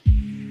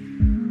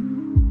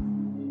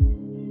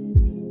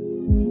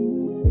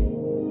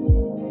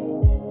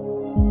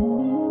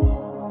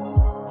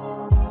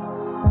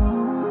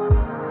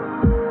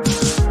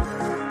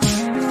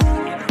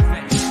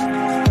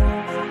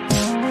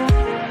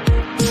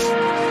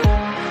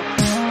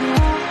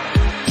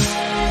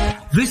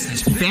This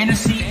is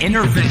Fantasy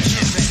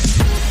Intervention.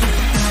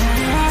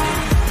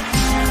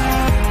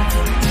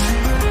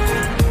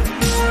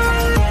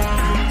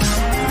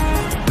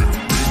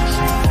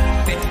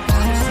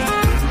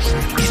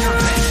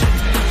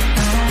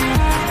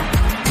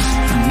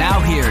 Now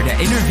here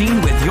to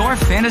intervene with your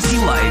fantasy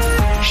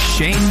life,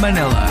 Shane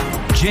Manila,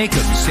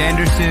 Jakob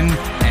Sanderson,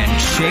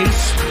 and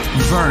Chase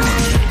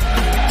Vernon.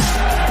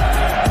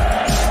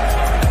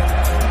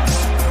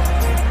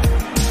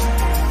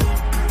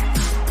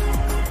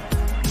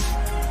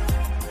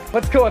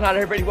 What's going on,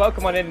 everybody?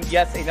 Welcome on in.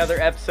 Yes, another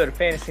episode of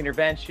Fantasy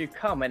Intervention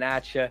coming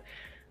at you.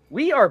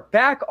 We are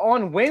back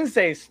on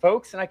Wednesdays,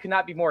 folks, and I could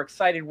not be more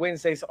excited.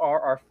 Wednesdays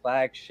are our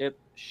flagship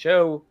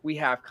show. We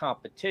have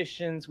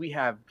competitions, we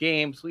have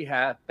games, we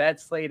have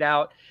bets laid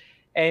out.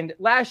 And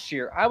last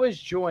year, I was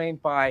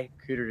joined by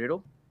Cooter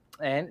Doodle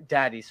and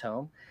Daddy's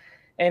Home.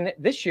 And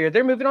this year,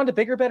 they're moving on to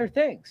bigger, better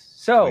things.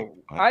 So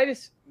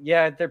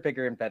they're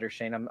bigger and better,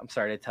 Shane. I'm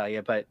sorry to tell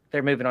you, but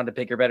they're moving on to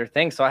bigger, better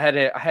things. So I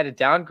had to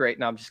downgrade.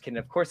 No, I'm just kidding.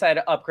 Of course, I had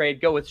to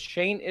upgrade. Go with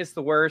Shane is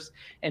the worst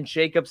and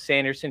Jakob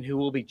Sanderson, who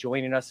will be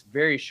joining us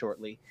very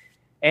shortly.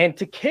 And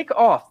to kick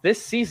off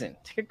this season,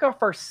 to kick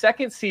off our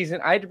second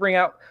season, I had to bring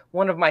out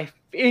one of my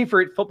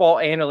favorite football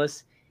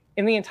analysts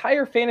in the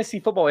entire fantasy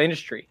football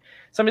industry.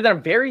 Somebody that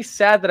I'm very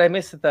sad that I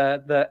missed at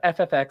the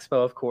FF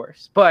Expo, of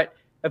course, but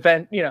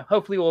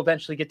hopefully we'll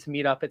eventually get to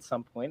meet up at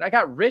some point. I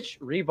got Rich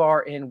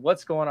Hribar in.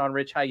 What's going on,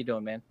 Rich? How you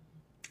doing, man?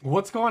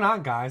 What's going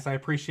on, guys? I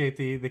appreciate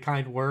the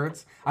kind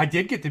words. I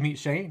did get to meet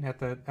Shane at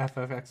the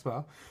FF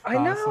Expo. I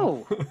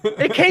know.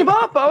 It came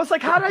up. I was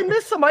like, how did I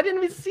miss him? I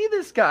didn't even see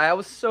this guy. I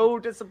was so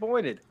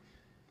disappointed.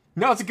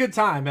 No, it's a good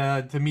time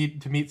to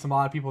meet some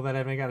odd people that I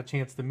haven't got a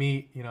chance to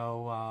meet.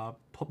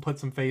 Put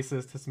some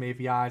faces to some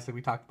AVIs that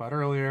we talked about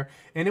earlier,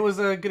 and it was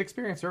a good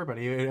experience for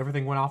everybody.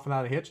 Everything went off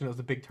without a hitch, and it was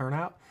a big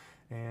turnout.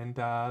 And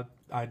I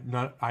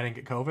didn't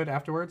get COVID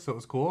afterwards, so it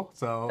was cool.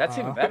 So that's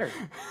even better.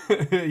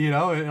 It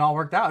all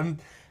worked out.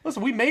 And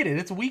listen, we made it.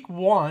 It's week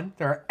 1.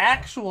 There are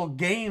actual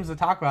games to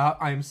talk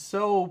about. I'm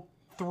so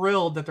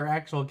thrilled that they're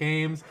actual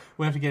games.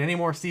 We don't have to get any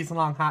more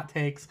season-long hot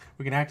takes.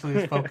 We can actually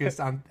just focus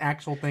on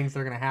actual things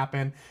that are going to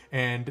happen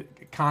and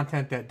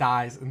content that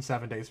dies in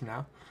 7 days from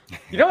now.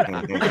 You know what?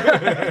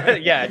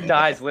 Yeah, it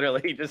dies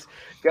literally. Just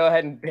go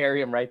ahead and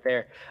bury him right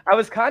there. I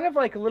was kind of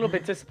like a little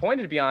bit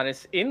disappointed, to be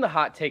honest, in the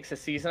hot takes this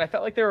season. I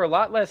felt like there were a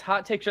lot less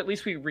hot takes, or at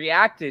least we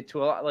reacted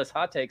to a lot less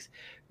hot takes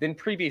than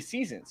previous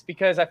seasons,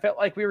 because I felt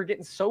like we were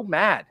getting so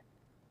mad,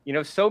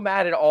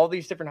 at all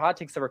these different hot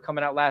takes that were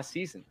coming out last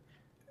season.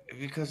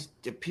 Because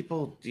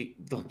people,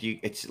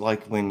 it's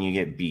like when you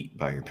get beat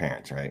by your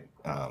parents, right?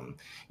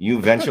 You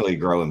eventually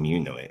grow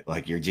immune to it.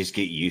 Like you just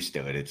get used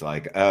to it. It's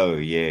like, oh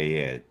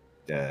yeah.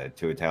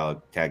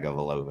 Tua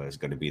Tagovailoa is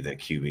going to be the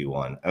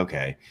QB1.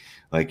 Okay.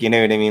 Like, you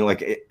know what I mean?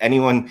 Like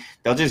anyone,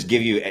 they'll just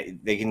give you,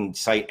 they can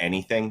cite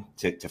anything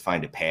to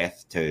find a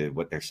path to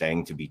what they're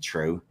saying to be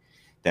true.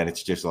 That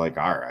it's just like,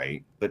 all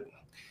right. But,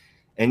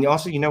 and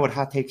also, you know what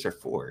hot takes are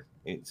for?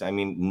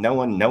 No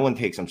one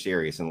takes them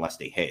serious unless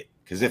they hit.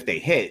 Because if they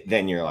hit,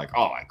 then you're like,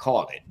 oh, I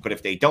called it. But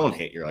if they don't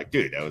hit, you're like,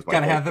 dude, that was my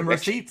gotta have them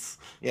prediction. Receipts.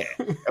 Yeah,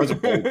 that was a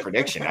bold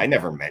prediction. I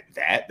never meant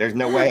that. There's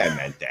no way I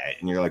meant that.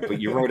 And you're like, but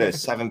you wrote a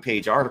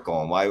 7-page article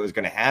on why it was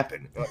going to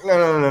happen. You're like,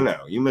 no.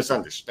 You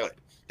misunderstood.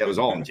 That was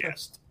all in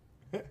jest.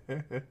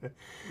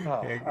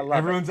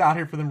 Everyone's out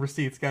here for them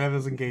receipts. Gotta have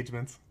those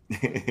engagements.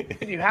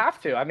 You have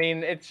to. I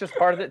mean, it's just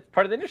part of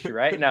the industry,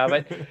 right? No,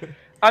 but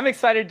I'm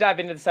excited to dive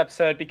into this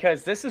episode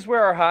because this is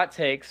where our hot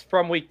takes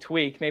from week to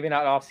week, maybe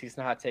not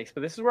off-season hot takes,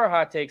 but this is where our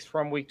hot takes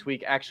from week to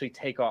week actually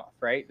take off,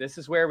 right? This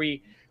is where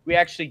we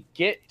actually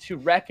get to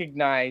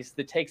recognize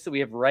the takes that we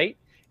have right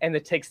and the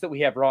takes that we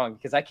have wrong,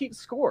 because I keep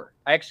score.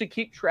 I actually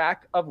keep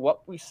track of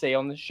what we say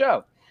on the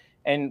show.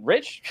 And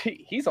Rich,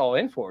 he's all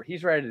in for it.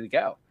 He's ready to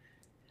go.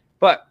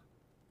 But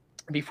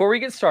before we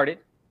get started,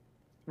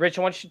 Rich,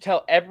 I want you to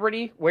tell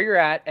everybody where you're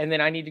at, and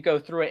then I need to go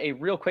through a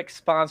real quick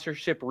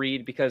sponsorship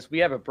read because we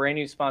have a brand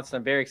new sponsor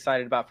I'm very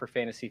excited about for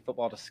fantasy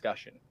football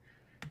discussion.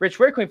 Rich,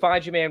 where can we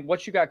find you, man?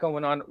 What you got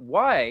going on?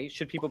 Why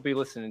should people be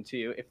listening to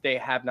you if they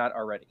have not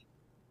already?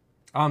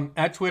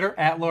 At Twitter,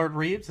 at Lord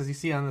Reeves, as you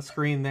see on the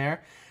screen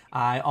there.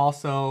 I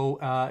also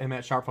am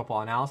at Sharp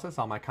Football Analysis.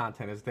 All my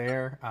content is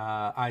there.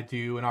 I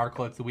do an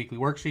article. It's the weekly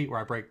worksheet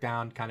where I break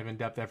down kind of in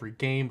depth every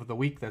game of the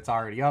week that's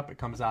already up. It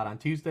comes out on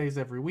Tuesdays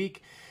every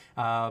week.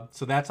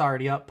 So that's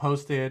already up,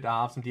 posted.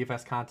 I'll have some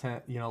DFS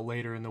content,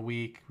 later in the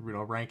week,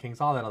 rankings,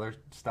 all that other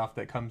stuff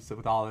that comes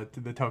with all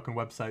the token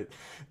website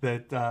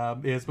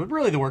that is, but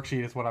really the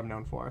worksheet is what I'm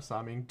known for.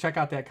 So, check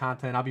out that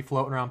content. I'll be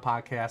floating around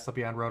podcasts. I'll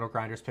be on Roto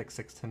Grinders Pick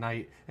 6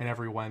 tonight and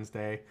every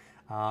Wednesday.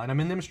 And I'm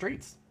in them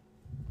streets.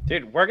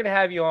 Dude, we're going to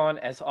have you on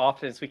as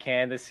often as we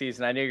can this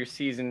season. I know your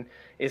season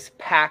is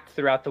packed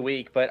throughout the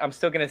week, but I'm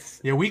still going to...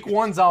 Yeah, week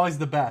 1's always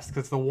the best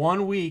because it's the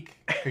 1 week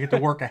I get to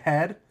work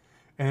ahead,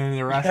 and then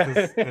the rest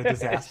is a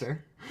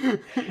disaster.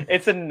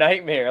 It's a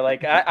nightmare.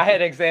 Like, I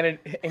had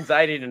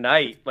anxiety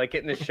tonight, like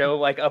getting the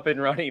show up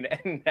and running,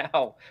 and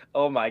now,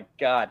 oh my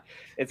God,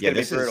 it's going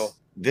to be brutal.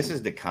 this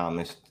is the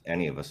calmest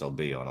any of us will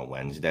be on a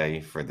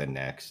Wednesday for the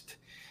next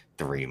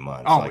 3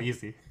 months. Oh,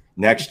 easy.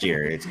 Next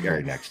year,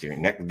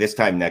 this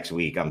time next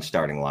week, I'm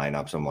starting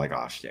lineups. I'm like,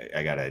 oh shit,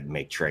 I gotta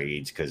make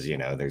trades because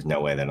there's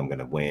no way that I'm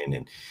gonna win,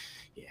 and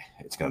yeah,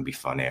 it's gonna be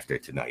fun after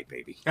tonight,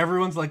 baby.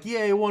 Everyone's like,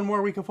 yay, one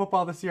more week of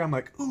football this year. I'm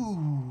like,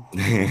 ooh.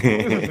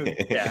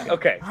 Yeah.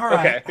 Okay. All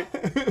right.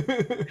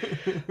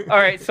 Okay. All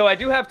right. So I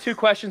do have 2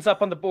 questions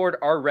up on the board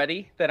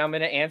already that I'm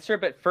going to answer.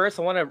 But first,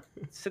 I want to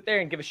sit there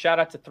and give a shout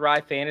out to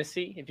Thrive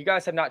Fantasy. If you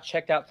guys have not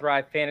checked out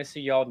Thrive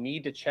Fantasy, y'all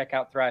need to check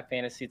out Thrive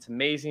Fantasy. It's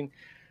amazing.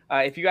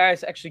 If you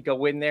guys actually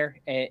go in there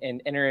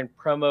and enter in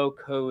promo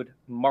code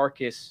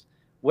Marcus,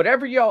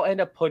 whatever y'all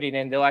end up putting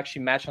in, they'll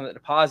actually match on the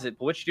deposit.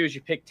 But what you do is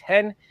you pick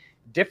 10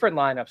 different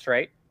lineups,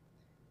 right?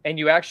 And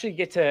you actually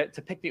get to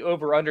pick the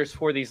over-unders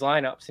for these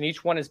lineups. And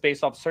each one is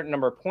based off a certain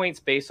number of points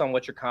based on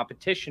what your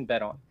competition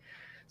bet on.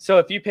 So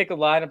if you pick a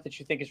lineup that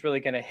you think is really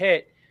going to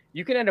hit,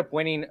 you can end up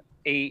winning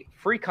a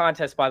free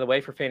contest, by the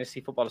way, for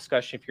Fantasy Football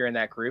Discussion. If you're in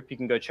that group, you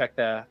can go check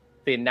the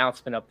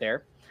announcement up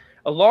there,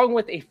 along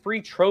with a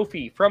free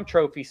trophy from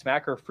Trophy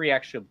Smack, or a free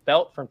actual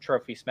belt from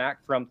Trophy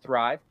Smack from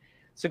Thrive.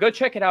 So go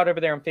check it out over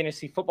there on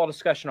Fantasy Football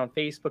Discussion on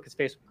Facebook. It's a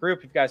Facebook group.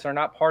 If you guys are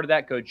not part of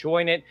that, go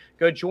join it.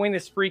 Go join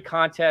this free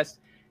contest.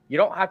 You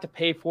don't have to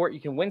pay for it. You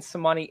can win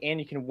some money, and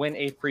you can win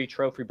a free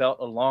trophy belt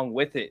along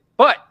with it.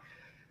 But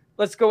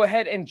let's go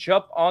ahead and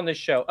jump on the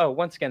show. Oh,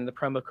 once again, the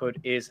promo code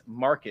is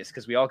Marcus,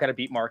 because we all got to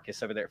beat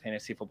Marcus over there at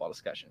Fantasy Football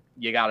Discussion.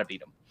 You got to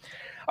beat him.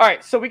 All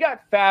right, so we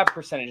got fab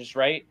percentages,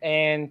 right?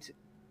 And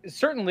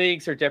certain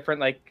leagues are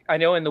different. Like I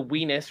know in the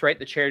Weenus, right,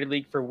 the charity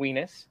league for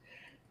Weenus,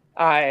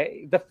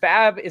 the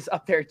fab is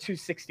up there at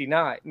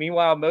 269.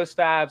 Meanwhile, most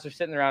fabs are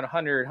sitting around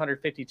 100,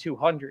 150,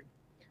 200.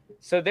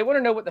 So they want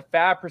to know what the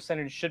fab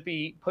percentage should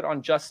be put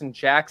on Justin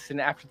Jackson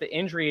after the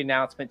injury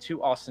announcement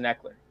to Austin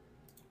Eckler.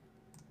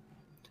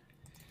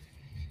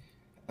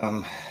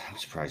 I'm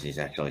surprised he's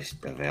actually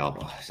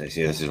available. So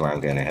see, this is where I'm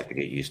going to have to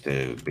get used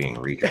to being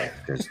redraft,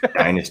 because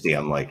Dynasty,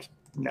 I'm like,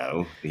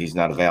 no, he's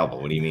not available.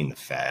 What do you mean the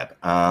fab?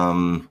 How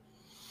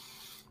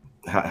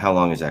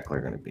long is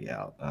Eckler going to be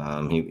out?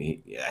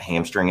 He a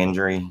hamstring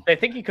injury. They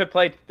think he could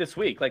play this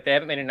week. Like they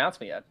haven't made an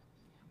announcement yet.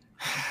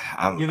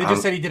 They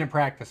just said he didn't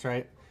practice,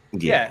 right?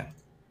 Yeah.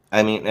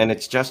 I mean, and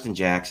it's Justin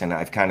Jackson.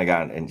 I've kind of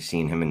gotten and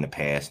seen him in the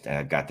past, and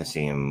I've got to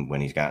see him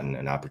when he's gotten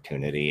an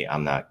opportunity.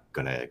 I'm not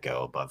going to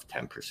go above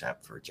 10%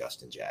 for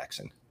Justin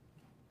Jackson.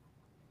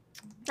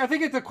 I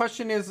think the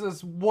question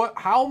is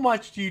how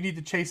much do you need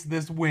to chase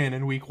this win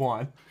in week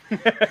 1?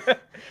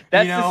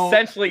 That's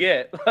essentially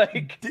it.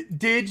 Like,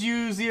 did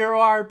you zero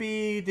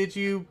RB? Did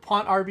you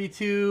punt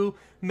RB2?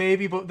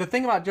 Maybe, but the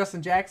thing about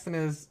Justin Jackson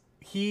is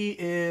he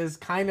is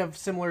kind of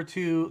similar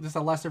to just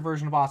a lesser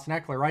version of Austin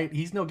Eckler, right?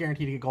 He's no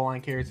guarantee to get goal line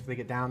carries if they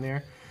get down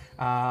there.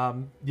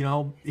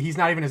 He's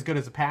not even as good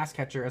as a pass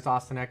catcher as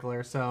Austin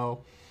Eckler,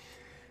 so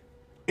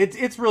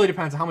It's really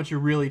depends on how much you're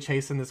really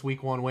chasing this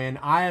week 1 win.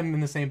 I am in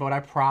the same boat. I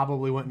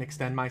probably wouldn't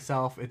extend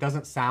myself. It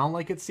doesn't sound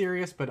like it's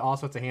serious, but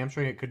also it's a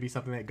hamstring. It could be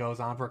something that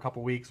goes on for a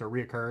couple weeks or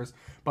reoccurs.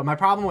 But my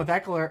problem with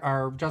Eckler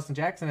or Justin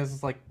Jackson is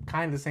it's like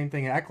kind of the same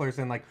thing at Eckler's,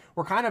 and like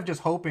we're kind of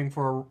just hoping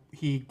for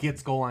he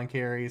gets goal line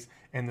carries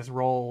and this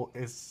role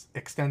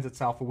extends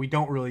itself. But we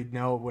don't really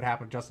know what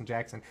happened with Justin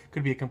Jackson.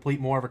 Could be a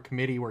complete more of a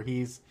committee where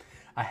he's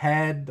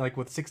ahead, like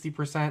with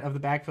 60% of the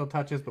backfield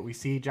touches, but we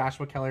see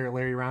Joshua Kelly or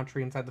Larry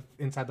Roundtree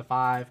inside the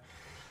 5.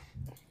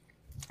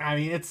 I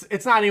mean,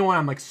 it's not anyone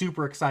I'm like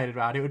super excited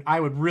about.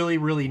 I would really,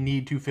 really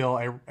need to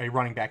fill a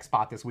running back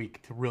spot this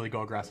week to really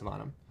go aggressive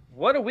on him.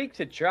 What a week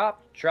to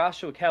drop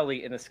Joshua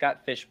Kelly in the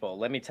Scott Fish Bowl,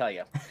 let me tell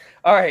you.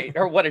 All right,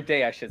 or what a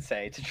day, I should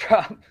say, to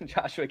drop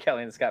Joshua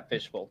Kelly in the Scott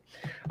Fish Bowl.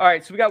 All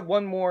right, so we got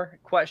one more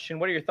question.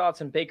 What are your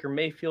thoughts on Baker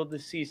Mayfield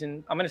this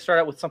season? I'm going to start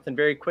out with something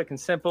very quick and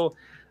simple.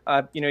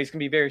 He's going to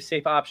be a very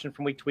safe option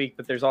from week to week,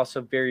 but there's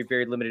also very,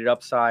 very limited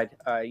upside.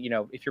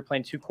 If you're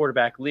playing 2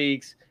 quarterback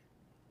leagues,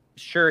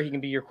 sure, he can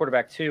be your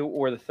quarterback 2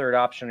 or the third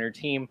option on your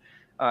team.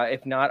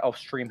 If not, I'll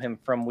stream him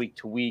from week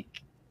to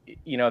week,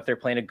 if they're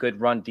playing a good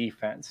run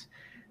defense.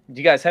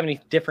 Do you guys have any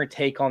different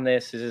take on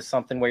this? Is this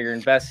something where you're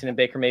investing in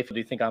Baker Mayfield? Do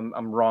you think I'm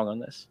wrong on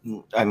this?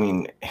 I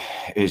mean,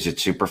 is it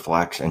super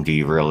flex, and do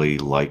you really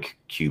like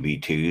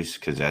QB2s?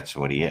 Because that's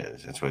what he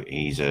is. That's what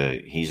he's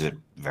a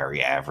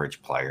very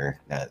average player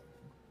that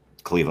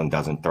Cleveland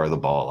doesn't throw the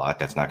ball a lot.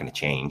 That's not going to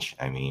change.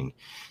 I mean,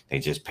 they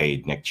just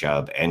paid Nick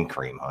Chubb and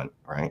Kareem Hunt,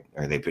 right?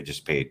 Or they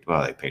paid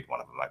one of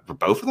them. For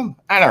both of them?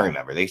 I don't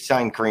remember. They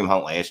signed Kareem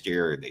Hunt last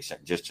year, or they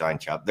just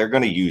signed Chubb. They're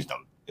going to use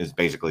them, is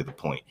basically the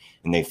point.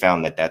 And they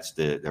found that that's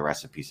the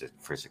recipe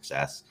for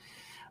success.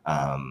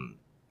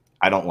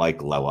 I don't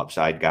like low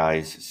upside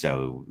guys,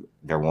 so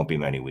there won't be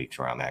many weeks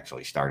where I'm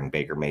actually starting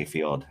Baker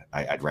Mayfield.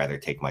 I'd rather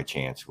take my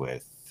chance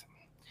with,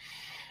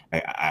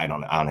 I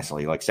don't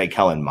honestly, like say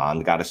Kellen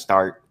Mond got a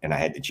start and I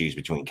had to choose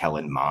between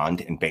Kellen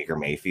Mond and Baker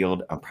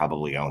Mayfield. I'm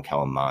probably on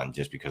Kellen Mond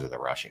just because of the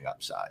rushing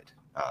upside.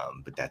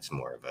 But that's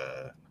more of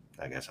a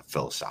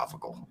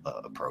philosophical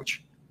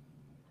approach.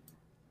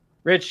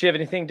 Rich, do you have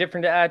anything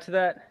different to add to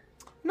that?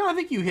 No, I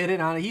think you hit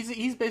it on it.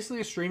 He's basically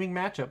a streaming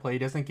matchup play. He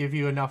doesn't give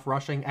you enough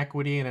rushing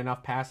equity and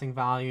enough passing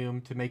volume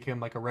to make him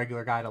like a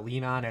regular guy to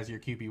lean on as your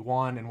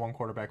QB1 in one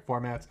quarterback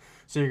formats.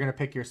 So you're going to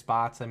pick your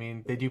spots. I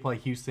mean, they do play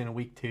Houston in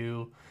week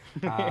 2.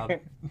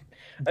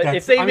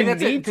 If they even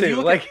need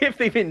to, like if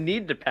they even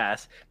need to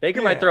pass,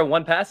 Baker might throw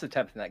one pass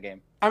attempt in that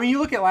game. I mean, you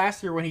look at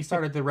last year when he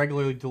started to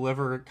regularly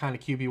deliver kind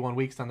of QB1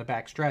 weeks on the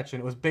back stretch,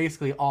 and it was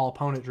basically all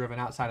opponent driven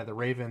outside of the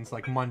Ravens,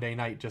 like Monday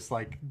night, just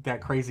like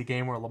that crazy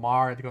game where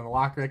Lamar had to go in the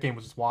locker. That game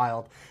was just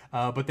wild.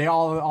 But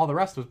all the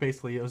rest was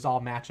basically, it was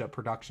all matchup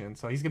production.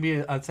 So he's going to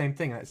be a same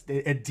thing.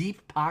 A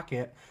deep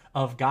pocket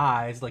of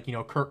guys like,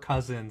 Kirk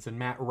Cousins and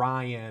Matt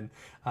Ryan.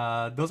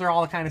 Those are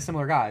all kind of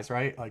similar guys,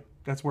 right? Like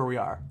that's where we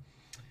are.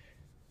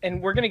 And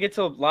we're going to get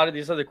to a lot of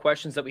these other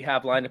questions that we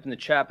have lined up in the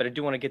chat, but I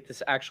do want to get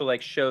this actual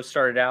show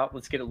started out.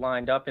 Let's get it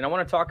lined up. And I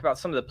want to talk about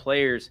some of the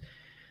players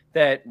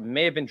that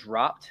may have been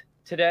dropped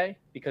today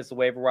because the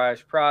waiver wire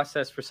is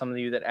processed for some of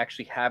you that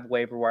actually have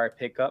waiver wire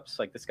pickups,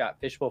 like the Scott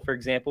Fishbowl, for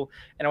example.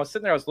 And I was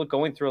sitting there, I was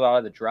going through a lot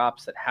of the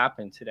drops that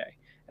happened today.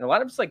 And a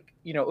lot of it's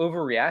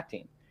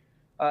overreacting.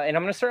 And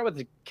I'm going to start with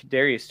the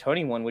Kadarius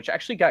Toney one, which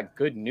actually got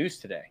good news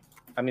today.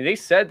 I mean, they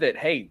said that,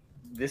 hey,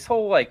 this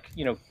whole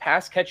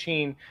pass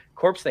catching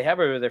corpse they have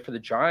over there for the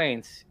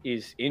Giants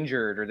is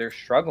injured or they're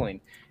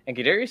struggling, and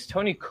Kadarius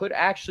Toney could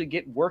actually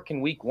get work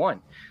in week 1.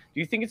 Do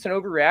you think it's an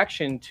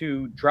overreaction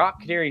to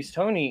drop Kadarius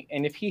Toney?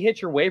 And if he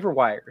hits your waiver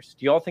wires,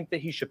 do you all think that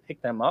he should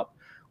pick them up,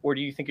 or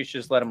do you think you should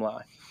just let him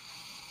lie?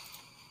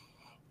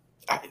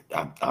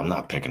 I'm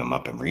not picking him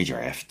up in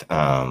redraft.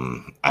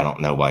 I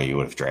don't know why you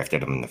would have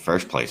drafted him in the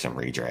first place in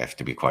redraft,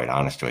 to be quite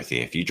honest with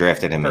you. If you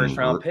drafted him first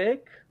round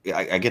pick,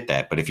 I get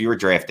that, but if you were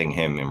drafting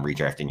him and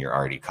redrafting, you're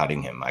already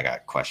cutting him. I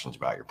got questions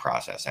about your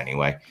process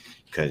anyway,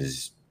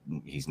 because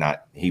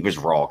he was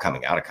raw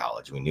coming out of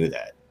college. We knew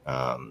that.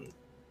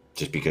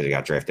 Just because he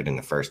got drafted in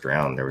the first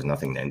round, there was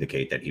nothing to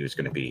indicate that he was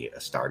going to be a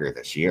starter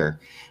this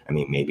year. I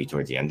mean, maybe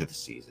towards the end of the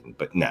season,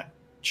 but no.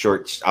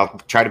 Short. I'll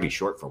try to be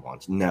short for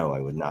once. No,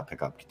 I would not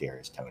pick up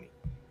Kadarius Toney.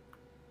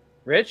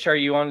 Rich, are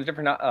you on a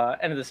different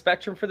end of the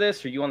spectrum for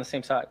this, or are you on the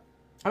same side?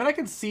 I mean, I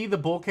can see the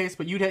bull case,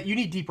 but you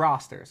need deep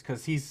rosters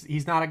because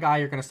he's not a guy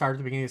you're going to start at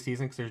the beginning of the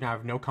season because there's now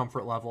no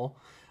comfort level.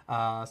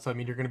 So, I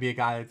mean, you're going to be a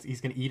guy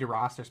he's going to eat a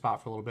roster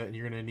spot for a little bit, and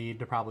you're going to need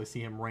to probably see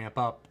him ramp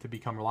up to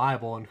become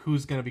reliable. And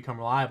who's going to become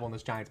reliable in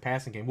this Giants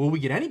passing game? Will we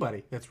get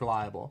anybody that's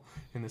reliable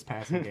in this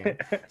passing game?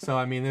 So,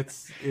 I mean,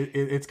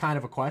 it's kind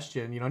of a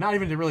question. Not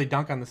even to really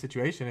dunk on the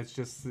situation. It's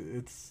just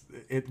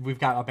we've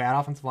got a bad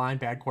offensive line,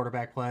 bad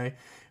quarterback play.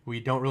 We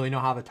don't really know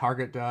how the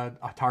targets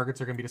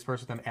are going to be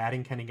dispersed with them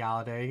adding Kenny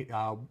Galladay.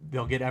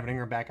 They'll get Evan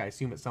Ingram back, I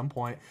assume, at some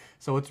point.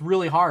 So it's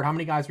really hard. How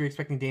many guys are you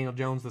expecting Daniel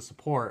Jones to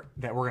support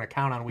that we're going to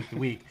count on week to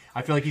week?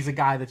 I feel like he's a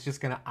guy that's just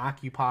going to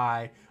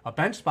occupy a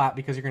bench spot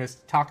because you're going to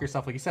talk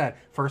yourself, like you said,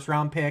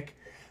 first-round pick.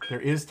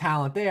 There is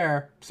talent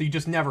there, so you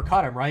just never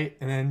cut him, right?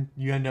 And then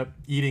you end up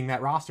eating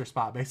that roster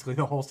spot basically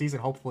the whole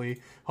season,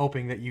 hopefully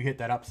hoping that you hit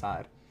that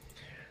upside.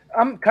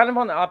 I'm kind of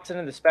on the opposite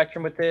end of the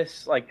spectrum with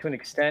this, to an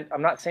extent.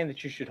 I'm not saying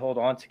that you should hold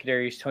on to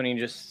Kadarius Toney and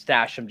just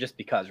stash him just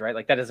because, right?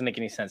 That doesn't make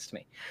any sense to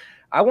me.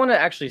 I want to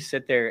actually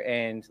sit there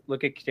and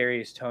look at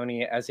Kadarius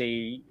Toney as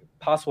a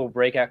possible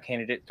breakout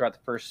candidate throughout the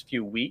first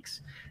few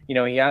weeks. He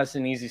has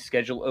an easy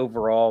schedule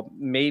overall.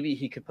 Maybe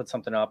he could put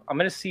something up. I'm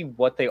going to see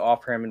what they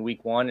offer him in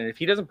week 1. And if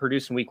he doesn't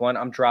produce in week 1,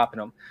 I'm dropping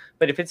him.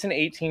 But if it's an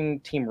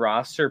 18-team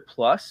roster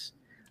plus,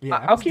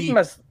 I'll keep him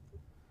as...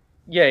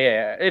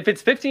 Yeah. If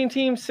it's 15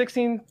 teams,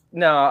 16,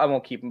 no, I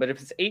won't keep him. But if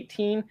it's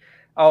 18,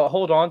 I'll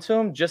hold on to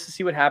him just to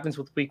see what happens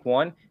with week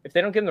 1. If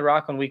they don't give him the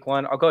rock on week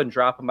 1, I'll go ahead and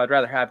drop him. I'd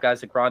rather have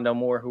guys like Rondell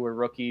Moore who are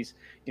rookies,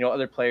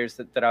 other players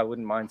that I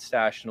wouldn't mind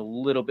stashing a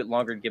little bit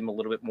longer to give him a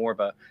little bit more of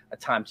a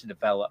time to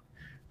develop.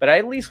 But I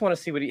at least want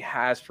to see what he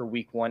has for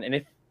week 1. And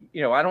if,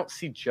 I don't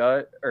see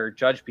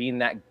Judge being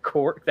that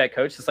coach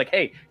that's like,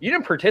 hey, you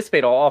didn't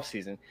participate all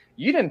offseason.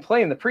 You didn't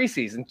play in the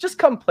preseason. Just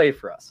come play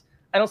for us.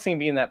 I don't see him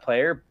being that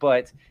player,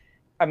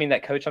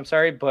 that coach, I'm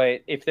sorry, but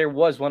if there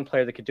was one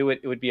player that could do it,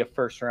 it would be a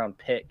first-round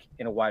pick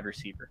in a wide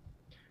receiver.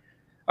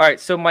 All right,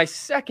 so my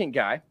second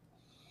guy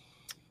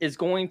is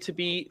going to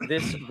be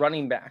this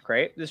running back,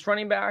 right? This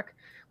running back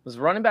was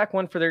running back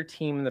 1 for their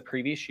team in the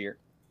previous year.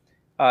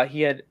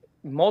 He had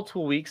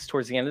multiple weeks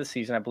towards the end of the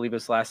season, I believe it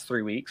was last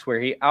 3 weeks, where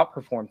he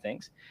outperformed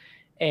things.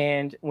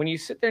 And when you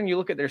sit there and you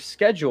look at their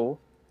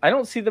schedule, I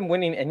don't see them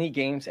winning any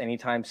games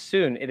anytime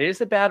soon. It is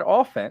a bad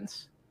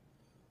offense,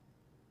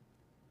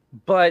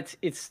 but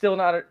it's still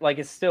not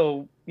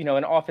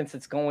an offense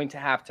that's going to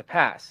have to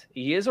pass.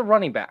 He is a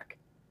running back.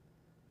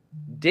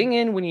 Ding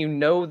in when you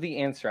know the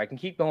answer. I can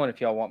keep going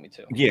if y'all want me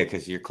to. Yeah,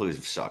 because your clues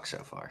have sucked so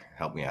far.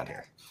 Help me out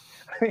here.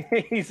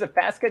 He's a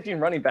pass-catching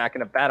running back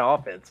in a bad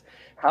offense.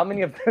 How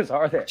many of those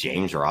are there?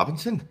 James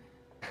Robinson?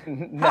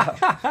 No.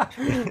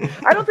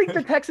 I don't think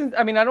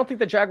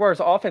the Jaguars'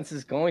 offense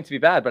is going to be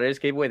bad, but I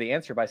just gave away the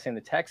answer by saying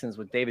the Texans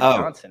with David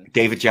Johnson.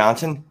 David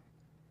Johnson?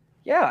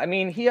 Yeah,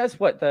 he has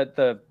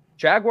the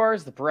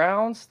Jaguars, the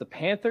Browns, the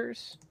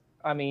Panthers.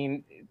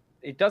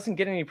 it doesn't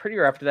get any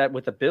prettier after that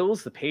with the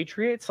Bills, the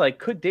Patriots. Like,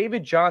 could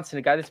David Johnson,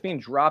 a guy that's being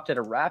dropped at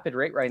a rapid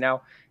rate right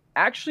now,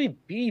 actually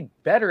be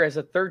better as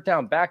a third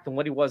down back than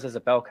what he was as a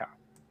bell cow?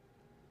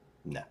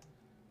 No.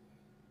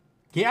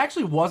 He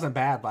actually wasn't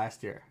bad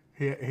last year.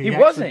 He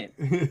wasn't.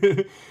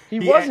 He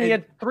wasn't. He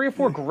had 3 or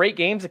 4 great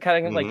games that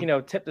kind of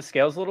like, tipped the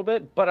scales a little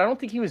bit, but I don't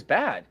think he was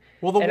bad.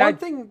 Well, one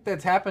thing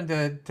that's happened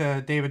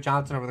to David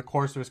Johnson over the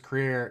course of his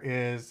career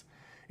is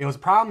it was a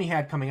problem he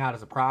had coming out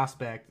as a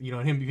prospect,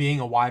 and him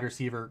being a wide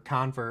receiver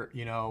convert,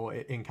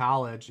 in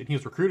college, and he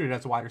was recruited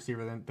as a wide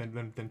receiver,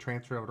 then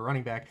transferred over to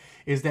running back,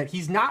 is that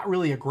he's not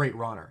really a great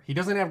runner. He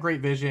doesn't have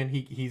great vision.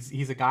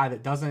 He's a guy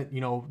that doesn't,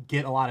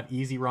 get a lot of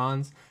easy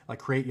runs, like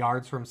create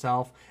yards for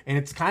himself, and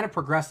it's kind of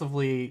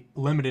progressively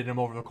limited him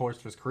over the course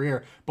of his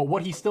career. But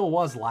what he still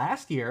was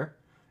last year,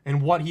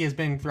 and what he has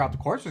been throughout the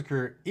course of his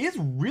career, is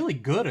really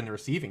good in the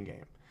receiving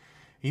game.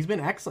 He's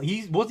been excellent.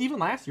 He was, even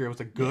last year, it was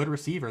a good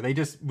receiver.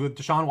 With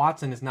Deshaun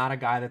Watson is not a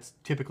guy that's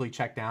typically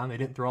checked down. They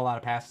didn't throw a lot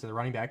of passes to the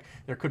running back.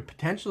 There could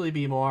potentially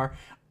be more.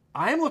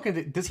 I'm looking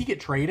at, does he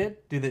get traded?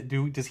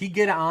 Does he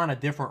get on a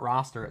different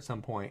roster at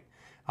some point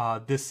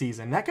this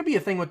season? That could be a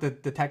thing with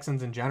the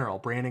Texans in general.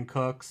 Brandon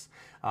Cooks,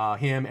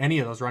 him, any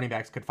of those running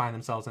backs could find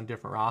themselves on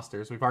different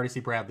rosters. We've already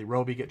seen Bradley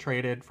Roby get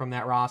traded from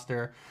that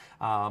roster.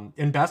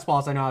 In best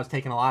balls, I know I was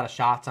taking a lot of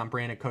shots on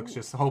Brandon Cooks,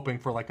 just hoping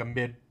for like a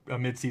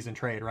mid-season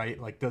trade,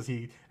 right? Like, does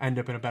he end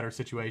up in a better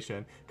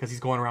situation? Because he's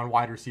going around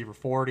wide receiver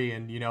 40,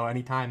 and,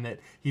 anytime that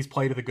he's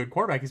played with a good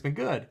quarterback, he's been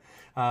good.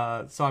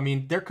 So, I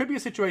mean, there could be a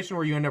situation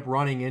where you end up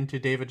running into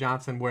David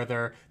Johnson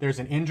where there's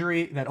an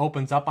injury that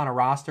opens up on a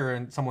roster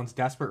and someone's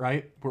desperate,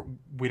 right?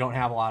 We don't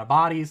have a lot of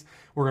bodies.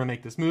 We're going to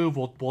make this move.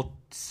 We'll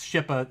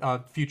ship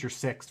a future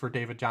 6 for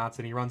David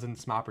Johnson. He runs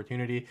into some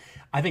opportunity.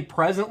 I think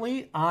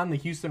presently on the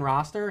Houston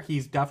roster,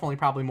 he's definitely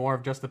probably more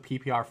of just a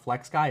PPR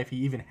flex guy if he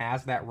even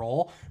has that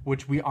role,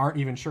 which we aren't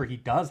even sure he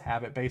does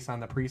have it based on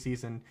the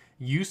preseason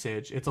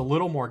usage. It's a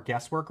little more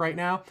guesswork right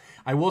now.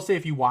 I will say,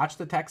 if you watch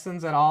the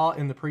Texans at all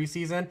in the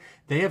preseason,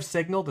 they have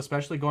signaled,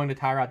 especially going to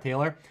Tyrod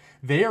Taylor,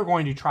 they are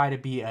going to try to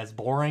be as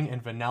boring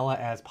and vanilla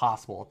as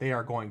possible. They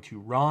are going to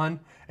run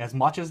as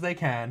much as they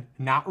can,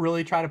 not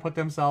really try to put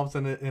themselves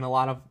in a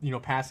lot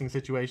of passing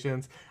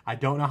situations. I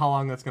don't know how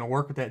long that's going to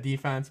work with that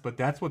defense, but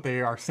that's what they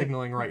are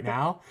signaling right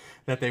now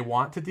that they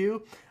want to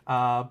do.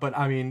 But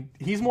I mean,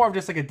 he's more of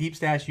just like a deep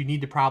stash. You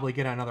need to probably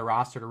get on another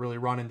roster to really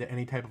run into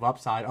any type of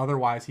upside.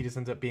 Otherwise, he just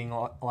ends up being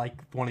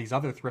like one of these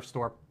other thrift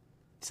store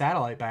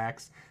satellite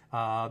backs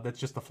that's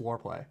just a floor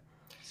play.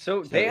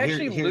 So they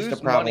actually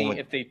lose money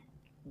if they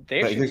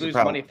lose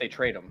money if they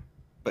trade him.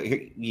 But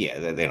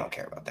they don't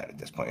care about that at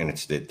this point, and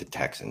it's the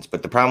Texans.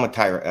 But the problem with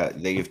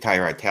they have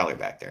Tyrod Taylor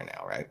back there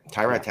now, right?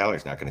 Tyrod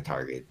Taylor's not going to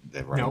target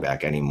the running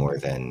back any more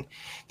than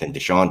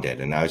Deshaun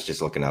did. And I was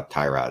just looking up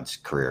Tyrod's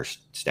career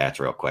stats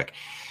real quick.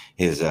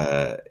 He had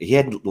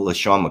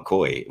LaShawn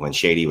McCoy when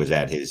Shady was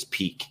at his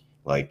peak,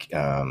 for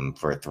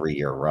a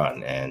 3-year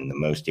run, and the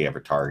most he ever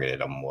targeted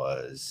him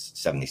was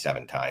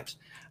 77 times.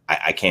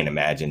 I can't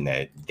imagine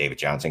that David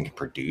Johnson can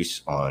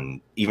produce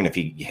on, even if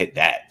he hit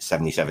that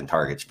 77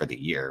 targets for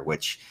the year,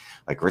 which,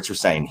 like Rich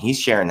was saying, he's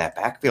sharing that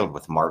backfield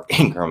with Mark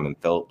Ingram and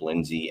Philip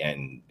Lindsay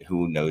and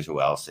who knows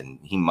who else. And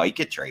he might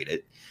get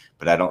traded,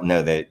 but I don't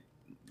know that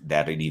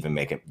would even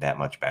make it that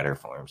much better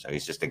for him. So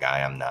he's just a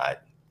guy I'm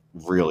not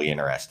really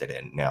interested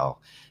in. Now,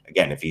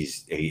 again, if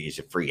he's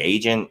a free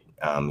agent,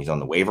 he's on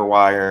the waiver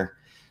wire,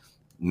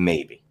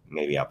 maybe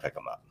I'll pick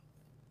him up.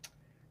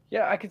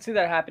 Yeah, I can see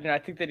that happening. I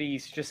think that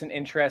he's just an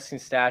interesting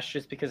stash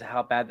just because of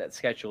how bad that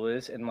schedule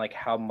is and like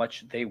how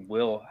much they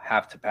will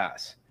have to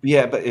pass.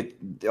 Yeah, but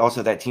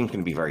also that team's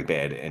going to be very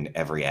bad in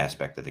every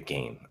aspect of the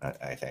game,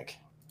 I think.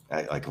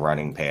 Like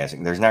running,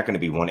 passing. There's not going to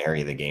be one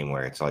area of the game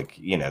where it's like,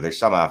 there's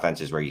some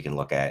offenses where you can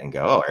look at and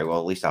go, all right, well,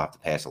 at least I'll have to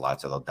pass a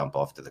lot, so they'll dump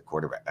off to the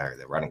quarterback or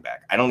the running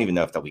back. I don't even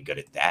know if they'll be good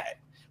at that.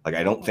 Like,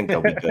 I don't think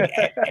they'll be good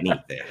at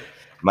anything.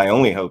 My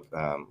only hope,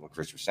 what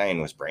Chris was saying,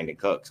 was Brandon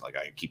Cooks. Like,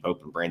 I keep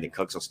hoping Brandon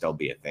Cooks will still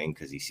be a thing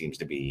because he seems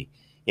to be,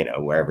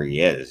 wherever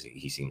he is,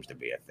 he seems to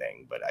be a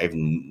thing. But I have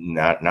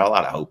not a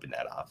lot of hope in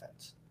that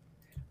offense.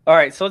 All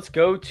right, so let's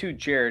go to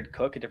Jared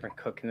Cook, a different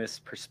Cook in this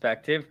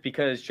perspective,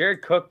 because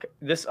Jared Cook,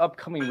 this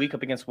upcoming week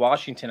up against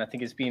Washington, I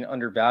think is being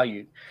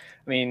undervalued.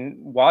 I mean,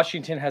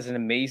 Washington has an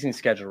amazing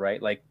schedule,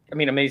 right?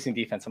 Amazing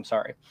defense, I'm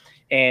sorry.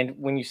 And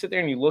when you sit there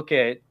and you look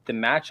at the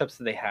matchups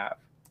that they have,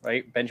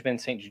 right? Benjamin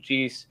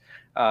St-Juste,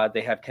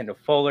 they have Kendall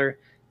Fuller,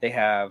 they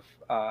have,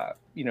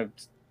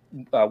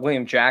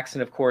 William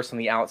Jackson, of course, on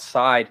the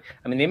outside.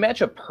 I mean, they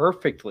match up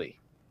perfectly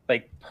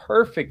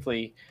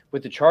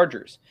with the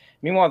Chargers.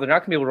 Meanwhile, they're not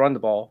going to be able to run the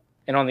ball.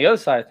 And on the other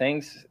side of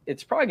things,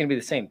 it's probably going to be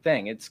the same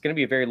thing. It's going to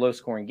be a very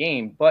low-scoring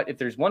game. But if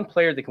there's one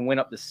player that can win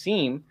up the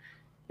seam,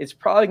 it's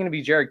probably going to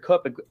be Jared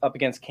Cook up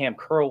against Cam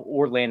Curl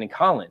or Landon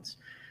Collins.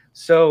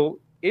 So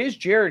is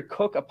Jared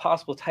Cook a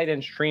possible tight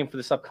end stream for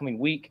this upcoming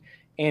week?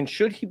 And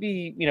should he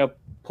be,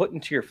 put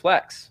into your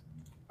flex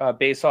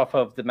based off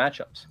of the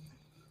matchups?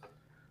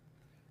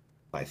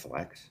 By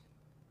flex?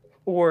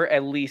 Or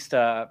at least,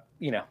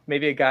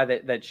 maybe a guy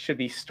that should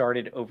be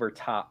started over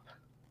top.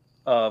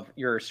 of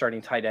your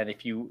starting tight end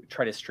if you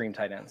try to stream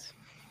tight ends?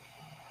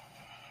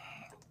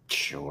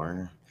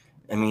 Sure.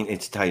 I mean,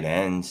 it's tight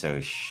end, so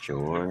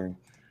sure.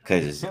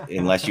 Because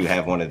unless you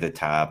have one of the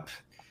top,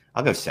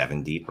 I'll go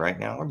 7 deep right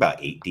now. We're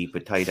about 8 deep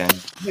with tight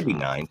end, maybe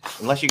 9.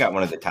 Unless you got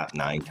one of the top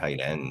 9 tight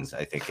ends,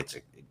 I think it's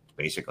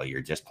basically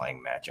you're just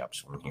playing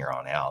matchups from here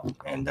on out,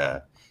 and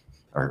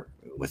or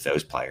with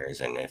those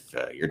players. And if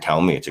you're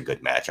telling me it's a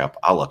good matchup,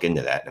 I'll look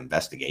into that and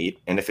investigate.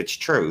 And if it's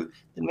true,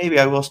 then maybe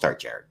I will start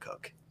Jared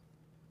Cook.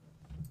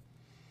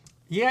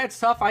 Yeah, it's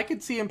tough. I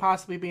could see him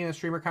possibly being a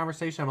streamer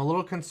conversation. I'm a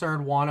little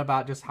concerned, one,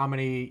 about just how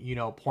many,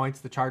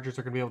 points the Chargers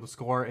are going to be able to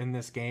score in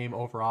this game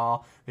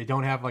overall. They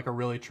don't have like a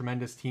really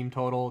tremendous team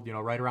total,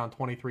 right around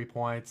 23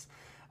 points.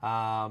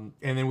 And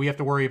then we have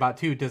to worry about,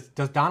 too,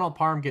 does Donald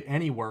Parham get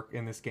any work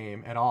in this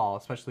game at all,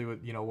 especially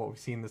with, what we've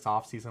seen this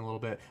offseason a little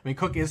bit. I mean,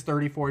 Cook is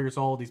 34 years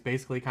old. He's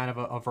basically kind of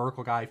a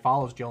vertical guy. He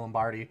follows Joe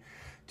Lombardi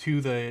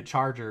to the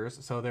Chargers.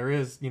 So there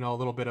is, a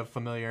little bit of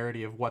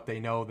familiarity of what they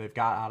know they've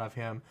got out of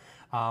him.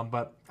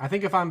 But I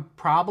think if I'm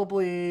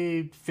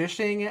probably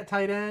fishing at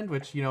tight end,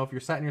 which, if you're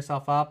setting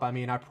yourself up, I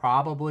mean, I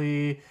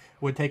probably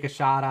would take a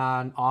shot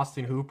on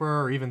Austin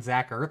Hooper or even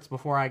Zach Ertz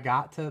before I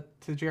got to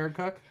Jared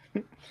Cook.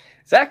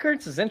 Zach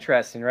Ertz is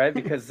interesting, right?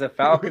 Because the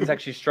Falcons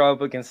actually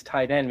struggled against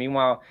tight end.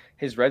 Meanwhile,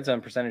 his red zone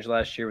percentage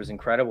last year was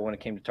incredible when it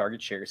came to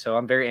target share. So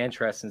I'm very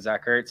interested in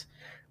Zach Ertz.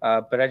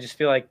 But I just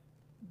feel like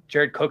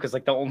Jared Cook is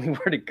like the only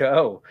where to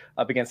go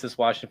up against this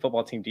Washington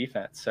football team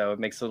defense. So it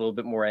makes it a little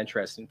bit more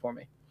interesting for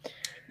me.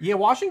 Yeah,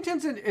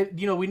 Washington's,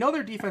 we know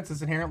their defense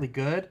is inherently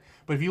good,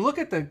 but if you look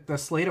at the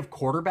slate of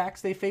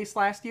quarterbacks they faced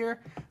last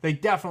year, they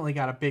definitely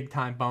got a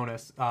big-time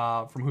bonus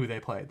from who they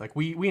played. Like,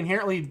 we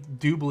inherently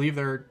do believe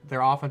their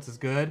offense is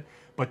good,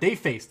 but they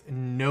faced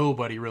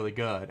nobody really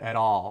good at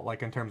all,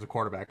 like, in terms of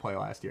quarterback play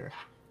last year.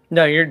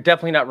 No, you're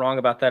definitely not wrong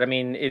about that. I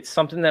mean, it's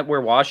something that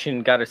where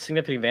Washington got a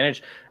significant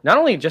advantage, not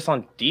only just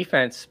on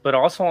defense, but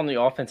also on the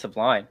offensive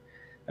line.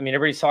 I mean,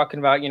 everybody's talking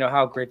about,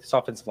 how great this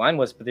offensive line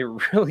was, but they were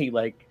really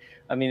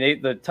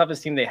the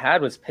toughest team they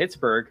had was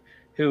Pittsburgh,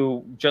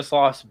 who just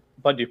lost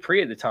Bud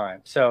Dupree at the time.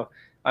 So,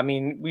 I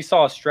mean, we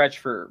saw a stretch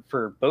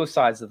for both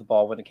sides of the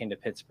ball when it came to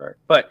Pittsburgh.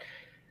 But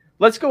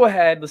let's go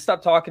ahead. Let's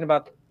stop talking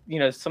about,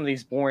 some of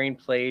these boring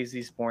plays,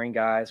 these boring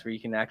guys where you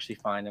can actually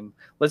find them.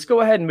 Let's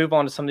go ahead and move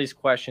on to some of these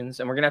questions.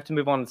 And we're going to have to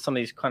move on to some of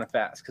these kind of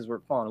fast because we're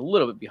falling a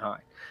little bit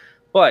behind.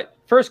 But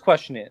first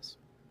question is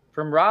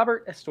from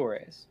Robert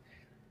Astores.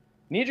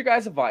 Need your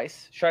guys'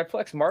 advice. Should I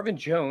flex Marvin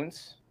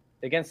Jones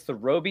against the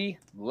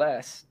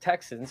Roby-less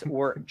Texans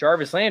or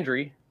Jarvis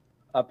Landry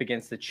up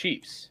against the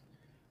Chiefs?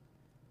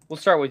 We'll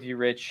start with you,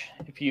 Rich,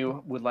 if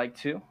you would like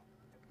to.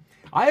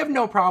 I have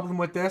no problem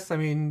with this. I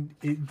mean,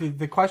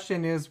 the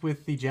question is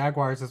with the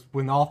Jaguars is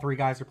when all 3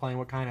 guys are playing,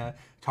 what kind of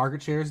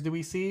target shares do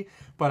we see?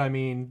 But, I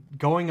mean,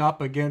 going up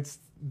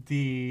against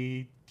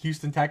the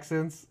Houston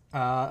Texans,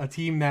 a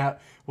team that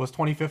was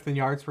 25th in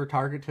yards per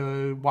target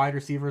to wide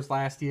receivers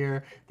last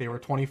year. They were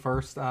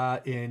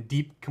 21st in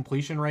deep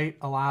completion rate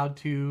allowed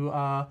to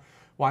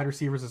wide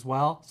receivers as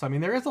well. So, I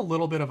mean, there is a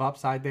little bit of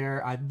upside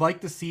there. I'd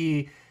like to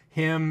see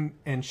him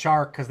and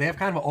Shark because they have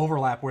kind of an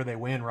overlap where they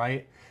win,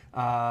 right?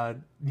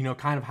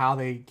 Kind of how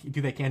they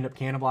end up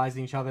cannibalizing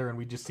each other, and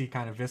we just see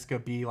kind of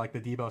Visca be like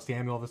the Deebo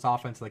Samuel of this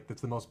offense, like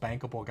that's the most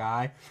bankable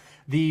guy.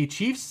 The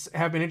Chiefs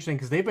have been interesting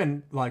because they've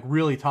been like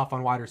really tough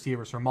on wide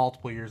receivers for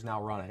multiple years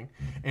now running.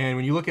 And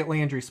when you look at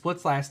Landry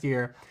splits last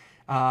year,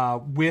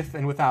 with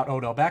and without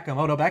Odell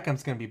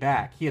Beckham's going to be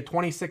back. He had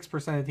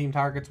 26% of team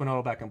targets when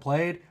Odell Beckham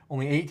played,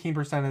 only 18%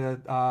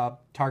 of the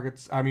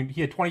targets. I mean, he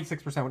had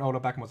 26% when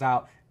Odell Beckham was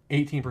out.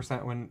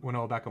 18% when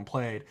Odell Beckham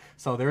played.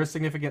 So there is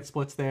significant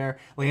splits there.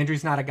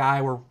 Landry's not a guy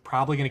we're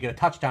probably going to get a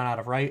touchdown out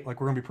of, right? Like,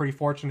 we're going to be pretty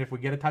fortunate if we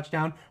get a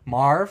touchdown.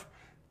 Marv,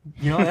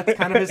 that's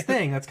kind of his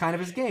thing. That's kind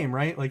of his game,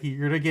 right? Like,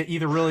 you're going to get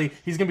either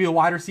he's going to be the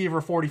wide receiver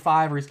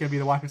 45 or he's going to be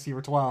the wide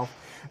receiver 12.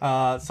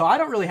 So I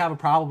don't really have a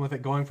problem with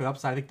it going for the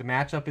upside. I think the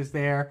matchup is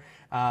there.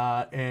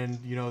 And,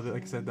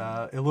 like I said,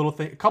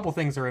 a couple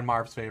things are in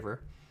Marv's favor.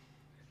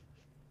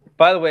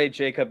 By the way,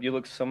 Jacob, you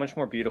look so much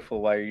more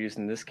beautiful while you're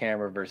using this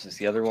camera versus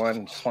the other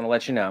one. Just want to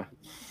let you know.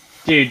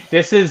 Dude,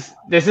 this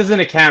isn't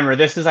a camera.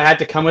 I had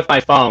to come with my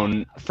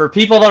phone. For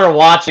people that are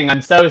watching,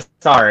 I'm so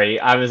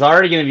sorry. I was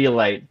already going to be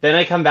late. Then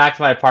I come back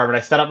to my apartment.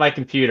 I set up my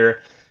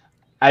computer.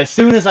 As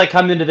soon as I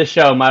come into the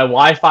show, my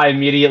Wi-Fi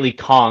immediately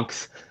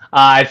conks.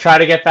 I try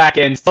to get back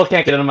in, still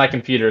can't get into my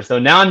computer. So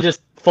now I'm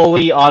just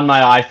fully on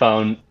my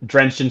iPhone,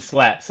 drenched in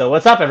sweat. So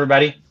what's up,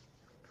 everybody?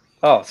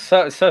 Oh,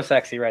 so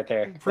sexy right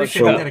there.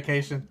 Appreciate the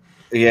dedication.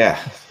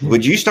 Yeah.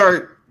 Would you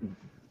start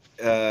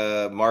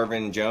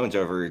Marvin Jones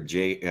over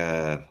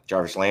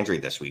Jarvis Landry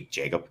this week,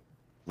 Jacob?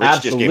 Rich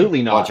absolutely just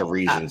gave not. A bunch of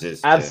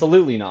reasons.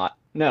 Absolutely not.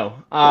 No.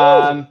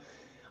 I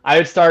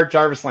would start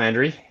Jarvis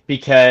Landry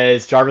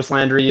because Jarvis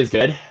Landry is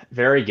good,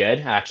 very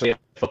good, actually, at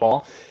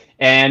football.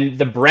 And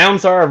the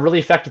Browns are a really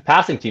effective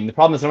passing team. The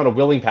problem is they're not a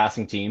willing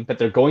passing team, but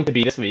they're going to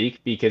be this week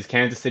because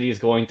Kansas City is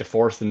going to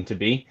force them to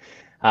be.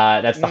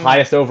 That's the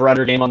highest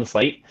over-under game on the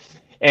slate.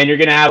 And you're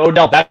going to have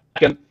Odell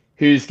Beckham,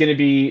 who's going to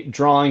be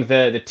drawing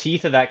the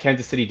teeth of that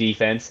Kansas City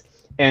defense.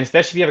 And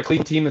especially if you have a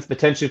Cleveland team that's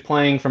potentially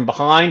playing from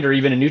behind or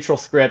even a neutral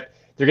script,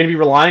 they're going to be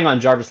relying on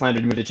Jarvis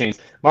Landry to move the chains.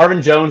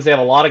 Marvin Jones, they have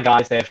a lot of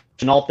guys. They have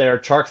Chenault there.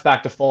 Chark's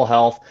back to full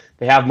health.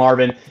 They have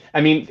Marvin. I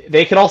mean,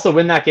 they could also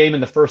win that game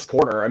in the first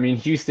quarter. I mean,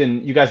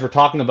 Houston, you guys were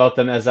talking about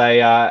them as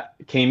I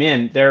came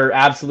in. They're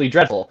absolutely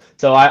dreadful.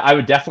 So I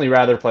would definitely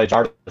rather play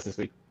Jarvis this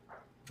week.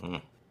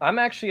 I'm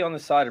actually on the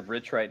side of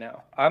Rich right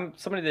now. I'm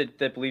somebody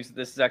that believes that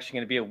this is actually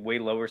going to be a way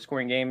lower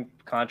scoring game,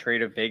 contrary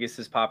to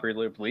Vegas's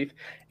popular belief.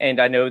 And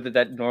I know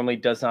that normally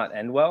does not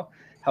end well.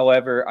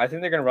 However, I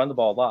think they're going to run the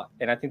ball a lot.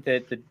 And I think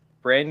that the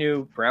brand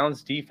new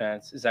Browns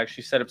defense is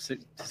actually set up to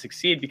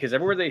succeed because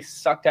everywhere they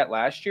sucked at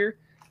last year,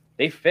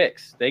 they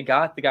fixed. They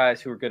got the guys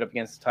who were good up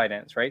against the tight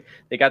ends, right?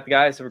 They got the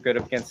guys who were good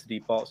up against the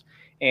deep balls.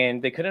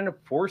 And they could end up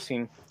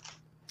forcing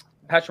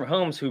Patrick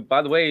Mahomes, who, by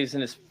the way, is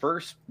in his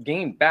first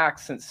game back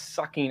since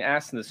sucking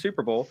ass in the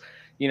Super Bowl,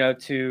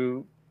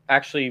 to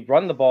actually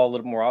run the ball a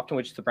little more often,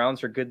 which the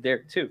Browns are good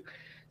there too.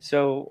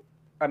 So,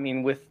 I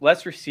mean, with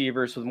less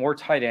receivers, with more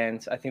tight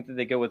ends, I think that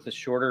they go with a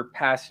shorter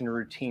passing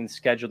routine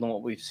schedule than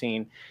what we've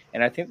seen.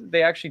 And I think that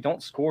they actually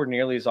don't score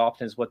nearly as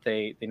often as what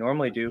they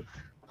normally do,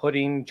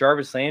 putting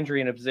Jarvis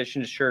Landry in a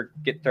position to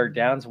get third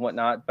downs and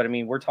whatnot. But, I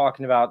mean, we're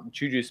talking about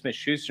Juju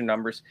Smith-Schuster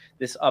numbers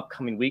this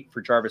upcoming week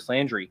for Jarvis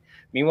Landry.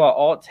 Meanwhile,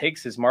 all it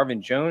takes is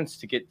Marvin Jones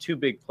to get 2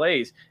 big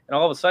plays, and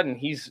all of a sudden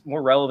he's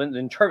more relevant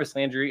than Jarvis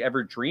Landry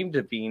ever dreamed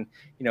of being,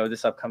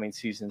 this upcoming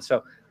season.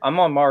 So I'm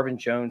on Marvin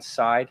Jones'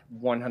 side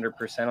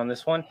 100% on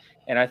this one,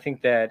 and I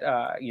think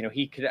that,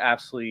 he could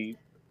absolutely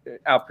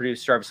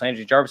outproduce Jarvis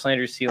Landry. Jarvis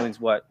Landry's ceiling's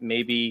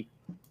maybe,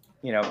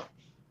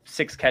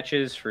 6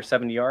 catches for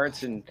 70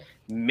 yards and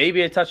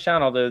maybe a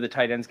touchdown, although the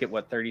tight ends get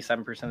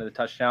 37% of the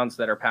touchdowns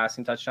that are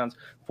passing touchdowns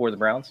for the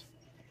Browns.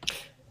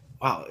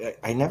 Wow,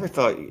 I never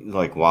thought,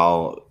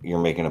 while you're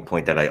making a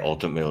point that I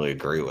ultimately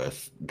agree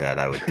with, that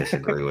I would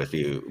disagree with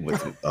you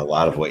with a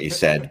lot of what you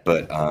said.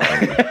 But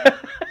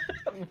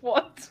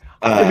what?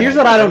 Here's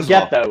what I don't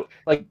get though.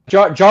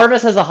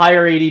 Jarvis has a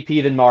higher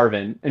ADP than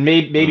Marvin, and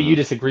maybe you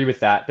disagree with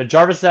that. But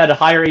Jarvis had a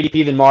higher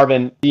ADP than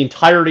Marvin the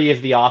entirety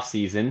of the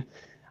offseason.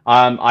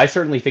 I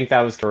certainly think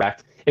that was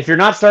correct. If you're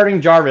not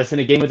starting Jarvis in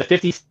a game with a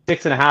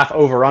 56.5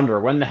 over/under,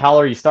 when the hell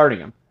are you starting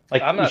him?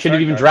 You should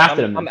have even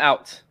drafted him. I'm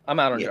out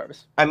on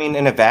Jarvis. I mean,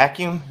 in a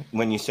vacuum,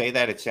 when you say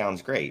that, it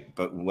sounds great.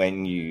 But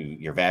when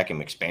your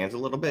vacuum expands a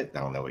little bit, I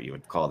don't know what you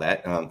would call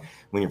that.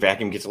 When your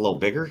vacuum gets a little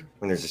bigger,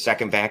 when there's a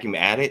second vacuum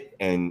added,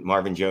 and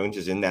Marvin Jones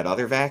is in that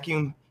other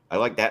vacuum, I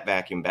like that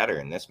vacuum better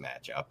in this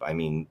matchup. I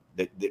mean,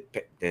 let's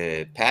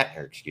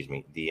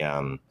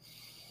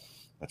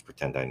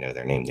pretend I know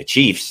their name. The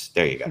Chiefs.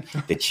 There you go.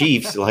 The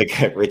Chiefs, like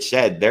Rich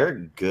said, they're a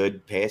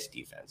good pass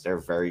defense. They're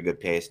a very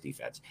good pass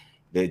defense.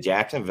 The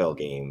Jacksonville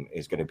game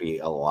is going to be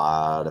a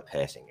lot of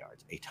passing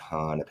yards, a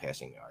ton of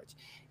passing yards.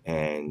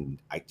 And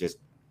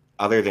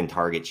other than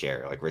target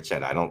share, like Rich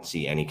said, I don't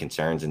see any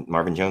concerns. And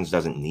Marvin Jones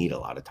doesn't need a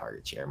lot of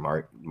target share.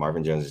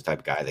 Marvin Jones is the type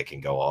of guy that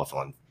can go off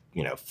on,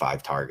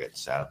 5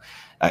 targets. So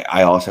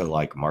I also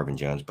like Marvin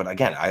Jones. But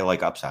again, I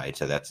like upside.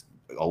 So that's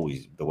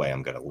always the way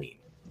I'm going to lean.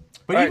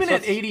 But even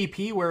at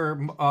ADP where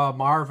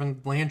Marv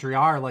and Landry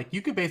are,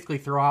 you could basically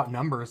throw out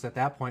numbers at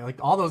that point.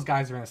 All those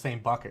guys are in the same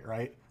bucket,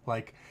 right?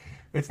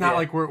 It's not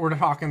like we're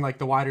talking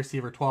the wide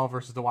receiver 12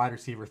 versus the wide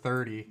receiver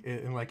 30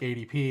 in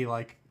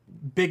ADP.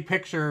 Big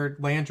picture,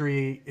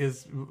 Landry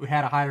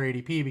had a higher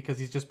ADP because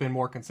he's just been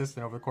more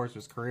consistent over the course of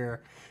his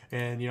career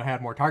and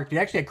had more targets. He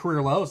actually had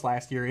career lows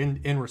last year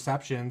in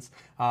receptions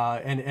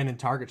and in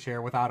target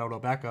share without Odell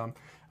Beckham.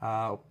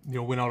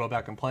 When Odell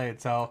Beckham played.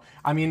 So,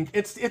 I mean,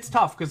 it's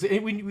tough because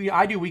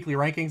I do weekly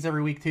rankings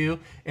every week too,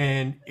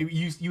 and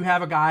you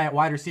have a guy at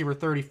wide receiver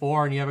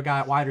 34 and you have a guy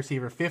at wide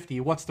receiver 50.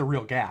 What's the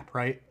real gap,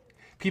 right?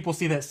 People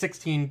see that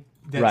 16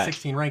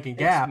 ranking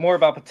gap. It's more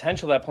about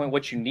potential at that point,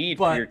 what you need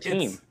for your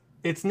team.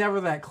 It's never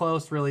that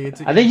close, really.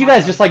 I think you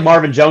guys just like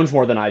Marvin Jones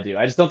more than I do.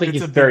 I just don't think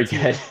he's very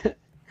good.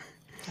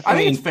 I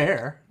think it's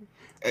fair.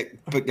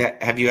 But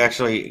have you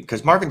actually?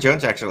 Because Marvin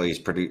Jones actually has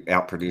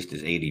outproduced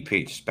his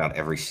ADP just about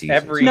every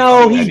season.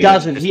 No, he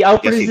doesn't. He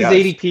outproduces his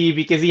ADP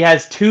because he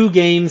has 2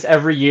 games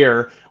every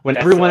year when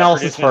everyone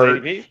else is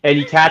hurt, and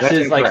he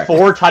catches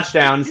 4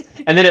 touchdowns,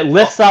 and then it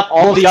lifts up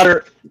all the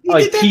other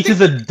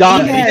pieces of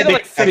dung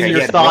in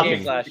your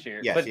stocking last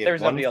year. Yes, but he had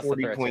there's nobody else to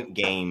 40-point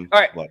game.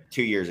 All right.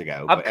 2 years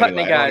ago? I'm cutting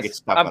it,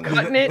 guys. I'm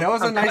cutting it. That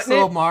was a nice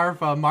little Marv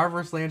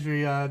versus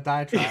Landry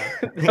diatribe.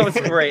 That was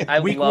great. I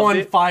Week loved 1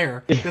 it.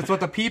 fire. That's what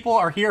the people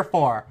are here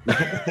for.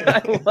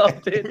 I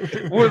loved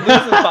it. We're losing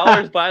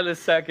followers by the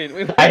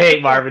second. I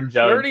hate Marvin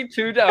Jones.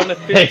 32 down to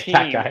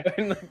 15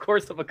 in the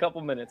course of a couple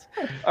minutes.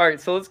 All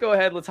right, so let's go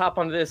ahead. Let's hop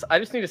onto this. I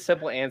just need a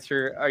simple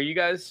answer. Are you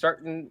guys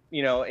starting,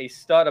 a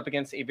stud up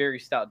against a very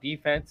stout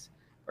defense?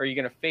 Or are you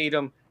going to fade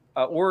them?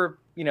 Or,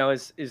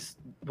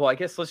 I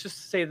guess let's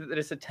just say that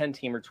it's a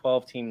 10-team or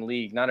 12-team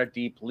league, not a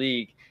deep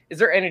league. Is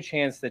there any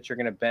chance that you're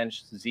going to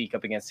bench Zeke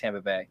up against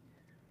Tampa Bay?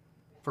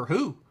 For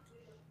who?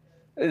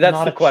 That's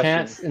Not the a question.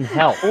 chance in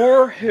hell.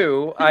 Or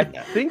who? I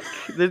think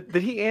did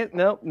he?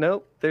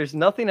 Nope. There's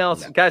nothing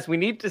else, guys. We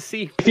need to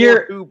see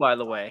who. By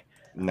the way,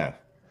 no,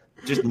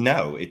 just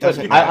no. It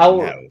doesn't Look, matter.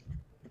 No.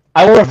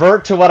 I will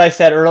revert to what I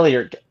said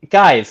earlier,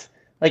 guys.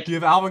 Like, Do you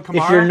have Alvin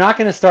Kamara? if you're not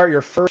going to start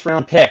your first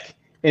round pick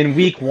in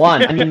week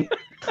 1, I mean,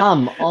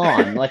 come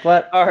on. Like,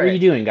 what are you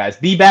doing, guys?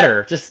 Be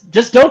better.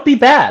 Just don't be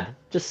bad.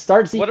 Just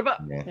start. What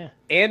about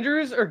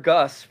Andrews or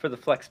Gus for the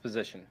flex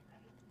position?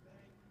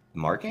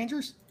 Mark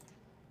Andrews?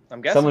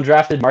 I'm guessing someone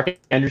drafted Mark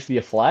Andrews to be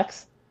a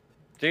flex.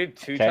 Dude,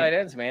 two tight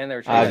ends, man. They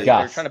were trying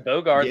to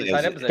bogart the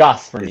tight end position.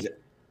 Gus for me.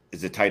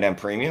 Is it tight end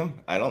premium?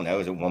 I don't know.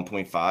 Is it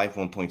 1.5,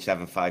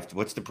 1.75?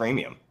 What's the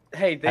premium?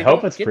 Hey, I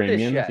hope it's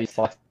premium.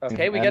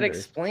 Okay, we got to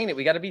explain it.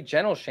 We got to be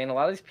gentle, Shane. A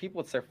lot of these people,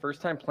 it's their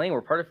first time playing.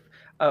 We're part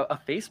of a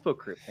Facebook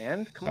group,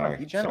 man. Come on,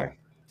 be gentle. Sorry.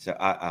 So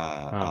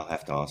I'll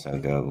have to also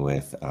go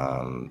with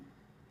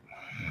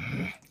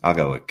I'll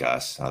go with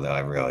Gus, although I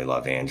really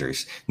love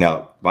Andrews.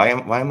 Now, why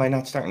am I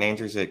not starting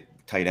Andrews at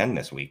tight end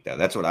this week, though?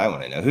 That's what I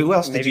want to know. Who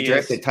else did you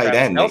draft at tight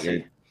end?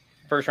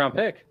 First round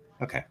pick.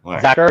 Okay. All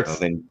right. Zach Ertz. Well,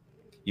 then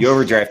you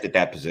overdrafted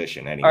that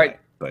position anyway. All right.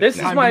 But this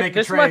is my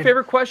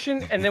favorite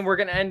question, and then we're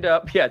gonna end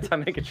up time to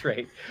make a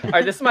trade. All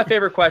right, this is my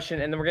favorite question,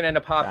 and then we're gonna end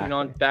up hopping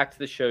on back to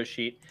the show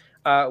sheet.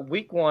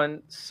 Week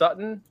 1,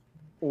 Sutton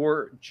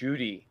or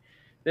Judy.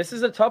 This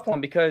is a tough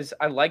one because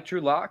I like Drew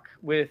Lock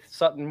with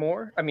Sutton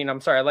more. I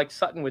like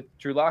Sutton with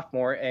Drew Lock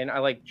more, and I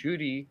like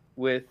Judy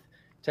with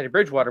Teddy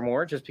Bridgewater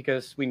more, just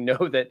because we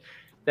know that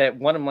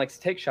one of them likes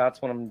to take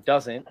shots, one of them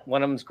doesn't.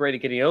 One of them's great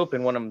at getting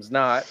open, one of them's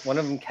not. One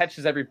of them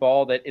catches every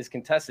ball that is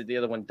contested, the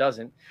other one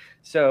doesn't.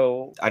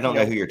 So I don't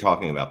know who you're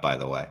talking about, by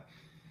the way.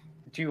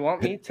 Do you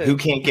want me to? Who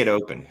can't get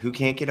open? Who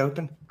can't get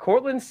open?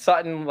 Cortland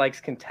Sutton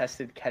likes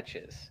contested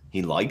catches.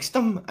 He likes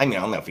them? I mean,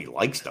 I don't know if he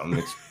likes them.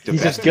 It's the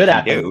He's best just good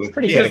at it. He's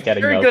pretty good at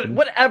getting very open. Good.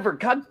 Whatever.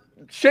 God,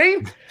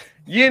 Shane,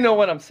 you know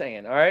what I'm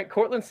saying, all right?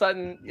 Cortland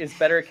Sutton is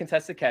better at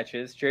contested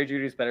catches. Jerry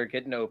Jeudy is better at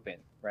getting open,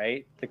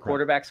 right? The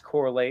quarterbacks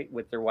correlate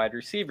with their wide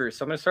receivers.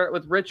 So I'm going to start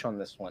with Rich on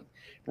this one.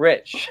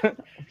 Rich,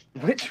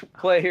 which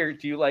player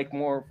do you like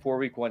more for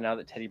week 1 now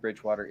that Teddy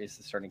Bridgewater is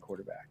the starting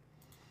quarterback?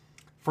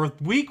 For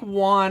week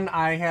 1,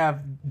 I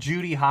have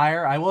Judy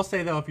higher. I will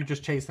say, though, if you're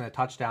just chasing a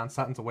touchdown,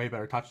 Sutton's a way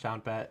better touchdown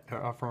bet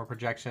from a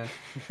projection.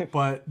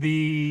 But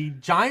the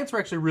Giants were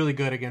actually really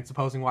good against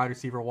opposing wide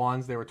receiver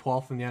ones. They were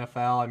 12th in the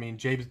NFL. I mean,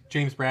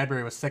 James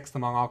Bradbury was 6th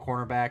among all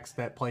cornerbacks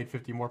that played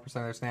 50% more of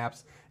their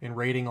snaps in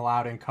rating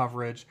allowed in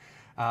coverage.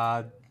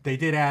 They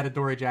did add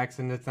Adoree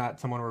Jackson. It's not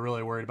someone we're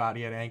really worried about.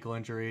 He had an ankle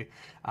injury.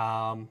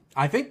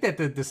 I think that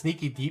the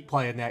sneaky deep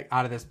play in that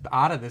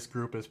out of this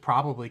group is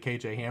probably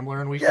KJ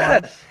Hamler in week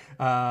 1.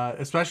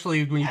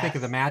 Especially when you think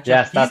of the matchup.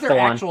 Yes, he's their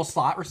actual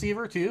slot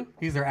receiver too.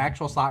 He's their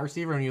actual slot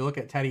receiver. When you look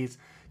at Teddy's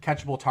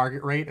catchable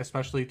target rate,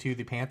 especially to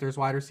the Panthers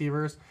wide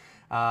receivers,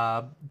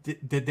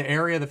 the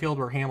area of the field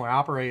where Hamler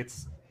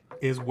operates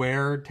is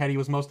where Teddy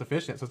was most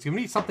efficient. So it's going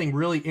to be something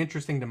really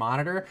interesting to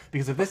monitor,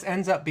 because if this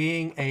ends up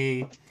being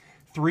a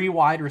 3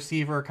 wide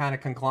receiver kind of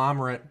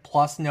conglomerate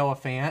plus Noah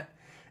Fant,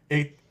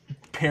 it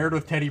paired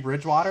with Teddy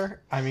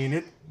Bridgewater, I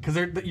mean, because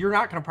you're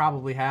not going to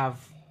probably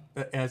have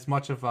as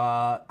much of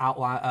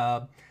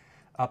a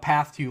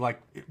path to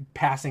like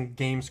passing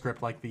game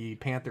script like the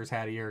Panthers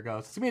had a year ago. So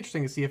it's gonna be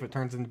interesting to see if it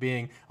turns into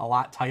being a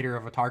lot tighter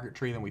of a target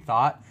tree than we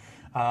thought.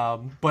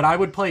 But I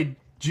would play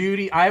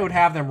Judy. I would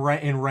have them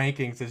in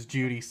rankings as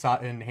Judy,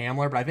 Sutton,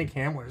 Hamler. But I think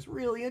Hamler is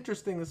really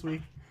interesting this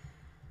week.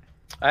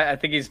 I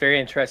think he's very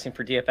interesting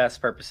for DFS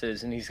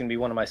purposes, and he's going to be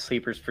one of my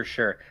sleepers for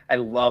sure. I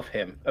love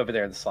him over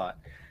there in the slot.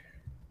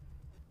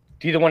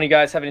 Do either one of you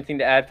guys have anything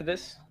to add for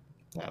this?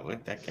 No,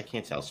 I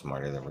can't tell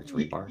smarter than Rich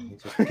Hribar.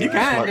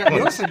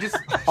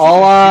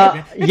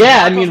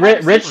 I mean,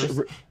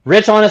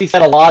 Rich honestly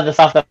said a lot of the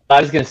stuff that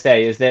I was going to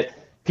say is that I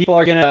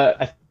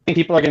think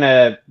people are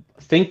gonna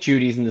think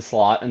Judy's in the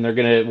slot, and they're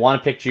gonna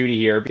want to pick Judy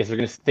here because they're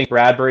gonna think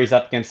Bradbury's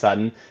up against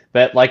Sutton.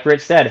 But like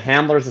Rich said,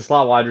 Hamler's the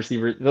slot wide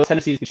receiver. Those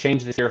tendencies can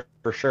change this year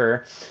for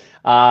sure.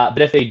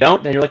 But if they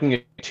don't, then you're looking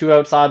at 2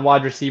 outside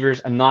wide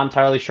receivers. I'm not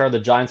entirely sure the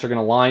Giants are going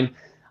to line.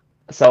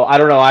 So I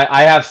don't know.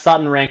 I have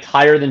Sutton ranked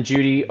higher than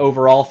Judy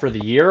overall for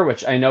the year,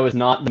 which I know is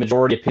not the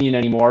majority opinion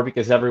anymore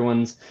because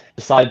everyone's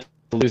decided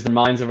to lose their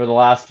minds over the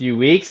last few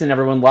weeks, and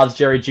everyone loves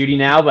Jerry Jeudy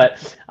now.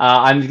 But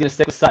I'm going to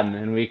stick with Sutton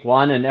in week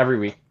 1 and every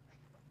week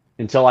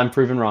until I'm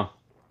proven wrong.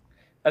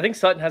 I think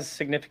Sutton has a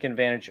significant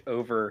advantage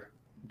over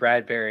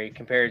Bradbury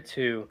compared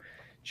to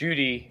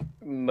Jeudy,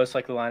 most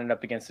likely lining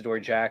up against Adoree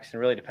Jackson. It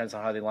really depends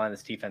on how they line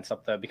this defense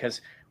up, though,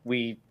 because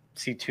we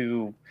see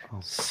 2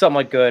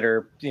 somewhat good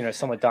or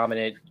somewhat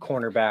dominant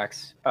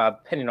cornerbacks,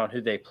 depending on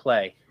who they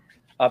play,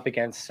 up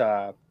against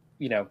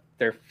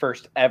their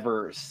first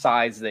ever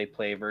size they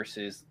play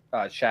versus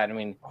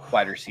shadowing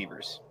wide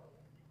receivers.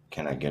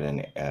 Can I get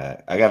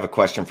I have a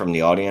question from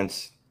the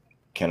audience.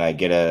 Can I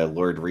get a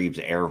Lord Reeves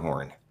air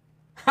horn?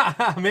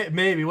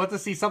 Maybe. We'll have to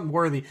see something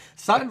worthy.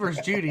 Sutton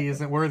versus Jeudy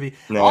isn't worthy.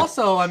 No.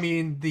 Also, I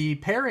mean, the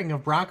pairing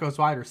of Broncos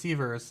wide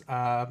receivers,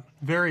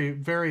 very,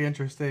 very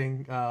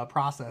interesting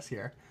process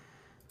here.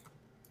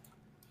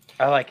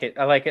 I like it.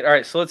 All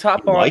right, so let's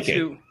hop on like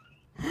to.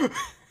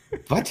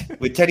 What?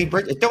 With Teddy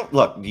Bridgewater? Don't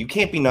look. You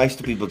can't be nice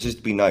to people just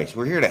to be nice.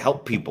 We're here to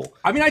help people.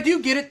 I mean, I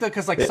do get it though,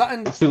 because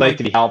Sutton, It's too late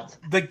to be helped.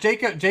 Like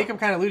Jacob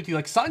kind of alluded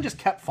to, Sutton just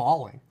kept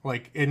falling,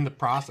 in the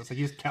process. He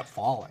just kept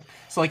falling.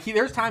 So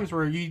there's times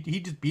where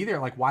he'd just be there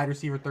wide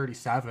receiver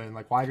 37,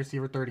 wide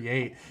receiver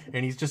 38,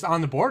 and he's just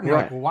on the board. And you're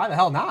like, well, why the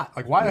hell not?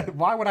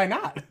 Why would I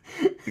not?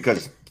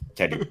 Because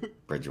Teddy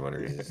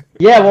Bridgewater is.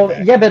 Yeah,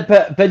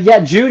 but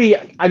yet Judy.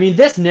 I mean,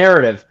 this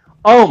narrative.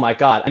 Oh my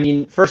God! I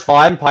mean, first of all,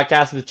 I haven't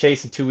podcasted with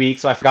Chase in 2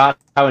 weeks, so I forgot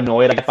how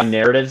annoyed I get by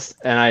narratives,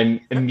 and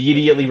I'm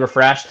immediately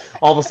refreshed.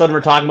 All of a sudden,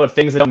 we're talking about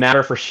things that don't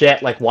matter for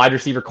shit, like wide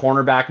receiver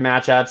cornerback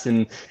matchups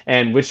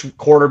and which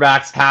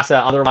quarterbacks pass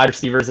other wide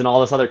receivers and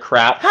all this other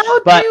crap. How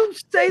do you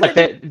say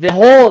that? The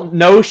whole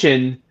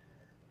notion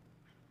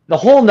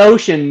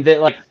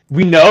that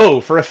we know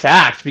for a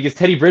fact because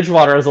Teddy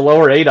Bridgewater has a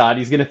lower ADOT,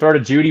 he's going to throw to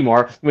Judy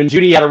more. When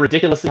Judy had a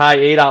ridiculously high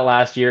ADOT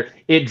last year,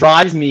 it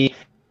drives me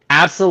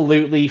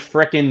absolutely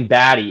frickin'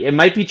 batty. It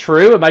might be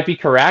true, it might be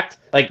correct.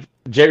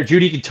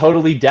 Judy could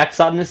totally deck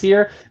Sutton this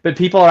year, but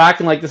people are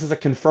acting like this is a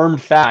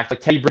confirmed fact.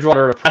 Teddy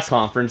Bridgewater at a press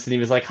conference, and he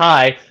was like,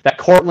 "Hi, that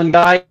Cortland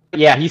guy,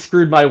 yeah, he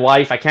screwed my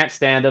wife. I can't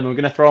stand him. I'm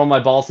gonna throw my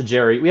balls to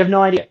Jerry." We have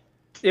no idea.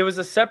 It was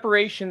a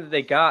separation that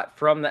they got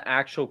from the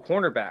actual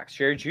cornerbacks.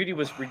 Jerry Jeudy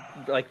was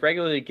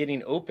regularly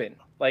getting open,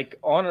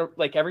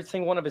 every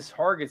single one of his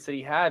targets that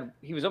he had,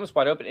 he was almost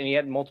wide open, and he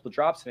had multiple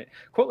drops in it.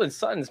 Cortland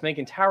Sutton's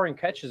making towering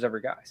catches over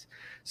guys.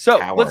 So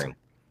towering.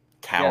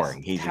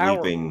 Yes, He's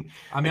towering. Leaping.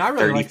 I mean, I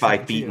really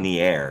 35 feet in the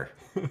air,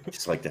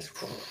 just like this.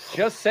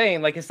 Just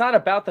saying, it's not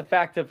about the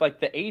fact of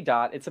the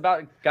ADOT. It's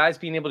about guys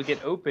being able to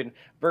get open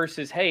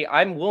versus, hey,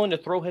 I'm willing to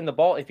throw him the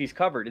ball if he's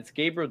covered. It's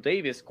Gabriel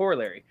Davis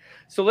corollary.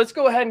 So let's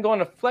go ahead and go on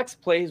to flex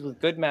plays with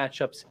good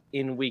matchups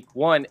in week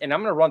 1. And I'm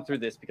going to run through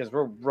this because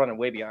we're running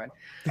way behind.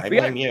 I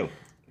blame you.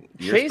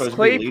 You're Chase supposed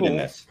Claypool. to be leading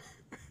this.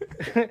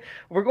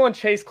 We're going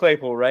Chase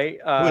Claypool, right?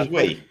 Who's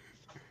we?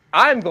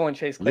 I'm going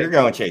Chase Claypool. You're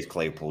going Chase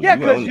Claypool. Yeah,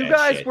 because own you that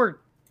guys shit.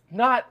 were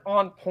not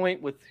on point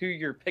with who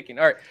you're picking.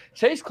 All right,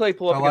 Chase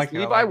Claypool up against I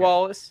Levi like it.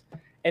 Wallace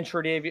and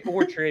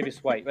Tre'Davious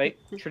White, right?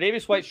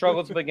 Tre'Davious White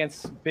struggles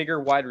against bigger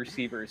wide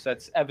receivers.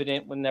 That's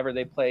evident whenever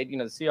they played, the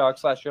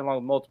Seahawks last year along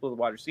with multiple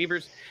wide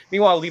receivers.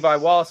 Meanwhile, Levi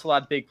Wallace, a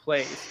lot of big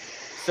plays.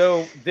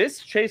 So this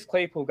Chase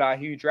Claypool guy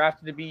who you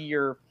drafted to be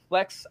your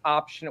flex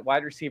option at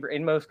wide receiver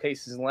in most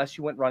cases, unless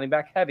you went running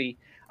back heavy,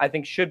 I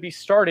think should be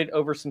started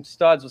over some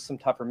studs with some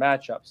tougher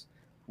matchups.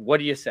 What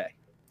do you say?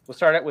 We'll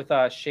start out with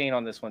Shane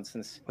on this one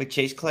since. Wait,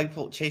 Chase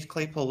Claypool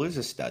is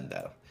a stud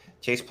though.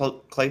 Chase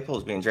Claypool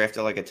is being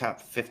drafted like a top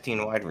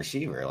 15 wide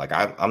receiver.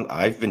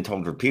 I've been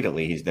told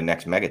repeatedly he's the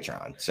next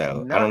Megatron.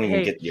 So I don't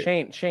even get you.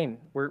 Shane,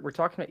 we're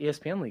talking about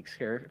ESPN leagues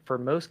here for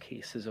most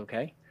cases,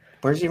 okay?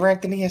 Where's he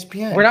ranked in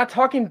ESPN? We're not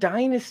talking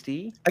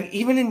dynasty.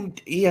 Even in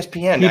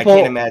ESPN, I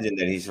can't imagine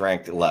that he's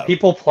ranked low.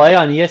 People play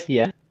on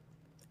ESPN.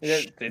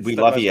 It's we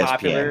the love most ESPN.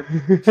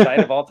 popular site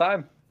of all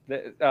time.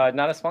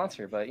 Not a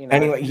sponsor, but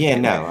Anyway,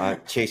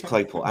 Chase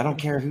Claypool. I don't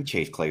care who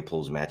Chase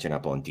Claypool's matching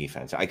up on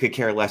defense. I could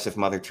care less if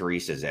Mother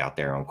Teresa's out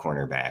there on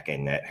cornerback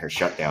and that her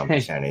shutdown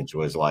percentage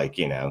was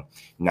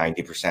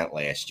 90%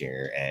 last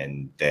year,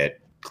 and that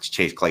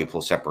Chase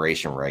Claypool's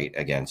separation rate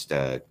against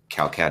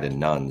Calcutta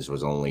nuns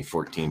was only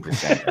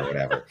 14% or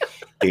whatever.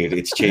 Dude,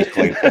 it's Chase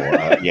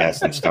Claypool.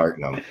 Yes, I'm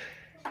starting him.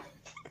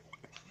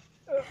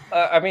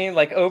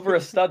 Over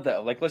a stud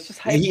though. Let's just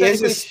hypothetically he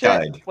is a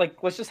stud.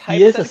 Let's just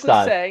hypothetically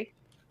say.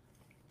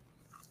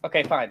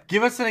 Okay, fine.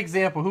 Give us an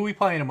example. Who are we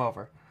playing him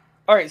over?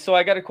 All right, so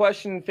I got a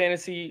question in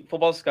fantasy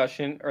football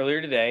discussion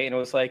earlier today, and it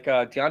was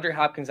DeAndre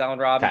Hopkins, Allen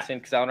Robinson,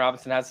 because Allen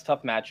Robinson has a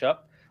tough matchup,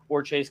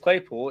 or Chase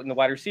Claypool in the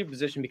wide receiver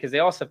position because they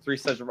also have 3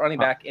 studs of running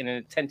back in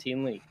a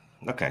 10-team league.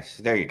 Okay,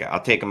 so there you go. I'll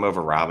take him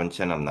over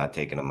Robinson. I'm not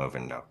taking him over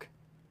Nook.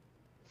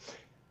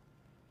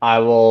 I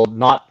will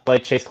not play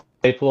Chase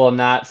Claypool in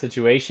that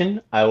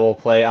situation. I will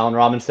play Allen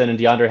Robinson and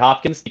DeAndre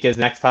Hopkins because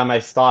next time I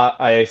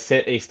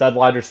sit a stud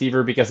wide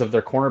receiver because of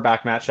their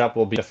cornerback matchup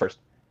will be the first.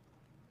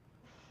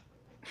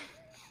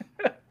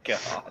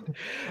 God.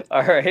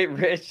 All right,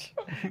 Rich,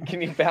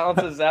 can you balance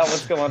us out?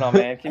 What's going on,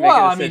 man? Can you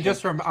make a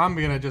decision? I'm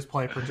gonna just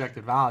play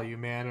projected value,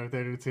 man. Or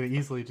to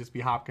easily just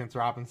be Hopkins,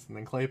 Robinson,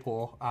 and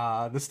Claypool.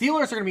 The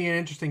Steelers are gonna be an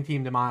interesting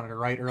team to monitor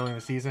right early in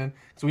the season.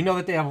 So we know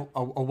that they have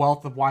a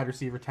wealth of wide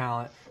receiver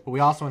talent, but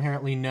we also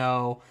inherently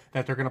know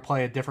that they're gonna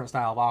play a different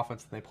style of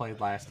offense than they played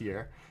last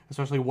year,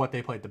 especially what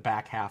they played the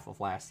back half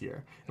of last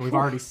year. And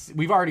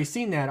we've already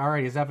seen that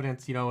already as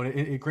evidence.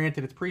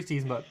 Granted it's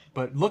preseason,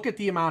 but look at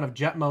the amount of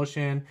jet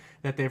motion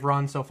that they've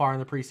run so far in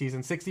the preseason.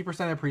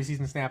 60% of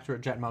preseason snaps were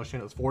at jet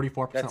motion. It was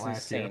 44%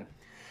 last year.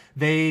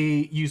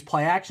 They used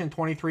play action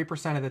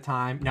 23% of the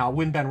time. Now,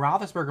 when Ben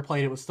Roethlisberger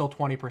played, it was still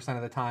 20%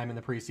 of the time in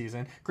the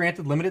preseason.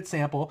 Granted, limited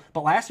sample,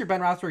 but last year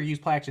Ben Roethlisberger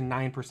used play action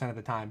 9% of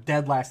the time.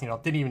 Dead last,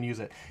 didn't even use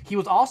it. He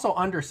was also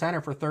under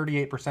center for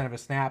 38% of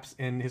his snaps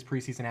in his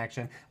preseason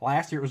action.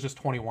 Last year, it was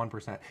just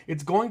 21%.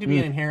 It's going to be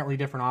an inherently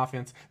different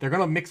offense. They're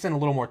going to mix in a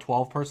little more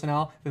 12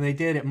 personnel than they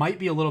did. It might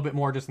be a little bit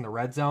more just in the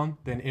red zone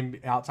than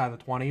outside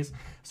the 20s.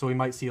 So we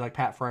might see like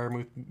Pat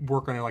Freiermuth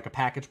work on like a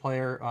package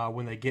player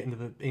when they get into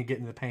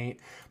the paint.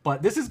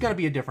 But this is going to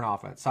be a different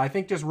offense. So I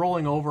think just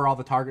rolling over all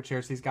the target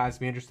shares, these guys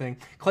will be interesting.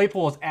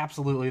 Claypool is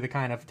absolutely the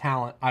kind of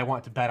talent I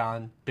want to bet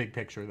on big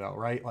picture, though,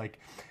 right? Like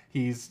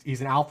he's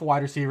an alpha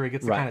wide receiver. He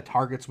gets the kind of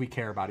targets we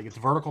care about. He gets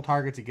vertical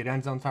targets. He gets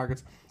end zone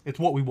targets. It's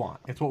what we want.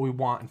 It's what we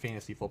want in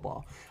fantasy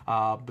football.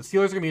 But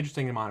Steelers are going to be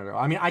interesting to monitor.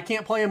 I mean, I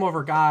can't play him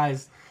over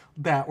guys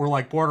that were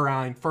like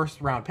borderline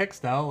first round picks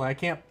though. Like I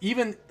can't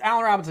even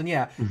Allen Robinson.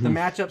 Yeah, the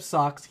matchup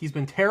sucks. He's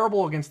been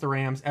terrible against the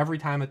Rams every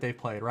time that they've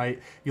played.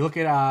 Right. You look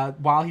at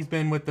while he's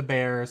been with the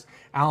Bears,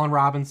 Allen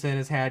Robinson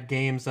has had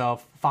games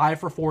of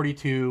 5 for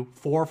 42,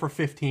 4 for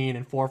 15,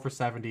 and 4 for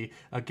 70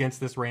 against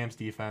this Rams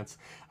defense.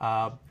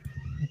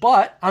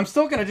 But I'm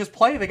still going to just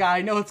play the guy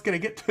I know it's going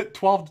to get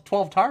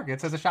 12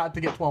 targets, has a shot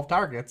to get 12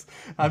 targets.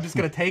 I'm just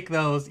going to take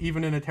those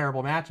even in a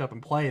terrible matchup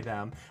and play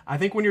them. I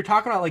think when you're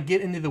talking about like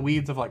get into the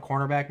weeds of like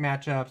cornerback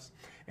matchups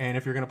and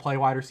if you're going to play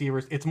wide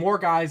receivers, it's more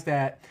guys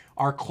that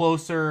are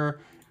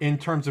closer in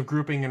terms of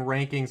grouping and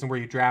rankings and where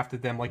you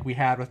drafted them like we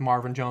had with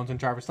Marvin Jones and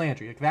Jarvis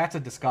Landry. Like that's a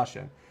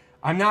discussion.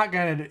 I'm not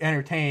going to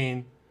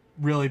entertain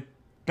really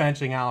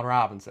benching Allen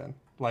Robinson.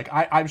 Like,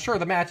 I'm sure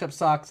the matchup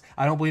sucks.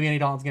 I don't believe Andy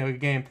Dalton's going to have a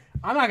good game.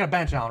 I'm not going to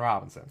bench Allen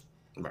Robinson.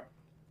 Right.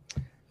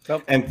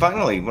 And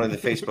finally, one of the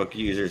Facebook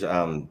users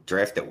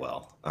drafted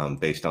well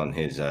based on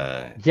his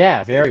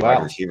very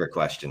wide receiver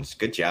questions.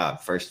 Good job.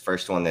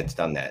 First one that's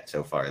done that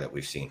so far that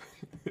we've seen.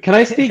 Can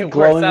I speak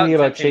glowingly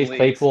about Chase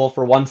Claypool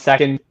for 1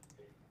 second?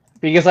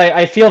 Because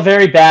I feel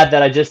very bad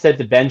that I just said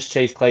to bench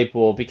Chase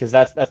Claypool because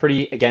that's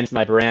pretty against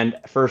my brand.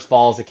 First of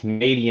all, as a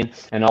Canadian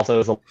and also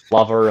as a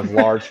lover of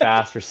large,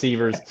 fast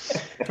receivers.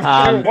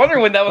 I was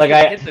wondering when that was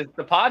going to hit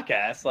the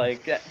podcast.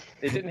 Like, it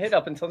didn't hit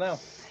up until now.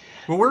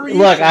 Well, where were you?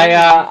 Look,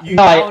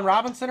 Allen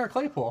Robinson or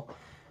Claypool?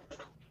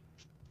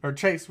 Or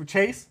Chase?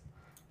 Chase?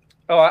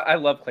 Oh, I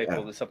love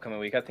Claypool this upcoming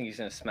week. I think he's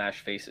going to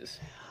smash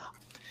faces.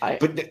 I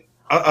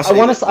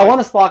want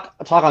to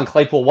talk on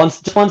Claypool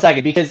just 1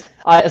 second because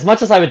as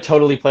much as I would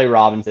totally play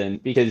Robinson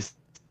because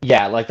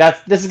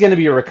this is going to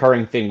be a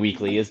recurring thing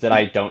weekly is that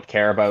I don't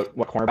care about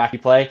what cornerback you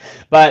play,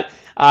 but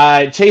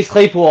Chase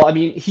Claypool, I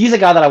mean he's a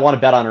guy that I want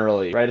to bet on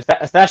early, right?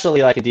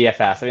 Especially like a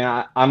DFS. I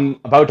mean I'm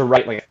about to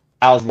write like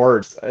 1,000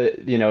 words,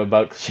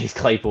 about Chase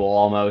Claypool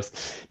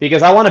almost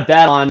because I want to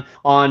bet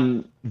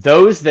on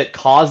those that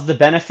cause the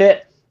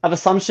benefit of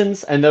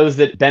assumptions and those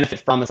that benefit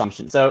from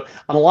assumptions. So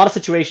on a lot of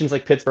situations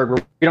like Pittsburgh,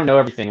 where we don't know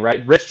everything,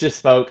 right? Rich just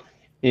spoke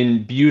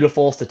in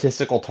beautiful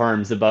statistical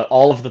terms about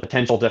all of the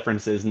potential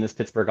differences in this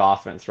Pittsburgh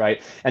offense,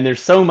 right? And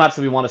there's so much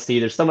that we want to see.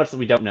 There's so much that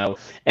we don't know.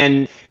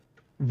 And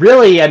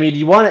really, I mean,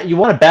 you want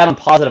to bet on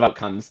positive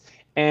outcomes.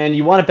 And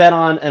you want to bet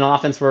on an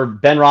offense where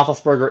Ben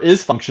Roethlisberger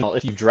is functional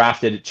if you've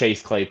drafted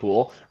Chase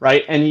Claypool,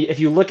 right? And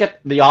if you look at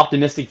the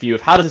optimistic view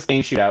of how does this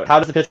game shoot out, how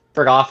does the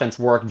Pittsburgh offense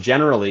work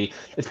generally,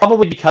 it's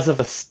probably because of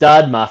a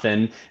stud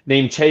muffin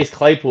named Chase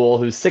Claypool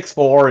who's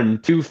 6'4"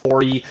 and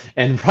 240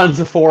 and runs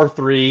a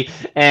 4.3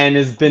 and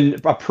has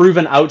been a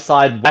proven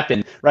outside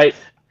weapon, right?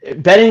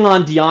 Betting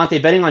on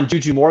Deontay, betting on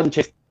Juju more than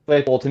Chase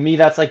Claypool, to me,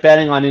 that's like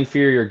betting on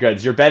inferior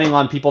goods. You're betting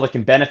on people that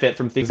can benefit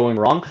from things going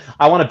wrong.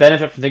 I want to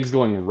benefit from things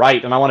going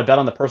right, and I want to bet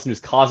on the person who's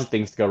causing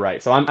things to go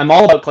right. So I'm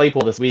all about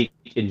Claypool this week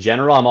in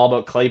general. I'm all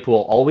about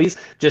Claypool always,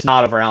 just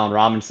not over Allen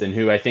Robinson,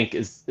 who I think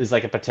is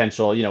like a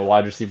potential,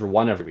 wide receiver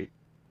 1 every week.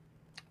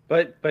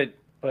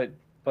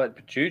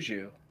 But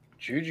Juju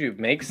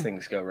makes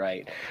things go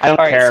right. I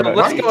don't care about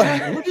let's go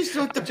ahead. We're just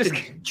like the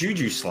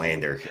Juju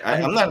slander.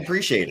 I'm not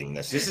appreciating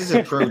this. This is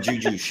a pro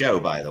Juju show,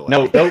 by the way.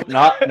 No,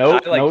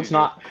 it's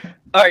not.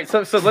 All right,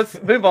 so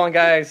let's move on,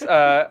 guys.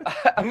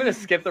 I'm gonna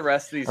skip the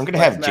rest of these. I'm gonna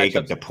have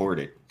Jacob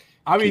deported.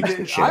 I mean,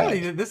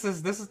 this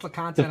is the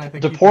content I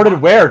think. Deported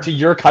where? To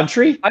your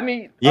country? I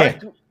mean, yeah.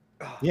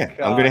 God,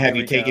 I'm going to have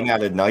you taken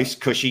out of nice,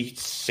 cushy,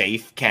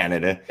 safe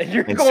Canada and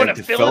you're going sent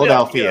to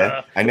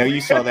Philadelphia. I know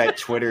you saw that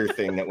Twitter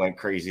thing that went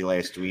crazy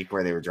last week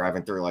where they were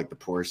driving through like the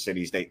poorest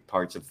cities,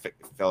 parts of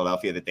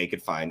Philadelphia that they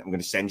could find. I'm going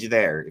to send you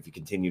there if you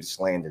continue to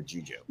slander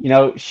Juju.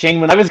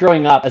 Shane, when I was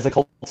growing up as a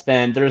Colts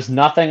fan, there's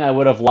nothing I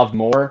would have loved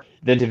more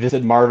than to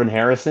visit Marvin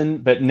Harrison,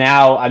 but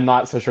now I'm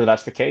not so sure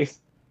that's the case.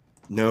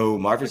 No,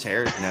 Marvis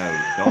Harris.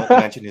 No, don't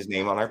mention his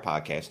name on our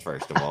podcast,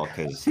 first of all,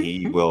 because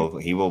he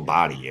will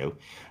body you.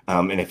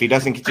 And if he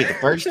doesn't get you the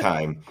first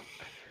time,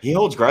 he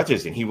holds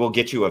grudges and he will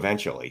get you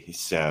eventually.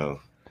 So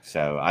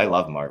I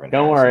love Marvin.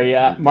 Don't worry.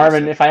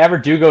 Marvin, if I ever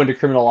do go into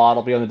criminal law,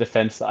 I'll be on the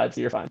defense side,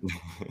 so you're fine.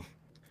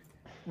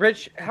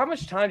 Rich, how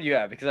much time do you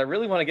have? Because I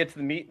really want to get to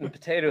the meat and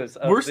potatoes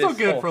of We're still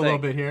good for a little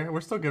bit here. We're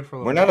still good for a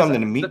little bit. We're not on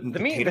the meat and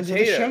potatoes of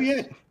the show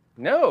yet?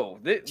 No,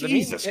 the Jesus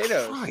meat and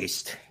potatoes.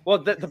 Christ. Well,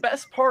 the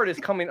best part is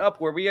coming up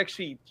where we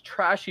actually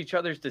trash each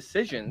other's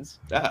decisions.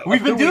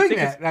 We've been who we doing think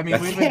that. I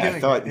mean, we've been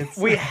doing it. It's-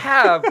 We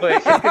have, but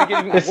it's going to get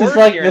even This worse is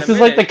like here in this a is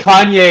like the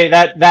minute.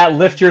 Kanye that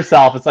lift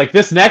yourself. It's like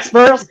this next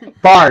verse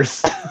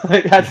bars.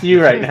 Like, that's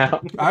you right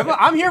now.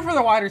 I'm here for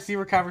the wide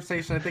receiver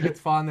conversation. I think it's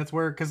fun. That's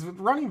where, because with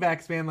running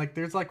backs, man, like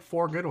there's like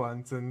 4 good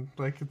ones, and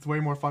like it's way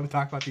more fun to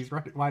talk about these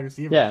wide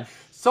receivers. Yeah.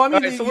 So I mean,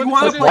 Okay, so you let's-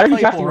 want let's- to Why are play you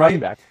drafting Claypool,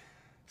 running right? back?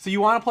 So you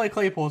want to play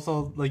Claypool.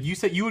 So like you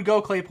said, you would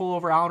go Claypool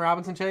over Allen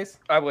Robinson, Chase.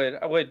 I would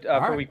for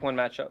right. week 1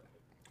 matchup.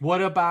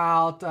 What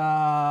about?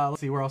 Let's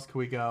see, where else could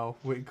we go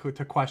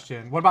to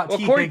question? What about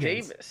T. Corey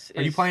Higgins? Davis.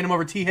 Are you playing him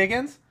over T.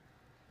 Higgins?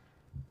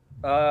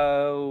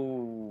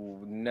 Oh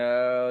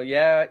no,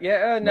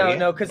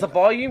 no, because the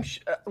volume,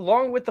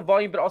 along with the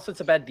volume, but also it's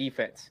a bad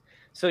defense.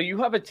 So you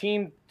have a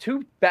team,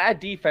 2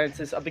 bad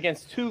defenses up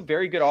against 2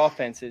 very good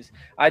offenses.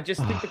 I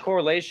just think the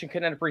correlation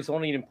could end up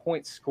resulting in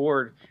points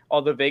scored.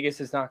 Although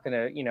Vegas is not going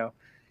to,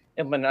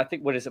 implement. I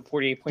think what is it,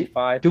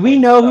 48.5. Do we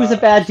know who's a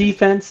bad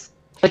defense?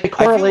 defense? Like the feel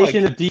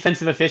correlation like- of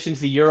defensive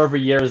efficiency year over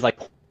year is like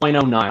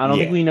 0.09. I don't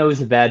think Yeah. we know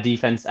who's a bad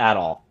defense at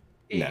all.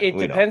 No, It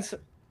we don't. depends.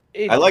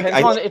 It I like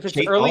depends on if it's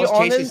early all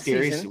on in the Chase's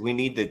theories. season. We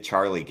need the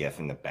Charlie gif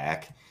in the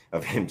back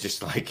of him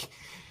just like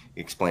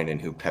explaining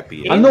who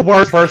Pepe is. I'm the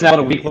worst person out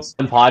of a week 1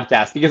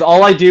 podcast because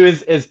all I do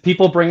is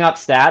people bring up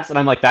stats and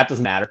I'm like, that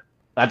doesn't matter.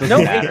 That doesn't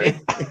No, matter.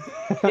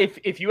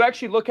 if you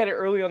actually look at it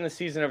early on the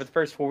season over the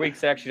first 4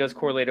 weeks, it actually does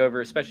correlate over,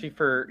 especially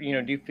for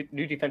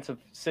new defensive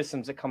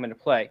systems that come into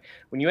play.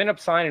 When you end up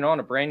signing on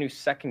a brand new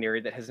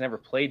secondary that has never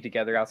played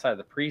together outside of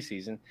the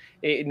preseason,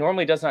 it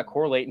normally does not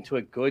correlate into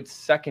a good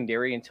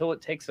secondary until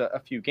it takes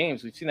a few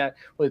games. We've seen that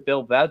with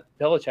Bill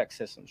Belichick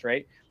systems,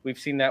 right? We've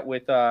seen that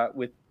with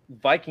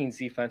Vikings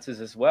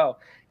defenses as well.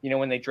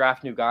 When they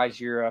draft new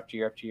guys year after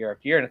year after year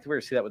after year, and I think we're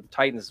going to see that with the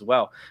Titans as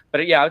well.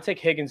 But yeah, I would take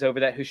Higgins over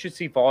that, who should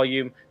see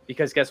volume,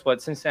 because guess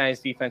what? Cincinnati's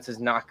defense is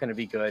not going to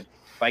be good.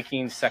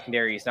 Vikings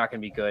secondary is not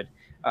going to be good.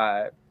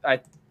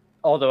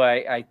 Although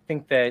I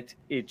think that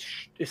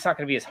it's not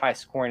going to be as high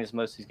scoring as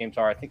most of these games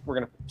are. I think we're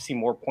going to see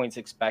more points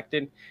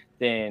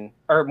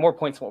more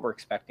points than what we're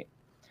expecting.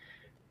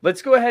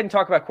 Let's go ahead and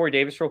talk about Corey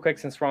Davis real quick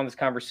since we're on this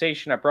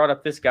conversation. I brought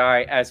up this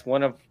guy as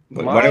one of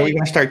But when are we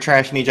going to start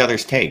trashing each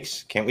other's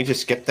takes? Can't we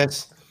just skip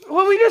this?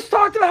 Well, we just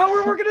talked about how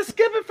we're going to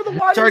skip it for the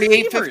wide It's already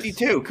receivers.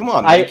 8:52. Come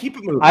on, man. Keep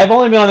it moving. I've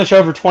only been on the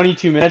show for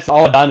 22 minutes.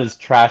 All I've done is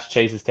trash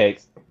Chase's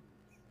takes.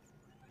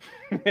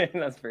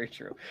 That's very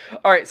true.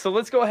 All right, so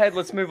let's go ahead.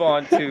 Let's move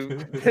on to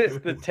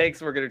the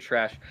takes we're going to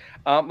trash.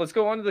 Let's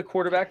go on to the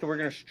quarterback that we're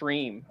going to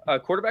stream.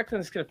 Quarterback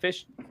that's going to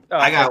fish.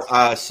 I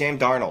got Sam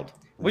Darnold.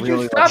 Would Really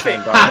you like stop it?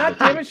 Sam God Darnold.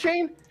 damn it,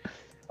 Shane.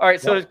 All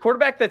right, so the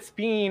quarterback that's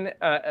being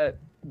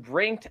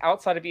ranked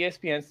outside of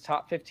ESPN's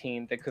top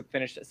 15 that could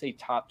finish as a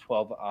top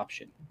 12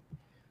 option.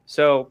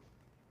 So,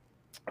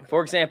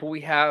 for example, we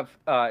have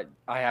I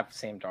have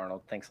Sam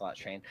Darnold. Thanks a lot,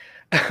 Shane.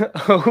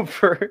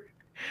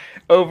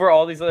 over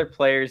all these other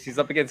players. He's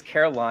up against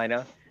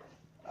Carolina.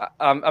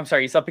 I'm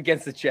sorry, he's up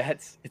against the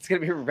Jets. It's going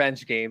to be a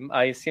revenge game.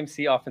 You see him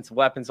see offensive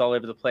weapons all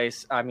over the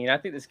place. I mean, I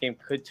think this game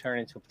could turn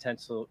into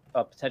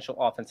a potential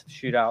offensive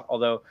shootout,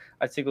 although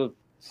I think it'll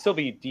still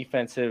be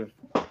defensive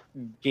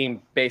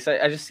game based.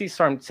 I just see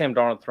Sam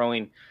Darnold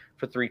throwing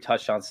for 3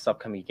 touchdowns this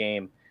upcoming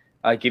game,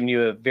 giving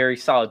you a very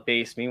solid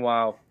base.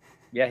 Meanwhile,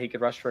 yeah, he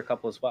could rush for a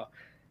couple as well.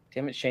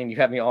 Damn it, Shane, you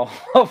have me all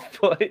off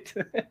foot.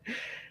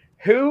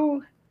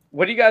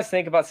 What do you guys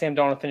think about Sam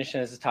Darnold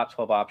finishing as a top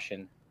 12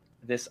 option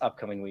this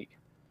upcoming week?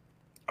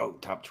 Oh,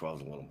 top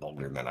 12 is a little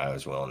bolder than I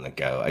was willing to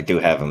go. I do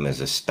have him as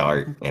a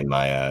start in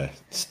my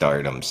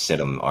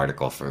sit-em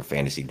article for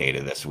fantasy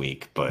data this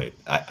week, but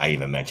I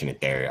even mentioned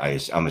it there.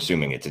 I'm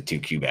assuming it's a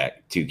 2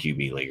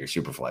 QB league or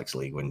Superflex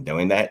league when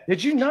doing that.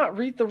 Did you not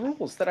read the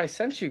rules that I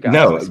sent you guys?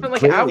 No, I spent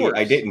like clearly hours.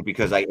 I didn't,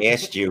 because I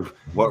asked you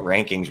what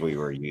rankings we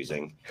were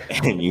using,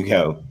 and you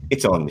go,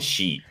 it's on the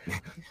sheet.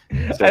 So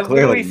I literally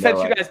clearly, sent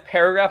no, you guys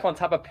paragraph on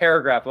top of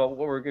paragraph about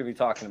what we're going to be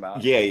talking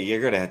about. Yeah,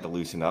 you're going to have to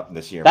loosen up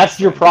this year. That's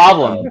your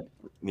problem.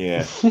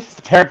 Yeah. It's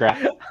the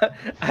paragraph.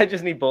 I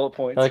just need bullet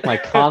points. I like my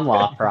con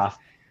law prof.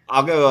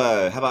 I'll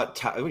go, how about,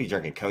 what are you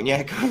drinking,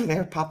 cognac over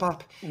there,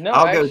 Pop-Up? No,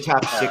 I'll go actually-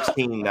 top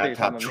 16, not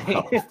top you're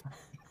talking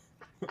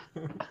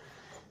 12.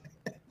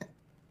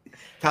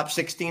 Top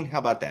 16, how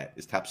about that?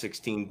 Is top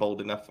 16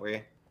 bold enough for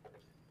you?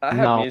 I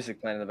have No.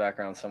 music playing in the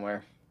background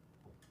somewhere.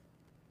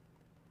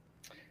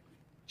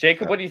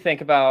 Jacob, what do you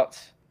think about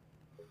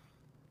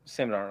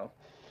Sam Darnold?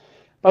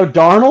 Oh,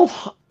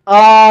 Darnold?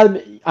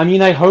 I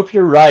mean, I hope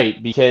you're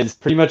right, because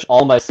pretty much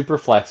all my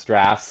Superflex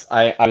drafts,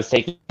 I was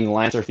taking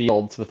Lancer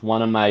Fields with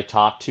one of my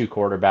top 2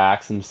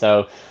 quarterbacks, and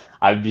so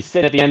I'd be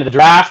sitting at the end of the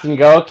draft and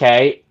go,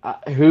 okay,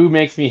 who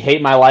makes me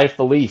hate my life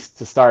the least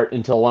to start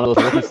until one of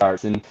those rookie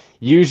starts? And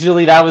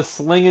usually that was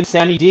slinging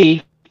Sammy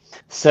D.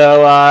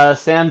 So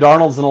Sam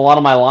Darnold's in a lot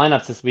of my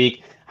lineups this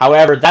week.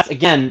 However, that's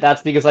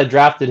because I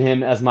drafted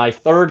him as my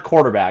 3rd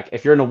quarterback.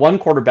 If you're in a 1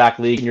 quarterback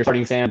league and you're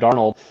starting Sam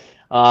Darnold,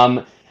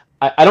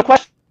 I don't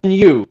question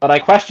you, but I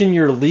question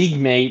your league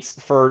mates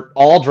for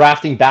all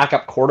drafting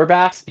backup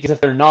quarterbacks, because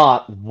if they're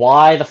not,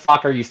 why the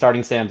fuck are you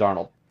starting Sam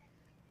Darnold?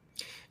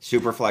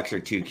 Superflex are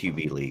 2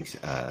 QB leagues,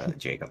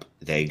 Jacob.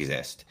 They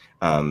exist.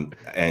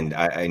 And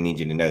I need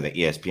you to know that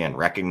ESPN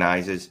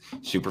recognizes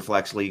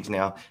Superflex leagues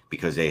now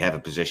because they have a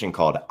position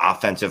called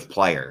offensive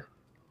player.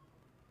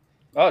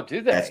 Oh,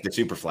 do they? That's the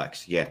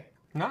Superflex. Yeah.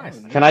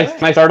 Nice. Can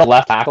I start a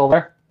left tackle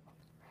there?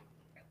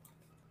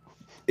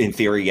 In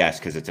theory, yes,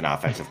 because it's an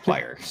offensive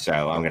player. So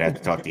I'm going to have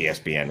to talk to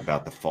ESPN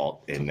about the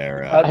fault in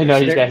their. I know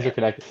you guys are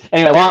connected.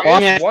 Anyway, long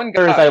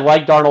answer is I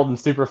like Darnold in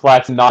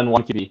Superflex and not in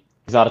 1 QB.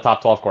 He's not a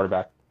top 12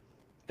 quarterback.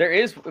 There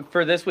is,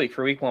 for this week,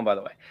 for week 1, by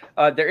the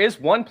way, there is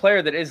one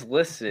player that is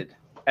listed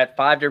at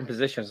 5 different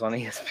positions on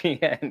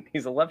ESPN.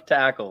 He's a left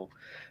tackle,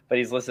 but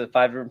he's listed at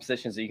 5 different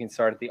positions that you can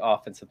start at the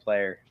offensive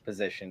player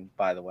position,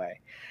 by the way.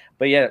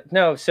 But yeah,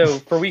 no, so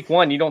for week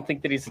 1, you don't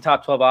think that he's a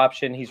top 12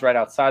 option? He's right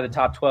outside the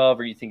top 12,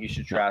 or you think you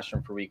should trash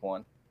him for week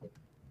 1?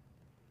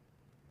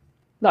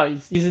 No,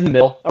 he's in the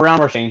middle, around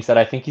where Shane said.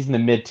 I think he's in the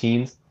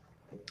mid-teens.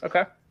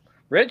 Okay.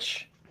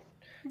 Rich?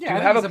 Yeah,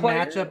 I think it's a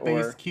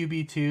matchup-based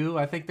QB2.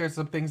 I think there's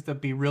some things to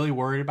be really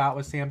worried about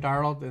with Sam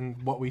Darnold,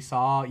 and what we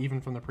saw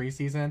even from the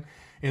preseason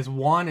is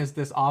one is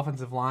this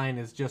offensive line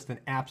is just an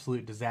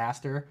absolute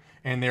disaster,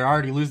 and they're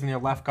already losing their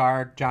left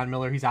guard, John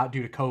Miller. He's out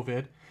due to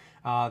COVID.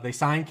 They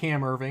signed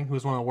Cam Irving,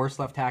 who's one of the worst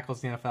left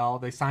tackles in the NFL.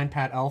 They signed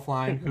Pat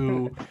Elflein,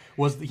 who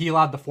he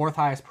allowed the 4th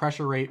highest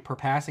pressure rate per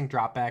passing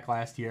drop back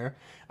last year.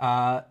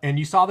 And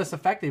you saw this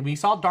affected. When you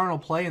saw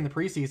Darnold play in the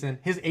preseason,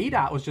 his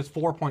ADOT was just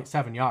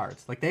 4.7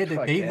 yards. Like they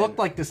looked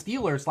like the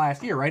Steelers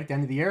last year, right at the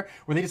end of the year,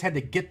 where they just had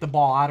to get the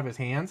ball out of his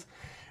hands.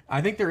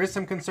 I think there is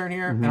some concern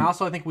here. And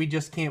also I think we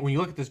just can't, when you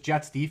look at this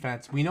Jets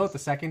defense, we know that the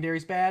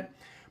secondary's bad,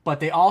 but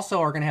they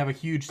also are going to have a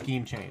huge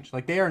scheme change.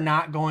 Like, they are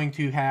not going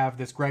to have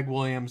this Greg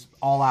Williams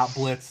all-out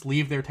blitz,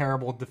 leave their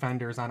terrible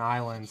defenders on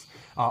islands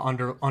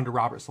under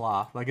Robert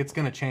Saleh. Like, it's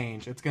going to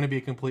change. It's going to be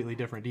a completely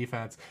different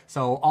defense.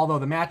 So, although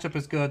the matchup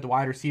is good, the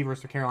wide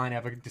receivers for Carolina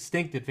have a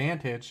distinct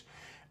advantage,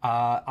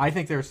 I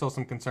think there are still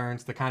some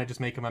concerns to kind of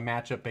just make them a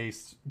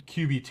matchup-based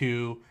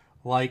QB2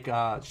 like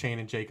Shane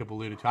and Jacob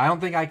alluded to. I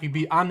don't think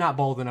I'm not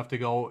bold enough to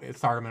go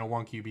start them in a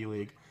 1 QB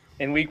league.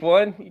 In week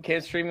 1? You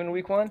can't stream in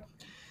week 1?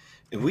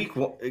 Week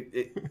 1,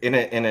 in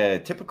a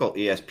typical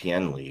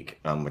ESPN league,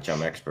 which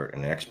I'm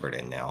an expert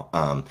in now,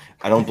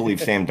 I don't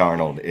believe Sam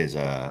Darnold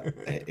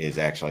is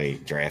actually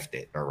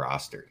drafted or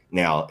rostered.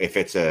 Now, if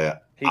it's a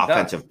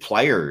offensive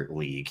player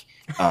league,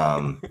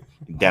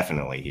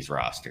 definitely he's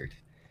rostered.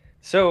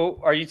 So,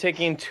 are you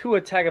taking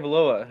Tua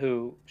Tagovailoa,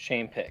 who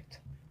Shane picked?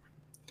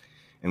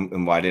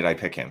 And why did I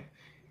pick him?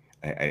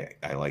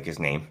 I like his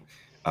name.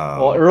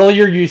 Well,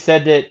 earlier you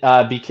said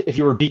that if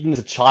you were beaten as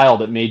a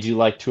child, it made you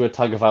like Tua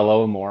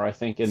Tagovailoa more, I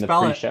think, in the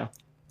pre-show.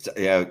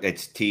 Yeah,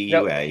 it's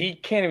T-U-A. No, he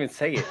can't even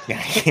say it. Yeah,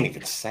 I can't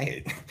even say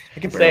it. I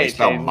can barely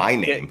spell my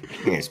name. I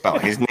can't spell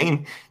his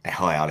name. The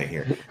hell out of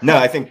here. No,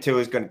 I think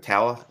Tua's going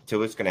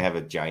to have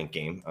a giant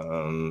game.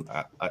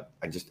 I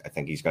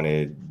think he's going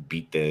to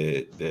beat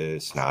the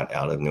snot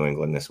out of New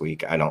England this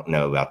week. I don't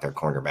know about their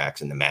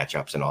cornerbacks and the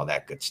matchups and all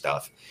that good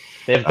stuff.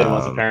 They have good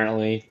ones,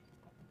 apparently.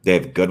 They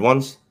have good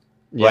ones?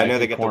 Yeah, well, I know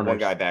they got the one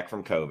guy back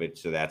from COVID,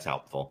 so that's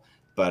helpful.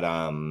 But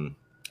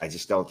I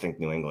just don't think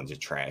New England's a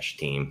trash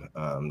team.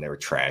 They were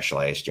trash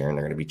last year, and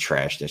they're going to be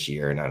trash this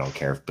year. And I don't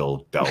care if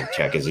Bill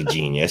Belichick is a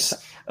genius.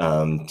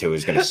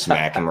 Tua's going to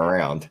smack him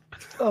around.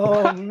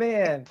 Oh,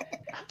 man.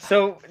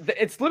 So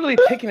it's literally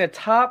picking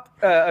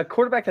a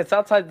quarterback that's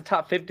outside the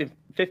top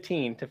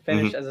 15 to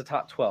finish as a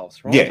top 12.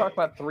 So we're going to talk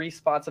about 3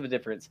 spots of a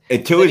difference.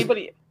 And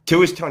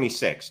Tua's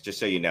 26, just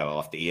so you know,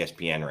 off the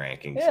ESPN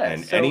rankings. Yeah,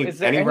 and so any is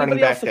there running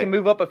anybody back else that can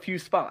move up a few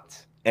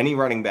spots? Any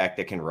running back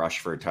that can rush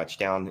for a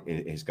touchdown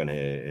is going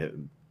to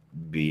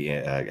be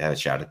have a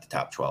shot at the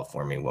top 12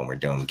 for me when we're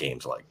doing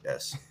games like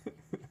this.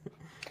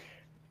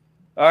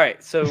 All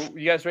right, so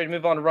you guys ready to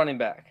move on to running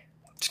back?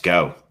 Let's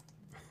go.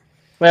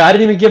 Wait, I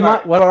didn't even give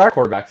what are our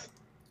quarterbacks?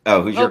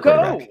 Oh, who's your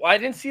quarterback? I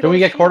didn't see. Can we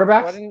get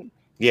quarterbacks?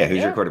 Yeah,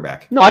 who's your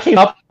quarterback? No, I came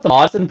up with the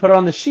odds and put it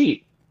on the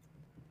sheet.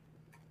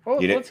 Well,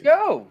 let's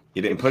go.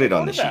 You didn't put it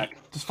on the sheet.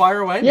 Just fire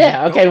away.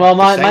 Yeah. Okay. Well,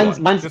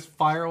 mine's just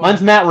fire away.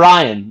 Mine's Matt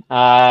Ryan.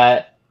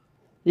 Mine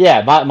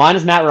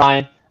is Matt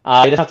Ryan. He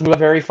doesn't have to move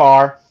very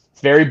far.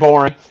 It's very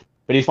boring,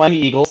 but he's playing the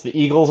Eagles. The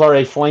Eagles are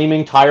a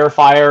flaming tire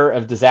fire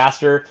of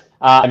disaster.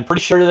 I'm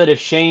pretty sure that if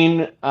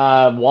Shane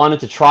wanted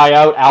to try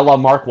out a la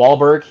Mark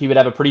Wahlberg, he would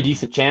have a pretty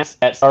decent chance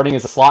at starting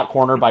as a slot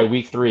corner by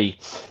week 3.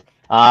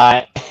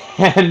 And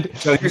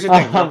so here's the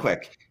thing, real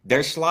quick.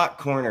 Their slot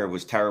corner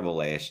was terrible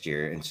last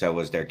year, and so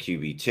was their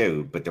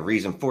QB2. But the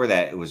reason for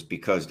that was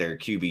because their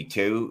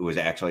QB2 was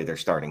actually their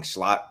starting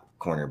slot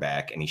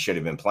cornerback, and he should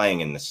have been playing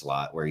in the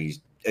slot where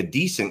he's a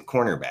decent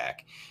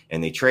cornerback.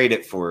 And they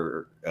traded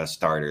for a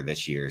starter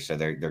this year, so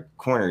their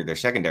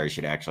secondary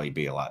should actually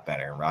be a lot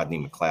better. And Rodney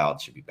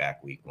McLeod should be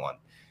back week 1.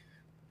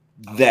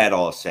 That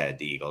all said,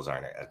 the Eagles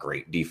aren't a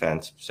great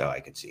defense, so I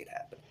could see it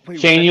happen.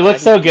 Shane, you look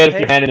so good with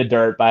your hand in the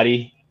dirt,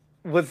 buddy.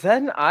 Was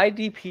that an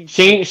IDP?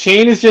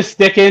 Shane is just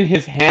sticking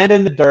his hand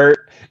in the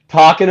dirt,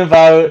 talking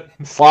about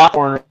slot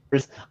corners.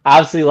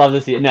 Absolutely love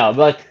to see it. No,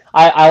 but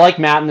I like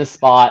Matt in this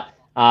spot.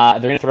 They're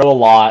going to throw a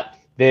lot.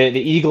 The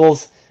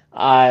Eagles,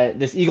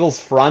 this Eagles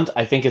front,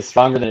 I think, is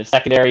stronger than its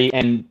secondary,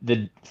 and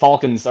the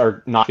Falcons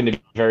are not going to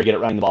be very good at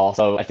running the ball.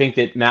 So I think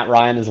that Matt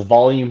Ryan is a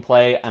volume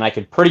play, and I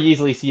could pretty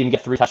easily see him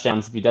get 3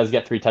 touchdowns. If he does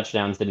get 3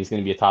 touchdowns, then he's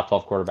going to be a top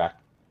 12 quarterback.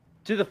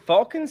 Do the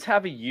Falcons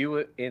have a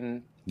U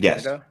in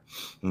Yes. Canada?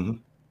 Mm-hmm.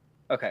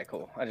 Okay,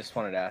 cool. I just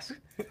wanted to ask.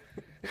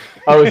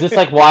 Oh, is this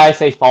like why I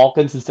say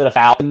Falcons instead of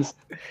Falcons?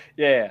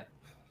 Yeah.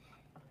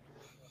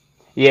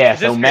 Yeah, Is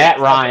so this Matt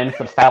great? Ryan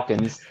for the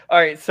Falcons All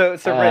right, so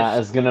Rich,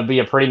 is going to be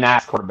a pretty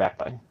nice quarterback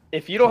play.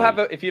 if you don't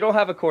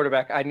have a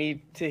quarterback, I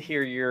need to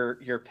hear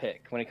your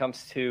pick when it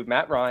comes to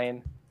Matt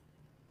Ryan,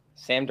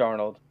 Sam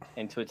Darnold,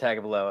 and Tua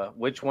Tagovailoa.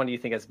 Which one do you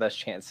think has the best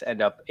chance to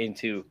end up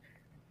into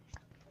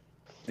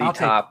the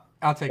top?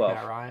 I'll take 12.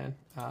 Matt Ryan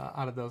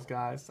out of those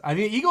guys. I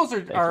mean, the Eagles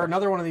are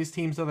another one of these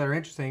teams that are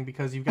interesting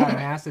because you've got a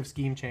massive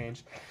scheme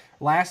change.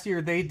 Last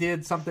year, they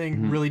did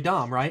something really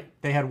dumb, right?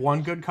 They had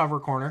one good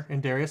cover corner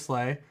in Darius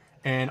Slay,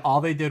 and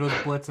all they did was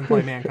blitz and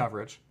play man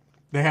coverage.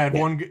 They had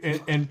one,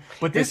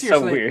 but this year,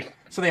 so weird.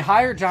 So they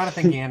hired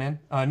Jonathan Gannon.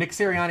 Nick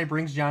Sirianni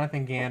brings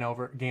Jonathan Gannon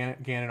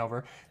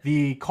over.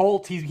 The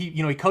Colts,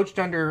 he coached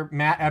under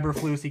Matt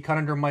Eberflus. He cut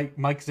under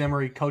Mike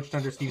Zimmer. He coached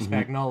under Steve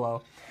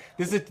Spagnuolo.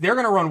 They're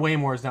going to run way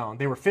more zone.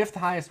 They were 5th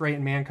highest rate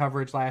in man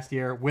coverage last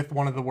year with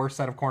one of the worst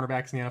set of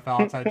cornerbacks in the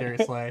NFL outside of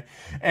Darius Slay.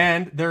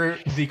 And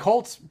the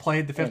Colts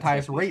played the 5th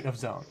highest rate of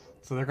zone.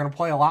 So they're going to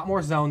play a lot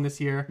more zone this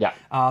year. Yeah.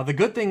 The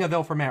good thing,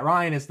 though, for Matt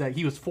Ryan is that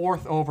he was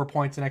 4th over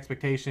points in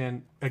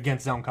expectation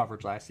against zone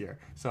coverage last year.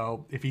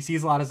 So if he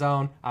sees a lot of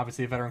zone,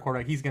 obviously a veteran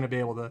quarterback, he's going to be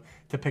able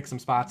to pick some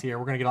spots here.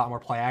 We're going to get a lot more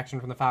play action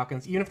from the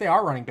Falcons. Even if they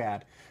are running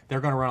bad, they're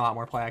going to run a lot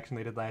more play action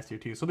than they did last year,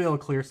 too. So we'll be able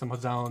to clear some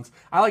zones.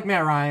 I like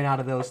Matt Ryan out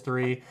of those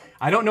 3.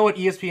 I don't know what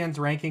ESPN's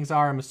rankings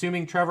are. I'm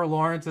assuming Trevor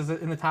Lawrence is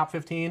in the top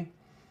 15.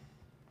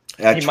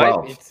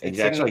 12. It's It's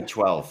actually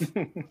 12.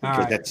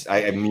 right. I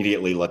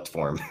immediately looked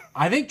for him.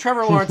 I think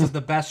Trevor Lawrence is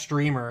the best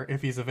streamer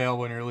if he's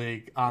available in your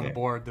league on the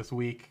board this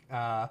week.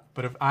 But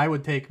if I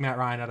would take Matt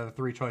Ryan out of the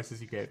 3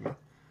 choices you gave me.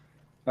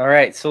 All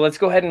right, so let's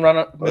go ahead and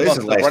Well, this is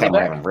to the last time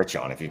back. I have Rich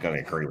on. If he's going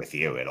to agree with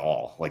you at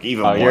all, like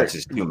even Lawrence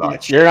is too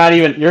much.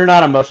 You're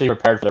not emotionally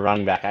prepared for the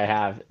running back I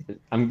have.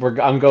 I'm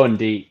going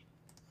deep.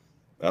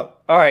 Oh.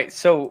 All right,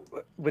 so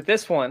with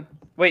this one,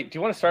 wait, do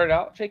you want to start it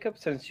out, Jacob,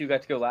 since you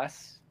got to go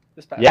last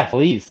this time? Yeah,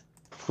 please.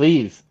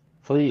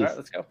 All right,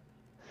 let's go.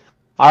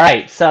 All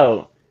right,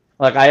 so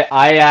look,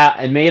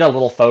 I made a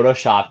little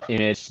Photoshop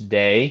image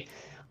today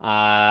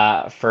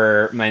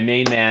for my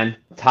main man,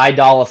 Ty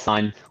Dolla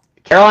 $ign.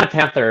 Carolina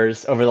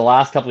Panthers over the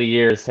last couple of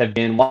years have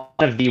been one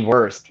of the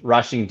worst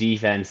rushing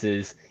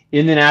defenses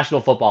in the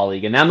National Football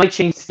League, and that might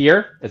change this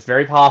year. It's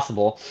very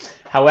possible.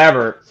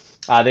 However,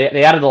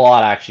 they added a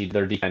lot actually to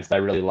their defense that I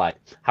really like.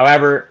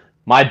 However,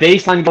 my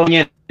baseline going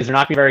in is they're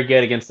not going to be very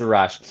good against the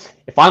rush.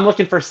 If I'm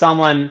looking for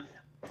someone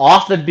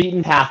off the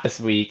beaten path this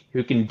week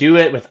who can do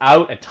it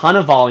without a ton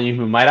of volume,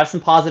 who might have some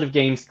positive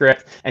game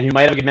script, and who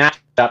might have a good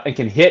matchup and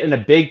can hit in a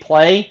big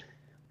play,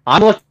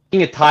 I'm looking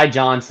at Ty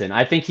Johnson.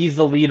 I think he's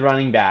the lead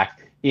running back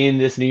in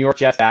this New York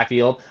Jets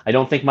backfield. I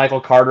don't think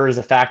Michael Carter is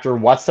a factor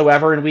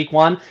whatsoever in week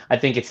 1. I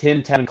think it's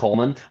him, Tevin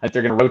Coleman. I think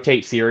they're going to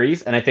rotate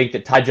series, and I think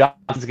that Ty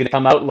Johnson's going to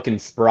come out looking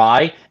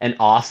spry and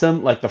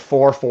awesome, like the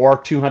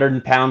 4'4",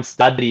 200-pound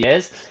stud that he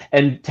is,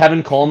 and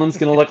Tevin Coleman's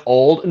going to look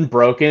old and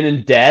broken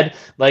and dead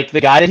like the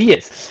guy that he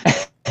is.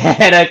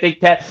 And I think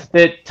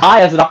that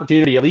Ty has an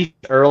opportunity, at least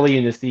early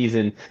in the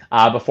season,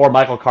 before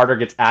Michael Carter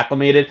gets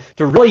acclimated,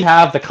 to really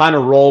have the kind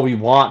of role we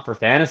want for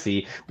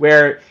fantasy,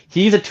 where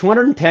he's a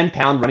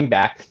 210-pound running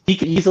back. He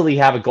could easily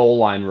have a goal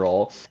line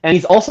role. And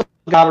he's also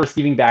got a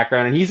receiving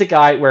background, and he's a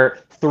guy where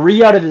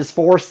 3 out of his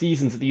 4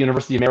 seasons at the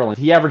University of Maryland,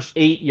 he averaged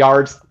 8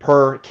 yards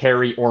per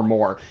carry or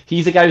more.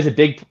 He's a guy who's a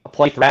big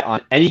play threat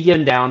on any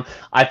given down.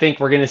 I think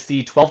we're going to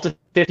see 12 to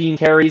 15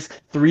 carries,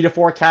 3 to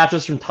 4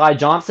 catches from Ty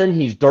Johnson.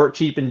 He's dirt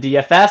cheap in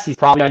DFS. He's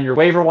probably on your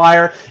waiver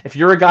wire. If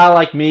you're a guy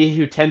like me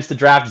who tends to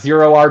draft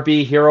 0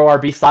 RB, hero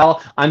RB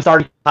style, I'm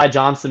starting Ty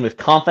Johnson with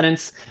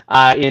confidence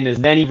in as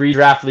many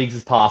redraft leagues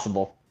as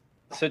possible.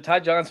 So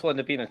Ty Johnson will end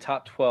up being a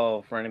top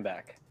 12 running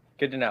back.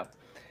 Good to know.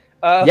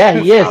 Yeah,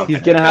 he is. He's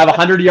going to have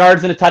 100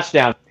 yards and a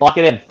touchdown. Lock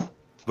it in.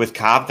 With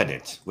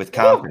confidence. With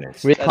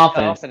confidence.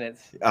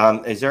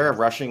 Is there a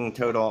rushing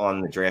total on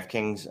the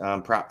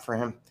DraftKings prop for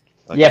him?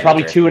 Like, yeah,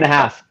 probably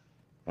 2.5.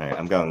 All right,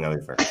 I'm going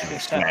over. I'm gonna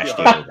smash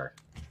the over.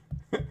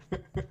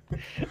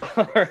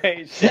 All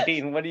right,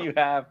 Shane, what do you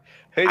have?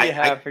 Who do you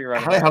have for your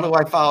running back? How do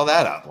I follow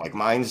that up? Like,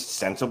 mine's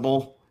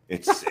sensible.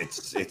 It's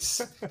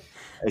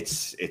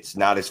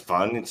not as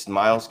fun. It's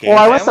Miles Gaskin. Well,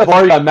 I was so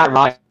worried on Matt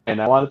Ryan.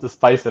 I wanted to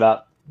spice it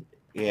up.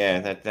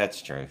 Yeah,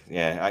 that's true.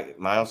 Yeah,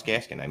 Miles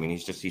Gaskin. I mean,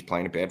 he's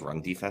playing a bad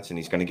run defense, and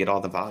he's going to get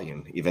all the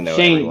volume, even though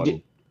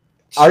Shane,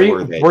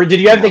 everyone. Did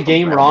you have the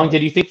game wrong?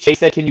 Did you think Chase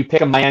said, "Can you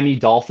pick a Miami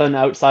Dolphin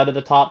outside of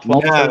the top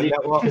 12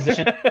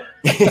 position?"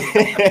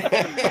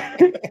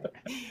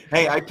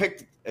 Hey, I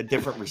picked a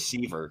different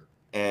receiver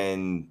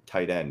and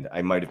tight end.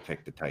 I might have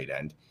picked the tight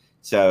end.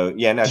 So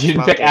yeah, no. You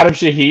didn't pick Adam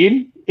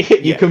Shaheen?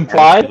 You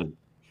complied?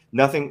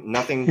 Nothing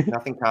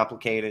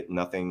complicated.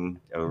 Nothing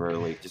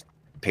overly. Just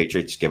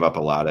Patriots give up a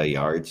lot of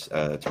yards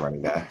to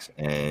running backs,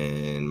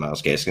 and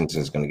Myles Gaskins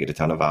is going to get a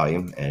ton of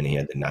volume, and he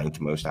had the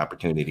 9th most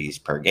opportunities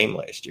per game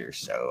last year.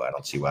 So I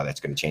don't see why that's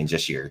going to change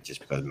this year,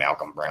 just because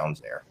Malcolm Brown's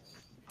there.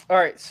 All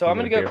right, so I'm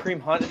going to go Kareem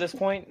Hunt at this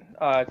point.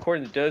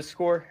 According to Doe's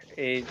score,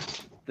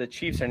 the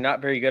Chiefs are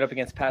not very good up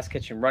against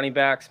pass-catching running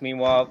backs.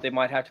 Meanwhile, they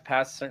might have to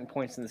pass certain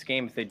points in this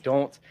game. If they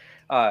don't,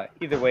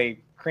 either way,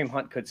 Kareem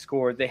Hunt could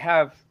score. They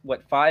have,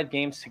 5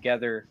 games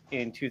together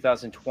in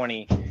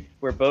 2020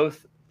 where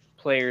both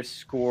players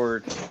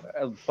scored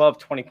above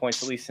 20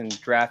 points, at least in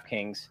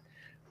DraftKings,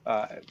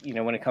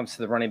 when it comes to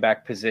the running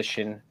back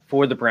position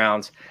for the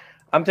Browns.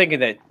 I'm thinking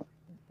that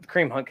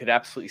Kareem Hunt could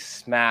absolutely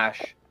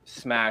smash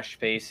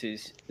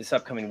faces this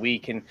upcoming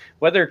week. And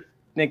whether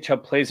Nick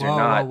Chubb plays or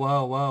not.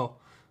 Whoa.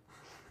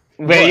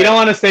 Wait, you don't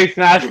want to say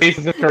smash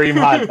faces with Kareem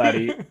Hunt,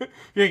 buddy.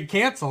 You're getting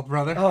canceled,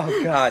 brother.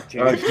 Oh, God,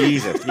 dude. Oh,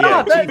 Jesus.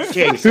 Yeah,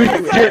 Chase.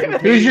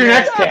 Who's your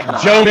next pick?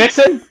 Joe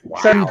Mixon?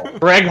 Wow. Some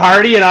Greg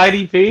Hardy and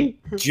IDP?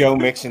 Joe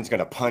Mixon's going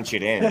to punch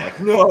it in.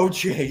 Like, no,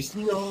 Chase,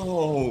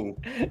 no.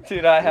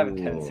 Dude, I have a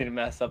tendency to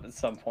mess up at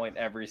some point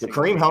every single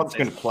Kareem week. Hunt's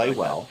going to play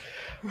well.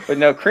 But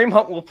no, Kareem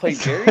Hunt will play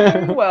very,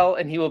 very well,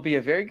 and he will be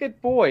a very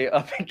good boy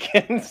up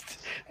against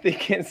the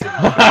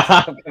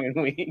upcoming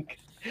week.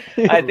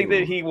 I think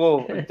that he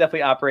will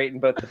definitely operate in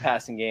both the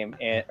passing game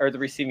or the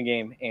receiving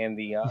game and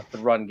the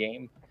run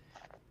game.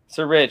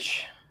 So,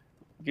 Rich,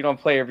 if you don't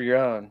play of your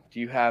own, do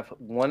you have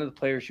one of the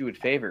players you would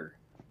favor?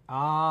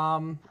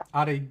 Out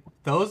of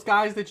those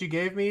guys that you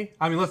gave me,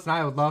 I mean, listen,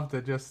 I would love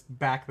to just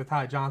back the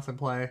Ty Johnson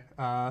play.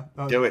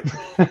 Do it.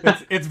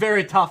 It's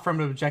very tough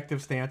from an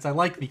objective stance. I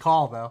like the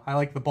call, though. I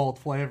like the bold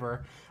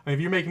flavor. I mean,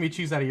 if you're making me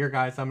choose out of your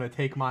guys, I'm going to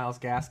take Myles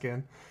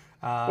Gaskin.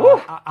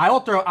 I'll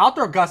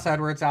throw Gus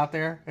Edwards out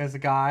there as a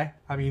guy.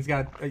 I mean, he's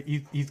got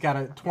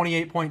a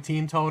 28-point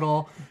team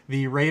total.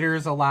 The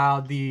Raiders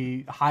allowed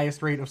the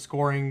highest rate of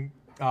scoring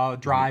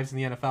drives in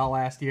the NFL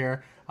last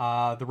year.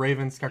 The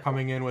Ravens are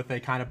coming in with a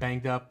kind of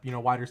banged up,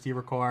 wide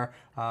receiver core.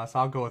 So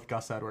I'll go with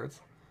Gus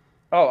Edwards.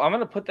 Oh, I'm going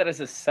to put that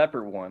as a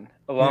separate one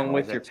along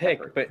with your pick.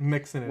 Separate. But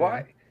mixing it why?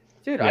 in.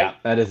 Dude, Yeah,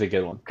 that is a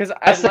good one. Because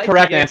That's the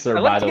correct answer,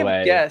 by the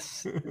way.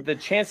 Yes, the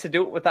chance to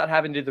do it without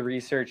having to do the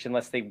research,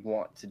 unless they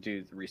want to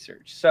do the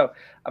research. So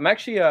I'm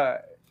actually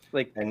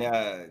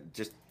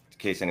just in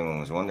case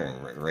anyone was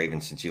wondering,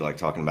 Ravens, since you like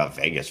talking about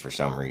Vegas for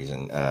some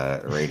reason,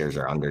 Raiders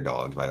are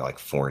underdogs by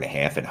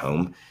 4.5 at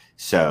home.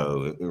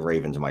 So the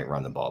Ravens might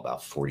run the ball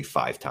about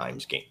 45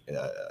 times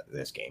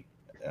this game.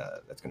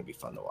 That's going to be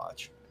fun to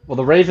watch. Well,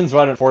 the Ravens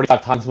run it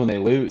 45 times when they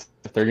lose.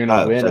 If they're going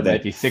to win, it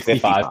might be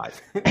 65.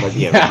 But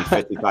yeah, it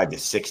would be 55 to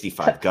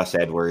 65. Gus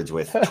Edwards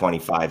with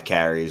 25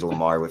 carries,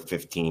 Lamar with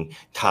 15.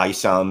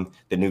 Taysom,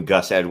 the new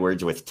Gus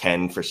Edwards with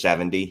 10 for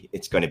 70.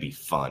 It's going to be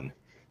fun.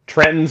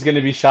 Trenton's going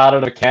to be shot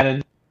out of a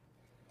cannon.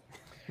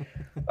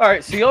 All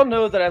right, so y'all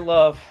know that I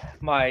love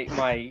my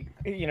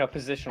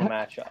positional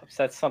matchups.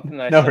 That's something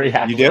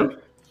that You do?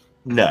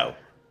 No.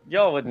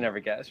 Y'all would never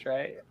guess,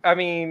 right? I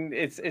mean,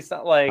 it's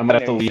not like I'm gonna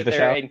have to leave the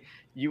show. And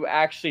you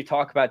actually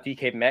talk about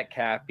DK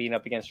Metcalf being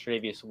up against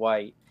Tre'Davious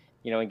White,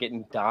 and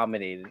getting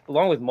dominated,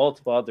 along with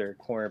multiple other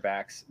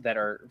cornerbacks that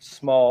are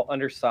small,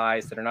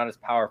 undersized, that are not as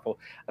powerful.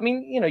 I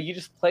mean, you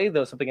just play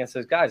those up against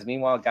those guys.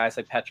 Meanwhile, guys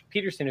like Patrick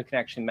Peterson, who can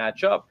actually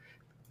match up,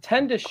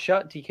 tend to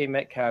shut DK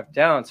Metcalf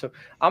down. So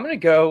I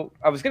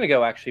was going to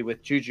go actually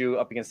with Juju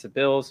up against the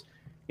Bills.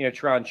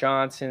 Teron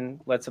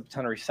Johnson lets up a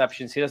ton of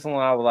receptions. He doesn't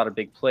allow a lot of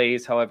big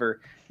plays.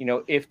 However,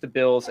 if the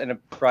Bills end up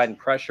providing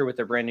pressure with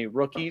their brand new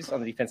rookies on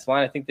the defensive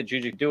line, I think that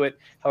Juju could do it.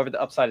 However,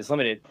 the upside is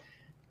limited.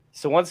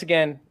 So once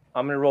again,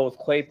 I'm going to roll with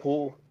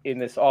Claypool in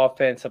this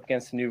offense up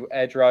against the new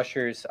edge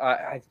rushers.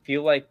 I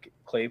feel like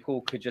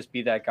Claypool could just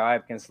be that guy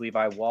up against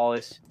Levi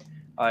Wallace.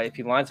 If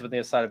he lines up on the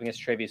other side up against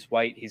Tre'Davious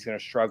White, he's going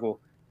to struggle.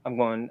 I'm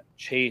going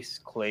Chase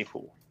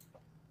Claypool.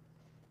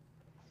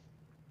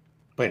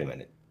 Wait a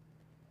minute.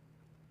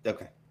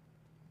 Okay.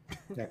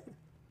 Yeah.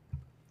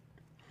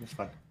 That's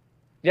fine.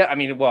 Yeah, I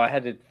mean, I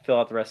had to fill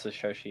out the rest of the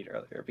show sheet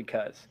earlier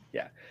because,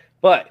 yeah.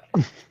 But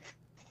do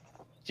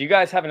you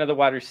guys have another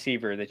wide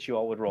receiver that you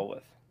all would roll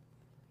with?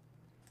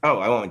 Oh,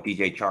 I went with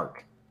DJ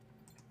Chark.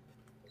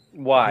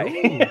 Why?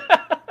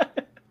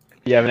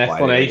 You have an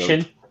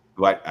explanation?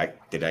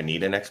 Did I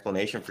need an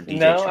explanation for DJ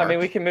No, Chark? I mean,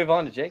 we can move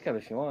on to Jacob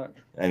if you want.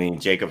 I mean,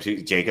 Jacob's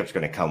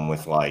going to come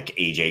with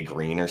AJ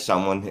Green or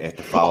someone to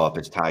follow up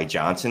as Ty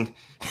Johnson.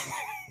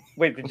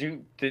 Wait,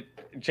 did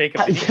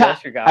Jacob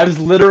guess your guy? I was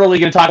literally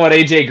going to talk about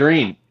AJ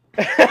Green.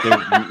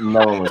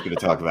 No one was going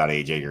to talk about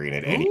AJ Green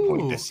at any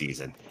point this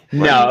season.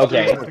 No,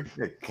 okay.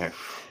 Okay.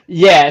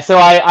 Yeah, so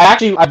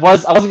I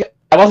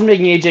wasn't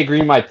making AJ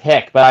Green my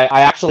pick, but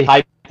I actually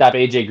hyped up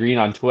AJ Green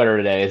on Twitter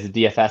today as a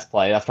DFS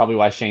play. That's probably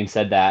why Shane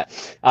said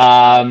that.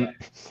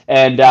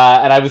 And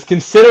I was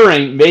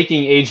considering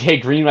making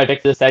AJ Green my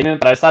pick for this segment,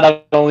 but I thought I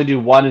would only do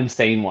one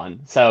insane one.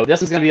 So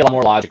this is going to be a lot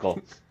more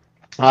logical.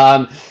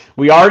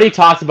 We already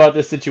talked about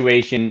this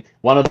situation.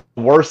 One of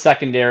the worst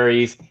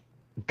secondaries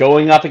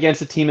going up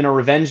against a team in a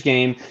revenge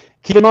game.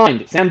 Keep in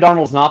mind, Sam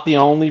Darnold's not the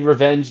only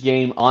revenge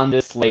game on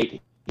this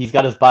slate. He's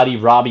got his buddy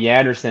Robbie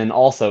Anderson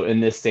also in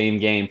this same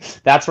game.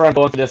 That's where I'm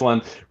going for this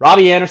one.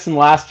 Robbie Anderson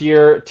last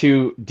year,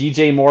 to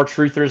DJ Moore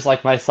truthers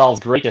like myself's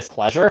great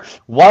displeasure,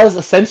 was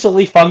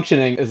essentially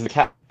functioning as the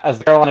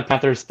Carolina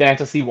Panthers'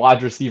 fantasy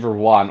wide receiver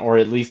one, or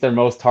at least their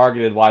most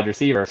targeted wide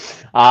receiver.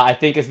 I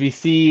think as we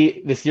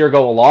see this year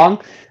go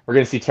along, we're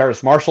going to see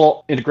Terrace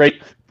Marshall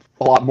integrate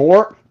a lot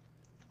more.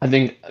 I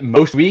think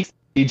most weeks,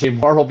 DJ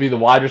Moore will be the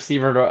wide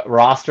receiver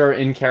roster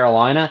in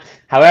Carolina.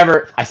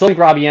 However, I still think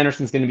Robbie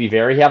Anderson's going to be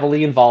very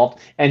heavily involved,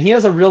 and he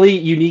has a really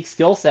unique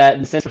skill set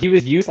in the sense where he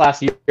was used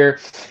last year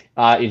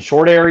in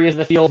short areas of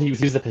the field. He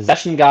was used as a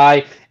possession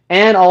guy,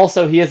 and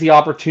also he has the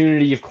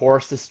opportunity, of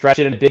course, to stretch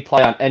it in a big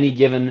play on any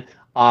given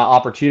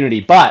opportunity.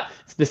 But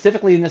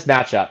specifically in this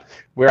matchup,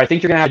 where I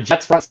think you're going to have a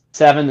Jets front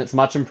seven that's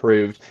much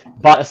improved,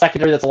 but a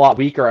secondary that's a lot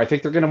weaker, I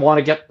think they're going to want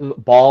to get the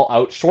ball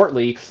out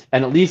shortly.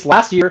 And at least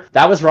last year,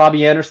 that was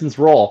Robbie Anderson's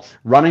role,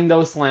 running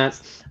those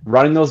slants,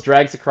 running those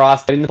drags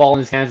across, getting the ball in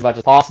his hands as much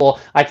as possible.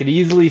 I could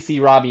easily see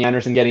Robbie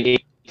Anderson getting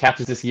 8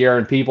 catches this year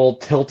and people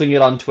tilting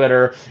it on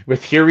Twitter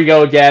with "here we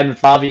go again"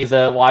 with Robbie as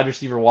a wide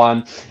receiver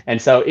one.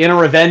 And so in a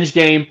revenge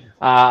game,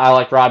 I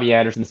like Robbie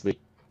Anderson this week.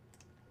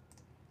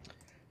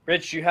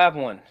 Rich, you have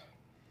one.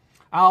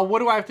 What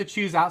do I have to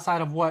choose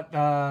outside of what's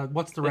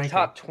the ranking? The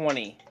top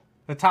 20.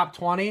 The top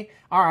 20?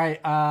 All right.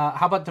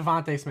 How about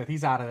Devontae Smith?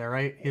 He's out of there,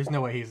 right? There's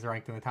no way he's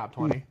ranked in the top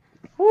 20.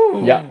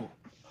 Yeah.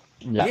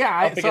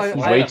 Yeah. He's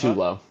way too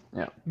low.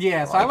 Yeah.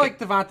 Yeah, so I like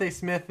Devontae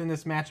Smith in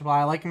this matchup.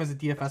 I like him as a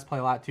DFS play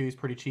a lot too. He's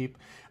pretty cheap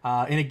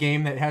in a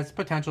game that has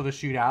potential to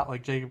shoot out,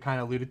 like Jacob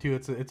kind of alluded to.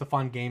 It's a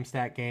fun game,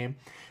 stat game.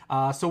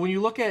 So when you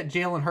look at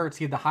Jalen Hurts,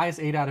 he had the highest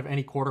 8 out of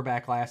any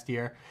quarterback last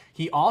year.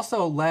 He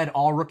also led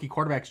all rookie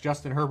quarterbacks,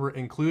 Justin Herbert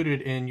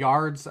included, in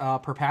yards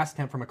per pass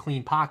attempt from a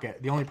clean pocket.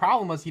 The only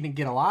problem was he didn't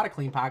get a lot of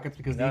clean pockets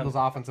because the Eagles'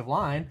 offensive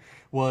line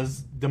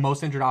was the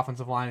most injured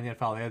offensive line in the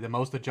NFL. They had the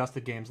most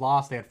adjusted games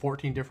lost. They had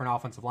 14 different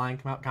offensive line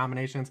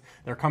combinations.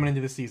 They're coming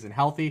into the season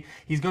healthy.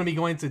 He's going to be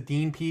going to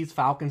Dean Pease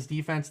Falcons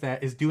defense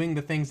that is doing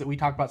the things that we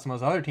talked about some of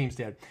those other teams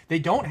did. They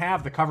don't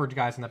have the coverage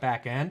guys in the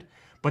back end,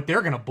 but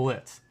they're going to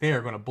blitz. They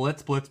are going to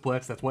blitz.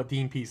 That's what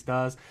Dean Pease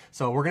does.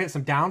 So we're going to get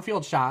some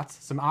downfield shots,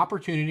 some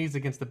opportunities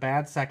against the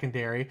bad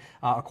secondary,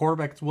 a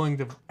quarterback that's willing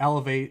to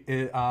elevate,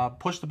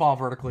 push the ball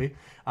vertically.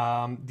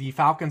 The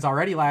Falcons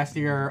already last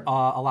year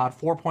allowed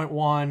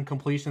 4.1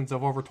 completions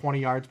of over 20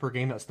 yards per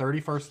game. That's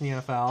 31st in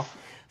the NFL.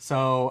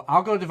 So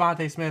I'll go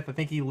Devontae Smith. I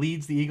think he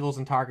leads the Eagles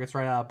in targets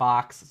right out of the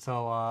box.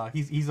 So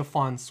he's a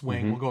fun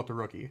swing. We'll go with the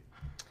rookie.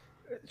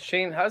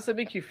 Shane, how does that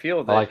make you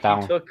feel that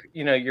you took,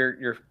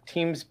 your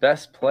team's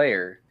best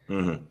player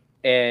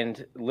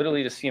and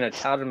literally just,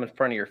 touted him in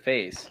front of your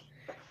face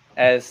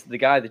as the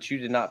guy that you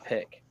did not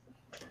pick?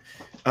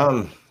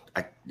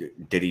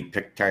 Did he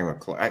pick Terry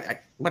McLaurin?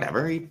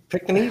 Whatever. He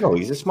picked an Eagle.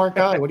 He's a smart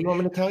guy. What do you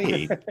want me to tell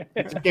you?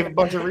 He just gave a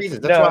bunch of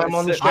reasons. That's why I'm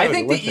on the show. I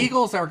think the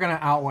Eagles are going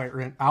to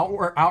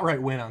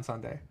outright win on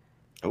Sunday.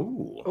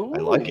 Ooh, I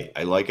like it.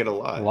 I like it a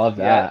lot. Love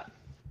that. Yeah.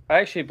 I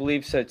actually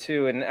believe so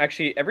too, and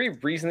actually every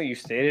reason that you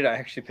stated, I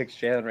actually picked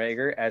Jalen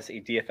Reagor as a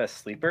DFS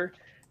sleeper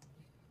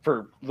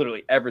for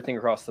literally everything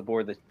across the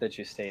board that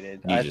you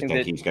stated. I think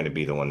he's going to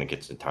be the one that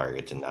gets the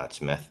targets and not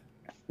Smith?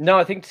 No,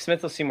 I think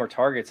Smith will see more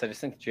targets. I just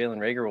think Jalen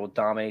Reagor will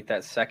dominate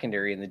that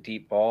secondary in the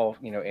deep ball,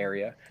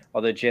 area.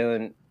 Although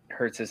Jalen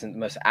Hurts isn't the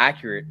most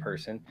accurate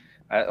person,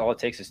 all it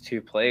takes is 2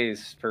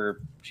 plays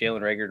for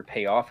Jalen Reagor to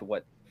pay off at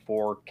what,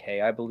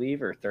 $4K, I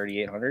believe, or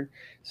 $3,800.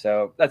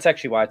 So that's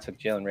actually why I took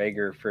Jalen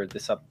Reagor for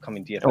this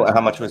upcoming DFS.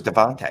 How much was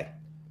Devontae?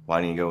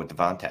 Why didn't you go with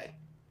Devontae?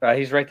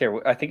 He's right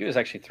there. I think it was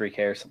actually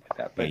 $3K or something like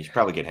that. But you should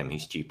probably get him.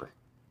 He's cheaper.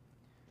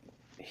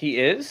 He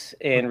is,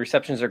 and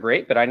receptions are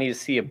great, but I need to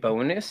see a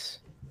bonus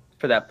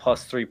for that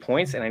plus 3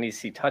 points, and I need to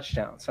see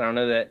touchdowns. I don't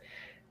know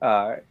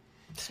that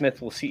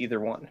Smith will see either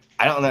one.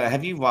 I don't know.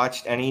 Have you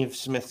watched any of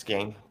Smith's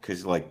game?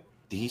 Because,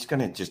 he's going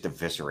to just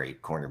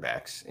eviscerate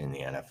cornerbacks in the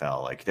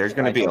NFL. There's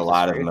going to be a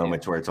lot of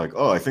moments where it's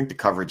I think the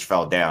coverage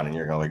fell down, and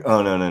you're going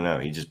no.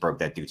 He just broke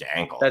that dude's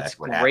ankle. That's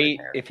great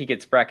if he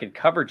gets bracket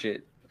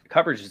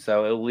coverages,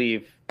 though. It'll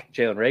leave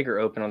Jalen Reagor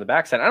open on the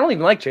backside. I don't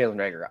even like Jalen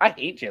Reagor. I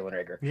hate Jalen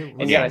Reagor.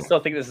 And yet I still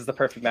think this is the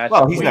perfect match.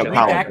 Well, he's no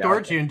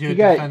backdoored you into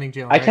defending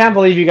Jalen Reagor. I can't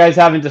believe you guys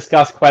haven't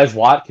discussed Quez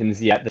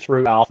Watkins yet, the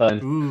true alpha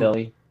in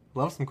Philly.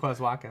 Love some Quez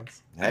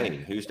Watkins. Hey,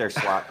 who's their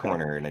slot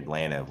corner in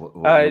Atlanta?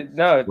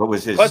 No. What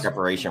was his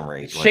separation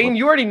rate? Shane,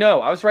 you already know.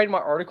 I was writing my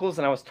articles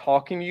and I was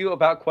talking to you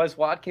about Quez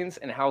Watkins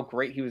and how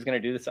great he was going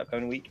to do this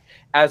upcoming week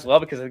as well,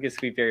 because I think it's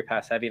going to be very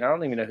pass heavy, and I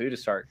don't even know who to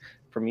start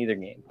from either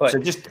game. But so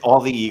just all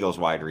the Eagles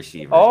wide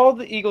receivers. All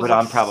the Eagles. But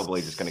I'm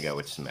probably just going to go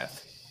with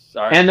Smith.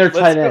 Right, and their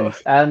tight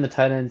ends. And the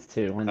tight ends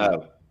too.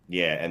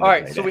 Yeah. All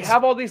right, so we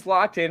have all these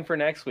locked in for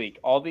next week.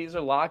 All these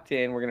are locked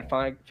in. We're going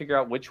to figure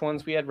out which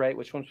ones we had right,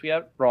 which ones we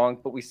had wrong,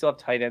 but we still have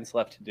tight ends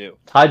left to do.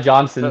 Ty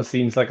Johnson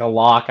seems like a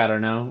lock. I don't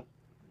know.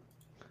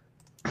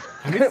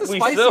 I mean, it's the We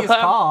spiciest still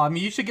have- call. I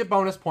mean, you should get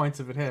bonus points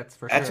if it hits,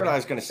 for That's sure. what I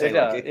was going to say.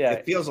 Yeah, Like, yeah.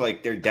 it feels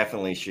like there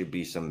definitely should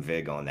be some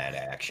vig on that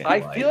action.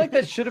 I feel like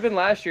that should have been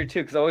last year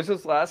too, because I always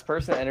was the last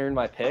person entering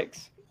my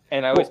picks,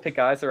 and I always pick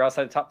guys that are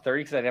outside the top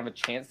 30 because I didn't have a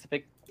chance to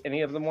pick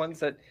any of the ones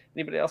that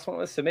anybody else went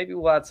with. So maybe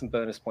we'll add some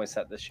bonus points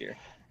at this year.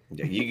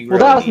 Well,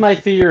 that was my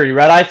theory,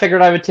 right? I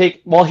figured I would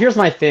take. Well, here's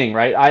my thing,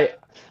 right?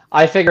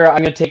 I figure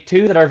I'm going to take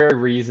two that are very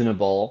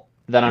reasonable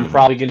that I'm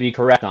probably going to be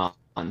correct on,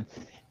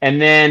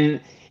 and then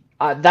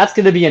that's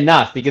going to be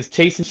enough because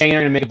Chase and Shane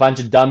are going to make a bunch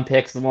of dumb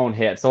picks that won't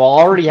hit. So I'll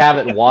already have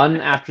it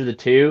one after the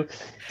two.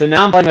 So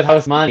now I'm playing with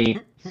house money,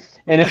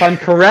 and if I'm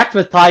correct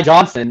with Ty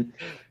Johnson,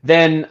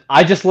 then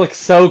I just look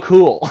so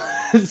cool.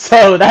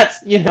 So that's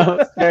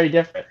it's very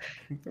different.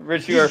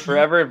 Rich, you are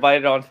forever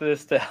invited onto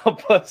this to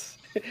help us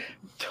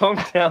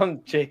tone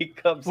down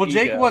Jacob's Well,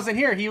 Jake ego. wasn't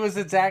here. He's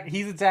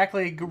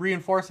exactly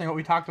reinforcing what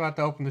we talked about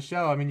to open the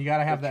show. I mean, you got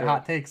to have that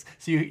hot takes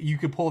so you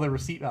could pull the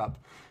receipt up.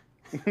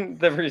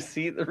 the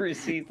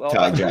receipt. Oh,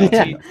 Ty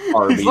Johnson,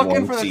 He's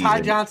looking RB1 for the season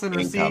Ty Johnson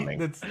receipt. incoming.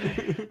 That's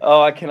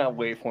oh, I cannot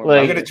wait for him. Like,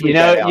 I'm gonna tweet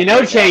that out right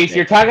now, Chase, Nick.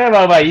 you're talking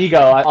about my ego.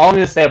 All I'm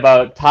going to say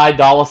about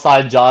Ty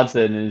 $sign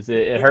Johnson is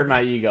it hurt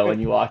my ego when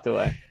you walked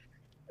away.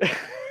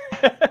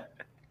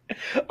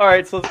 All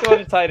right, so let's go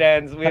to tight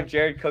ends. We have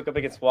Jared Cook up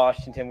against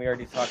Washington. We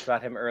already talked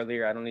about him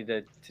earlier. I don't need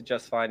to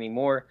justify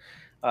anymore.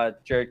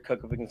 Jared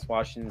Cook up against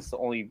Washington is the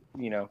only,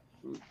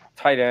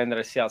 tight end that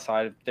I see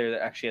outside of there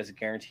that actually has a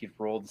guaranteed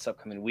role this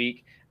upcoming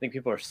week. I think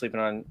people are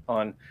sleeping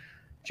on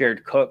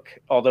Jared Cook,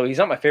 although he's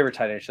not my favorite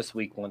tight end. It's just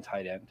week one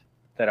tight end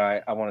that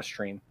I want to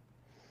stream.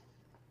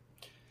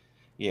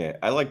 Yeah,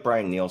 I like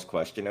Brian Neal's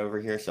question over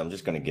here, so I'm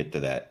just going to get to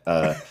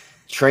that.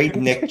 Trade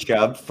Nick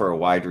Chubb for a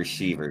wide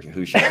receiver.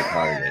 Who should I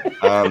target?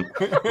 Well,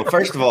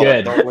 first of all,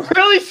 Good.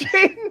 Really,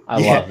 Shane?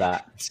 I love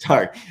that.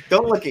 Sorry,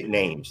 don't look at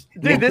names.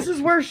 Dude, this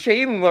is where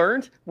Shane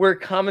learned where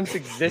comments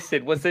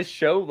existed, was this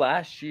show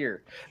last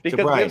year. Because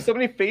we Brian. have so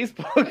many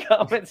Facebook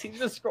comments, he's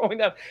just scrolling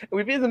down. And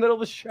we'd be in the middle of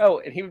the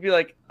show, and he would be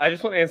like, I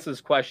just want to answer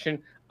this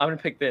question. I'm going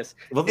to pick this.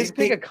 Well, He'd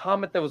pick a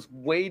comment that was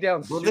way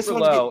down this super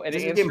one's low, get- and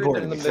this he is answered it in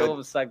important. the So middle of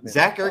a segment.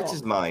 Zach Ertz Oh.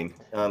 is mine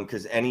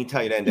because any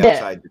tight end Yeah.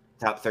 outside the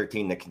top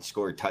 13 that can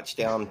score a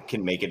touchdown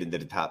can make it into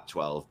the top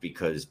 12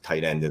 because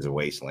tight end is a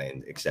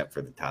wasteland except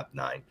for the top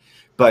 9.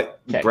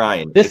 But Okay.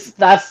 Brian,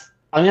 I'm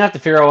gonna have to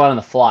figure out one on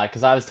the fly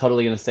because I was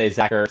totally gonna say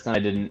Zach Ertz and I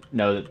didn't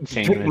know that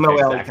Shane was gonna Mo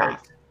pick Alley Zach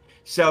Cox. Ertz.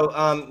 So,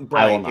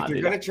 Brian, not if you're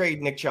do going to that.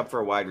 trade Nick Chubb for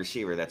a wide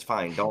receiver, that's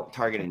fine. Don't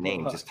target a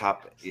name. Just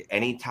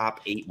any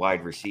top 8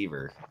 wide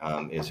receiver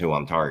is who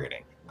I'm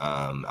targeting.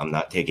 I'm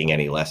not taking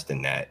any less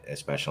than that,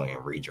 especially in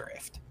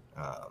redraft.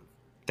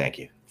 Thank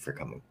you for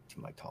coming to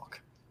my talk.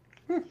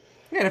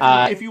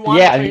 Yeah, if you want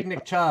to yeah, I trade mean-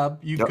 Nick Chubb,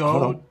 you No,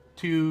 hold go on.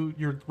 to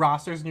your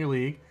rosters in your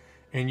league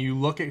and you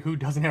look at who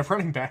doesn't have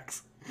running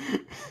backs,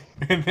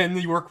 and then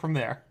you work from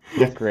there.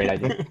 Great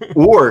idea.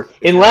 Or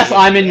Unless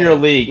I'm in your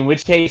league, in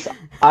which case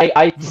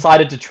I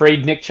decided to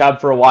trade Nick Chubb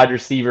for a wide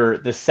receiver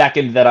the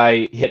second that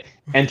I hit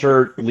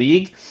enter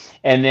league.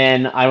 And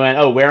then I went,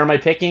 oh, where am I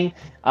picking?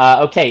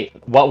 Okay,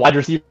 what wide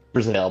receivers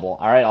available?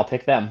 All right, I'll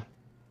pick them.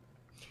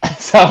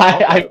 So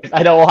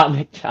I don't want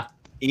Nick Chubb.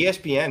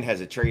 ESPN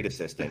has a trade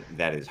assistant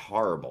that is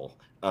horrible.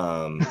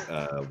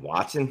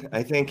 Watson,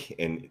 I think,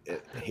 and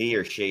he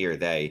or she or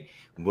they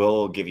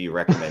will give you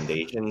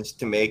recommendations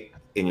to make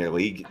in your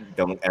league.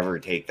 Don't ever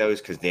take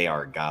those because they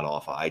are god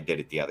awful. I did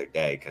it the other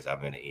day because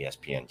I'm in an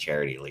ESPN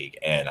charity league,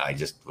 and I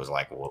just was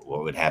like, what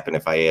would happen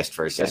if I asked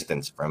for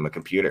assistance from a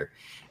computer?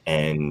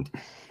 And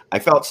I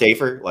felt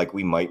safer, like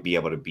we might be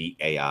able to beat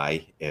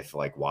AI if,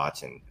 like,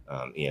 Watson,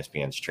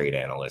 ESPN's trade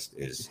analyst,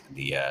 is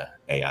the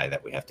AI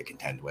that we have to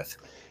contend with.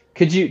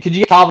 Could you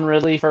get Calvin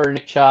Ridley for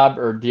Nick Chubb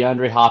or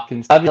DeAndre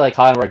Hopkins? That'd be like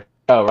kind of where I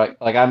go,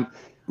 right? Like I'm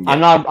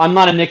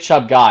not a Nick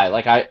Chubb guy.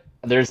 Like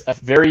there's a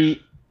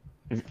very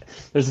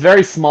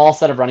small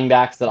set of running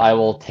backs that I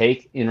will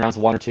take in rounds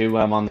 1 or 2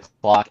 when I'm on the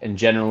clock, and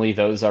generally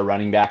those are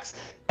running backs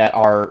that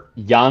are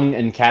young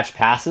and catch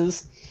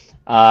passes.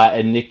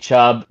 And Nick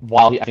Chubb,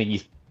 while I think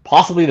he's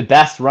possibly the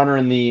best runner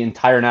in the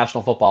entire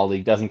National Football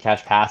League, doesn't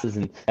catch passes,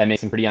 and that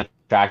makes him pretty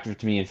unattractive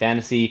to me in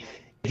fantasy.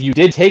 If you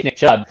did take Nick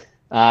Chubb,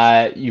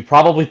 you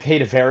probably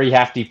paid a very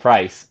hefty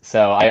price.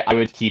 So I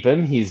would keep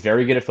him. He's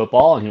very good at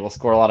football, and he will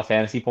score a lot of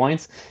fantasy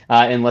points,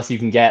 unless you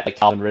can get like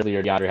Calvin Ridley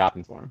or DeAndre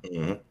Hopkins for him.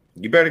 Mm-hmm.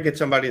 You better get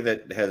somebody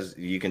that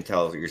you can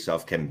tell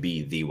yourself can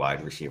be the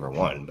wide receiver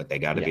 1, but they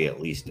got to be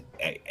at least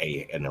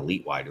an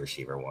elite wide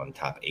receiver 1,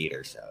 top 8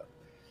 or so.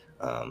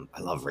 I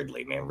love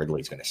Ridley, man.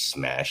 Ridley's going to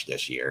smash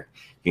this year.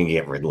 If you can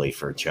get Ridley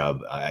for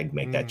Chubb, I'd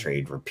make that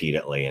trade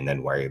repeatedly and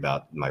then worry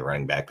about my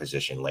running back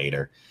position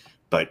later.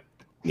 But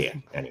yeah,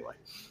 anyway.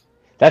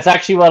 That's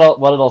actually what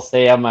it'll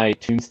say on my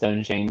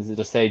tombstone chains.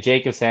 It'll say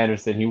Jakob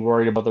Sanderson. He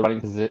worried about the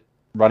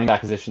running back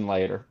position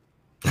later.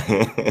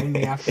 In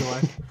the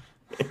afterlife.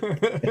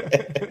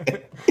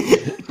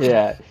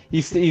 Yeah,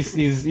 he's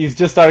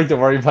just starting to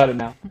worry about it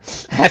now.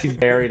 He's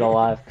buried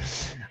alive.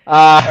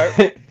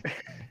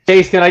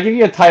 Chase, can I give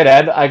you a tight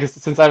end?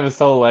 Since I was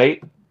so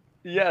late.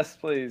 Yes,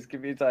 please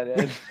give me a tight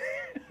end.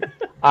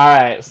 All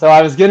right, so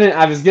I was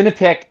gonna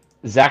pick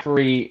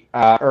Zachary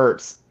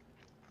Ertz.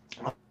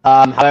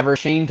 However,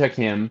 Shane took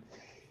him,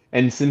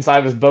 and since I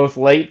was both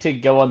late to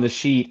go on the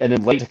sheet and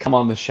then late to come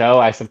on the show,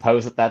 I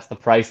suppose that's the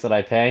price that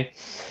I pay.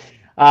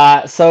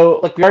 So,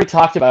 like we already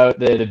talked about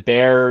the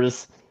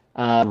Bears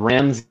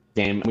Rams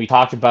game. We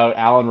talked about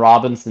Allen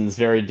Robinson's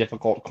very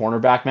difficult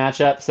cornerback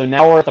matchup. So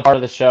now we're at the part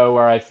of the show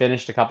where I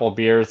finished a couple of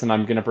beers, and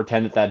I'm going to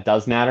pretend that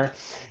does matter.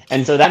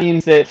 And so that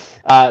means that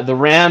the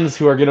Rams,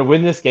 who are going to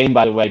win this game,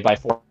 by the way, by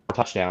 4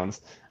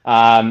 touchdowns,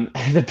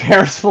 the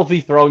Bears will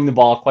be throwing the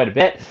ball quite a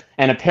bit.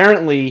 And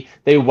apparently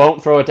they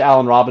won't throw it to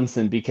Allen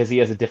Robinson because he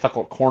has a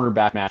difficult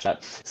cornerback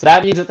matchup. So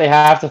that means that they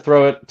have to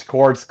throw it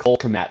towards Cole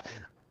Kmet.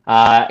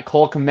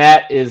 Cole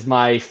Kmet is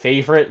my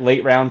favorite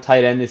late round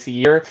tight end this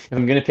year. If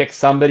I'm going to pick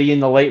somebody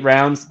in the late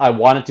rounds, I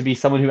want it to be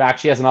someone who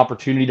actually has an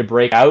opportunity to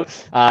break out.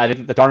 I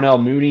think the Darnell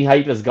Mooney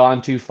hype has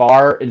gone too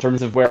far in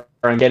terms of where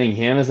I'm getting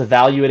him as a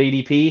value at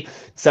ADP.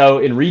 So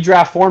in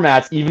redraft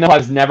formats, even though I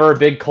was never a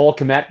big Cole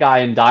Kmet guy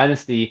in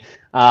Dynasty,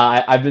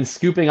 I've been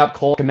scooping up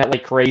Cole Kmet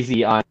like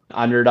crazy on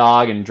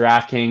Underdog and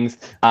DraftKings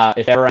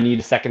if ever I need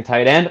a second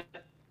tight end.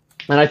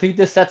 And I think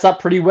this sets up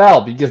pretty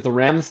well because the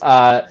Rams,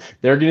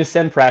 they're going to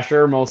send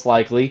pressure, most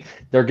likely.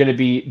 They're going to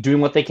be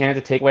doing what they can to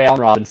take away Allen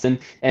Robinson.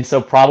 And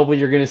so probably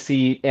you're going to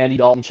see Andy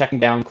Dalton checking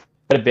down quite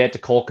a bit to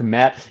Cole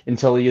Kmet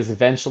until he is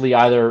eventually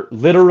either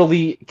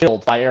literally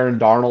killed by Aaron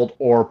Darnold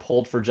or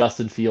pulled for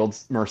Justin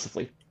Fields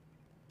mercifully.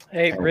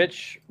 Hey,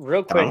 Rich,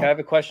 real quick, I have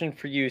a question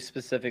for you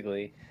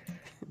specifically.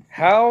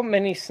 How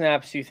many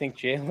snaps do you think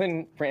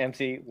Jalen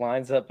Ramsey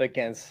lines up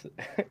against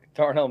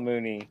Darnell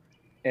Mooney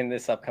in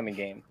this upcoming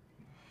game?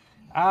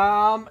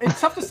 It's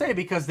tough to say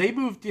because they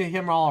moved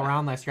him all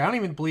around last year. I don't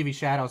even believe he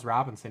shadows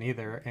Robinson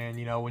either. And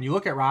when you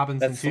look at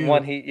Robinson, that's the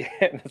one he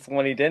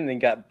did, and then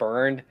got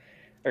burned.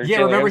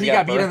 Remember he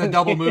got beat on the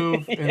double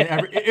move.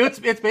 And it's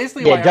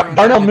basically why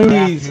Darnell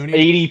Mooney's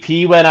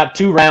ADP went up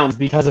 2 rounds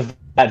because of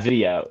that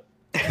video.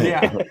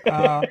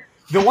 Yeah,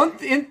 the one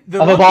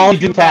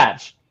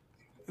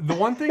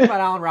thing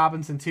about Allen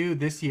Robinson too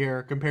this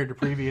year compared to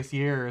previous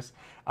years.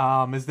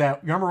 Is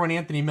that remember when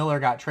Anthony Miller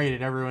got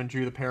traded? Everyone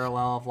drew the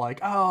parallel of like,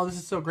 oh, this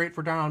is so great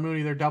for Darnell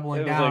Mooney. They're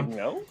doubling down. Like,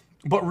 no.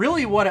 But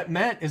really what it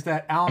meant is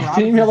that Allen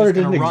Robinson is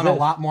going to run a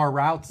lot more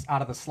routes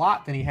out of the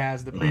slot than he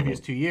has the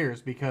previous 2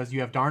 years because you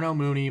have Darnell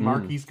Mooney,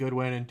 Marquise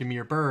Goodwin, and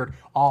Damiere Byrd,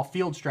 all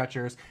field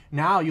stretchers.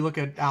 Now you look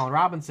at Allen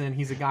Robinson,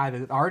 he's a guy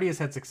that already has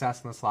had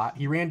success in the slot.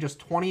 He ran just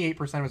 28%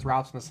 of his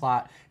routes in the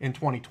slot in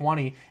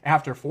 2020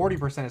 after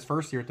 40% his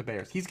first year at the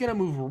Bears. He's going to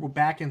move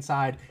back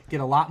inside, get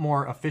a lot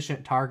more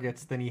efficient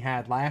targets than he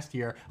had last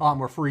year, a lot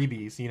more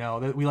freebies.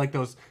 We like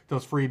those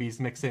freebies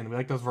mixed in. We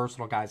like those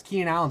versatile guys.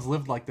 Keenan Allen's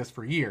lived like this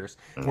for years,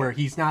 where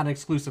he's not an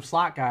exclusive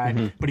slot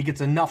guy, but he gets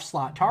enough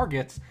slot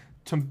targets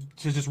to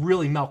just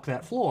really milk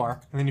that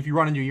floor. And then if you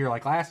run into a year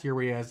like last year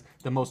where he has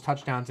the most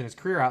touchdowns in his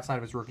career outside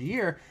of his rookie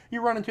year, you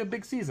run into a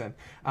big season.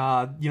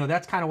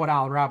 That's kind of what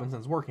Allen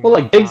Robinson's working on.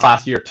 Well, like Diggs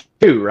last year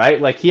too,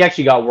 right? Like he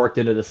actually got worked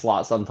into the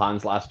slot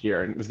sometimes last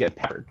year and was getting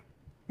peppered.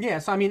 Yeah,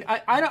 so I mean,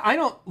 I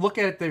don't look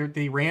at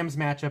the Rams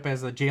matchup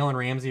as a Jalen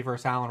Ramsey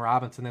versus Allen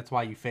Robinson. That's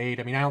why you fade.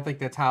 I mean, I don't think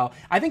that's how.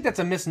 I think that's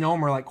a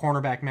misnomer like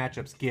cornerback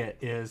matchups get.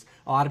 Is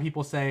a lot of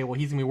people say, well,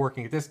 he's gonna be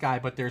working at this guy,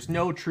 but there's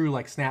no true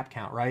like snap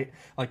count, right?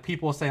 Like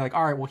people say, like,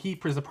 all right, well, he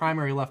is a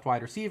primary left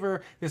wide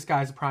receiver. This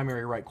guy's a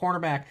primary right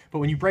cornerback. But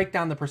when you break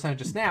down the percentage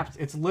of snaps,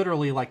 it's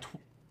literally like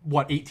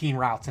 18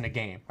 routes in a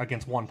game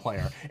against one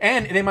player,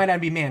 and they might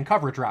not be man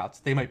coverage routes.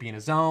 They might be in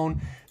a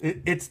zone.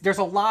 There's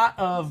a lot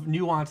of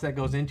nuance that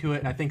goes into it,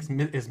 and I think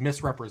is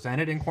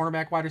misrepresented in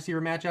cornerback wide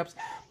receiver matchups.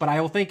 But I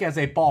will think as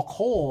a bulk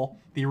whole,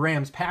 the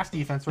Rams pass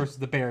defense versus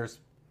the Bears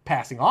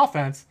passing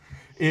offense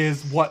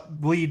is what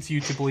leads you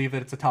to believe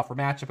that it's a tougher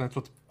matchup, and that's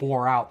what's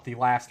bore out the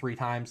last 3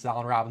 times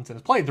Allen Robinson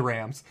has played the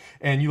Rams.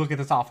 And you look at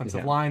this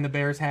offensive line the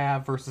Bears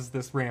have versus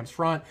this Rams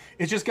front,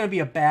 it's just going to be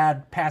a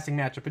bad passing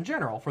matchup in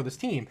general for this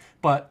team.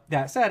 But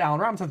that said, Allen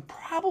Robinson's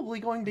probably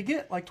going to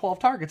get like 12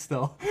 targets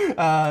still.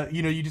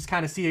 You just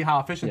kind of see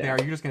how efficient they are.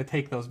 You're just going to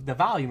take the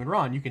volume and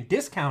run. You can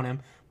discount him,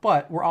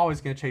 but we're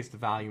always going to chase the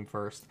volume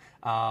first.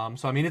 So,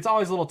 I mean, it's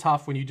always a little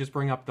tough when you just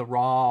bring up the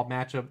raw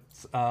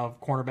matchups of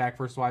cornerback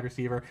versus wide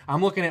receiver.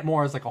 I'm looking at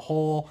more as like a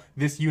whole,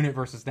 this unit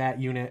versus that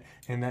unit,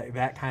 and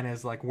that kind of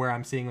is like where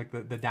I'm seeing like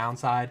the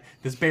downside.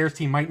 This Bears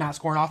team might not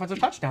score an offensive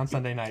touchdown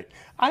Sunday night.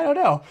 I don't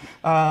know.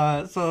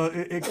 So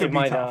it could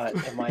be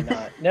tough. It might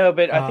not. No,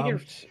 but I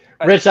think it's...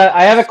 Rich,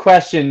 I have a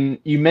question.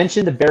 You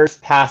mentioned the Bears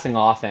passing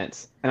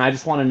offense, and I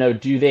just want to know,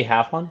 do they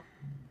have one?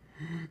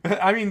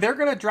 I mean, they're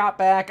going to drop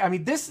back. I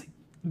mean,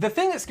 the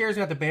thing that scares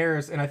me about the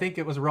Bears, and I think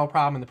it was a real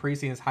problem in the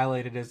preseason, is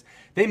highlighted, is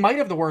they might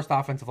have the worst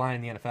offensive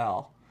line in the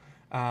NFL.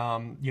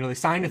 They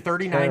signed a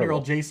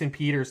 39-year-old Jason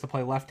Peters to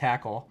play left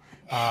tackle.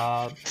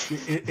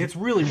 It's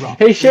really rough.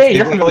 Hey, Shay,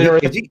 you're familiar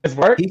with his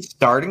work? He's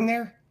starting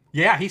there?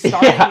 Yeah, he's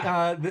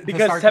starting.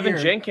 Because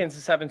Tevin Jenkins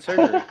is having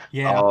surgery.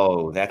 Yeah.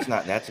 Oh, that's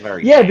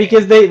very. Yeah,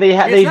 because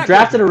they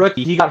drafted a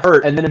rookie, he got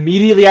hurt, and then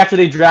immediately after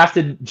they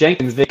drafted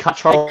Jenkins, they cut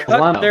Charles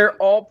Leno. They're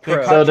all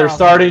pro. So they're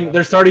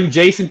starting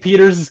Jason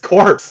Peters'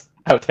 corpse.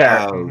 out there.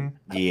 Oh,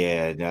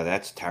 yeah, no,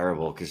 that's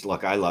terrible. Because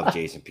look, I love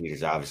Jason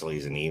Peters. Obviously,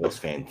 he's an Eagles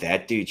fan.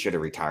 That dude should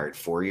have retired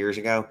 4 years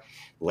ago.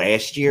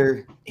 Last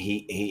year,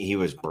 he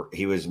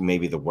was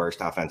maybe the worst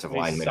offensive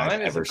lineman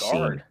I've ever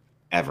seen,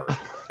 ever.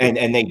 And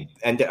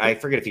I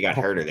forget if he got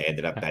hurt or they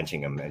ended up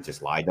benching him and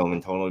just lied to him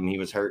and told him he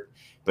was hurt.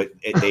 But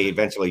they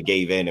eventually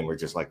gave in and were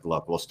just like,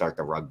 look, we'll start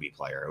the rugby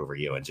player over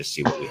you and just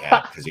see what we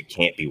have because it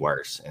can't be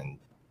worse. And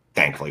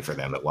thankfully for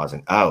them, it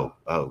wasn't. Oh,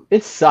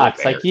 it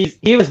sucks. Like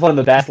he was one of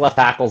the best left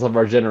tackles of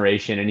our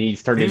generation, and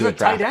he's turned into a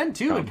tight end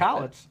too in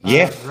college.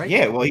 Yeah,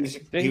 yeah. Well, he was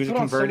a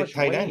converted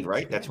tight end,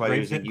 right? That's why he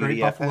was at great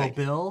UDFA. Buffalo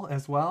Bill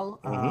as well.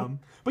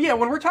 But yeah,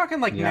 when we're talking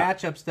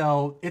matchups,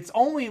 though, it's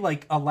only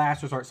like a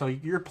last resort. So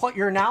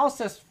your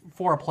analysis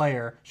for a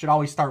player should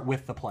always start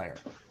with the player.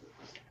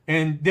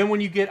 And then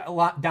when you get a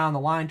lot down the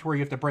line to where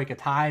you have to break a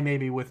tie,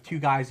 maybe with two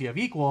guys you have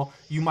equal,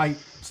 you might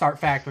start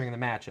factoring the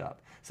matchup.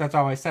 So that's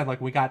why I said,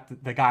 like, we got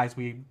the guys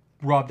we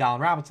rubbed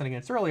Allen Robinson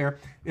against earlier.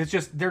 It's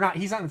just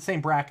he's not in the same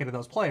bracket of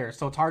those players,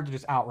 so it's hard to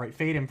just outright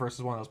fade him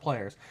versus one of those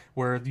players,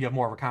 where you have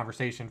more of a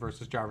conversation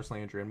versus Jarvis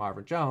Landry and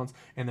Marvin Jones,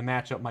 and the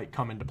matchup might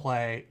come into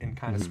play and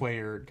kind of sway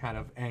your kind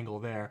of angle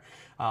there.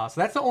 So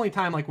that's the only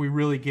time, like, we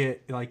really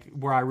get, like,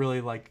 where I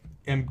really, like,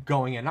 am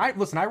going in. I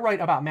write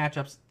about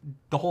matchups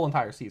the whole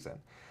entire season.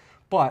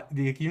 But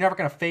you're never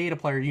going to fade a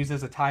player, use it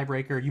as a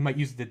tiebreaker. You might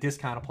use it to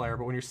discount a player,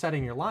 but when you're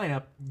setting your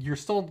lineup, you're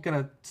still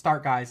going to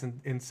start guys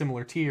in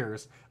similar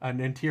tiers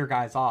and tier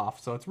guys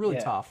off. So it's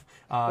really tough.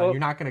 You're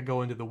not going to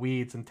go into the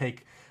weeds and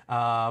take,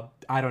 I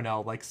don't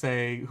know, like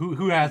say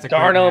who has a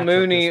Darnell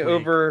Mooney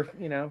over,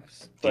 like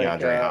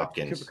DeAndre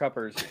Hopkins,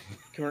 Cooper Kuppers.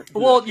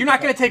 Well, you're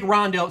not going to take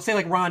Rondale, say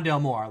like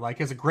Rondale Moore, like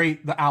has a great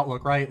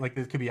outlook, right? Like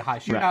this could be a high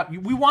shootout.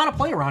 Right. We want to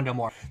play Rondale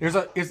Moore.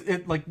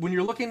 Like when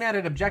you're looking at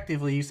it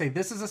objectively, you say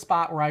this is a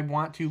spot where I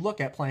want to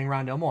look at playing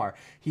Rondale Moore.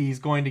 He's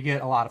going to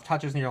get a lot of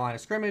touches in your line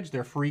of scrimmage.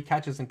 They're free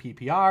catches in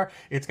PPR.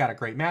 It's got a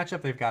great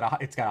matchup.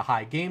 It's got a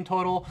high game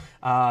total.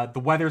 The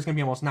weather is going to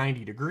be almost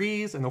 90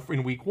 degrees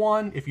in week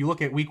one. If you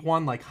look at week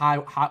one, like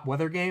hot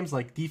weather games,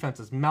 like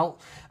defenses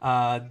melt.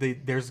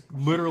 There's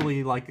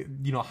literally like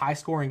high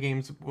scoring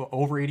games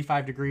over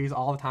 85 degrees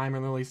all the time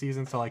in the early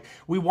season. So like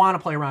we want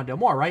to play Rondale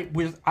Moore, right?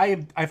 If I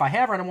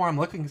have Rondale Moore, I'm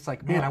looking. It's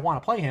like, man, I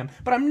want to play him,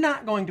 but I'm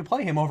not going to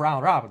play him over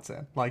Allen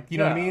Robinson. Like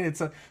what I mean?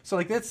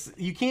 That's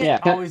you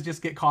can't always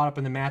just get caught up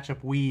in the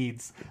matchup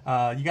weeds.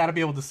 You got to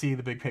be able to see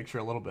the big picture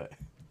a little bit.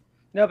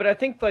 No, but I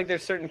think like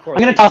there's certain I'm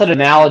going to toss an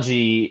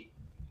analogy.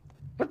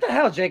 What the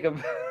hell,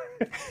 Jacob?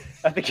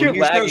 I think you're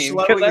So lagging.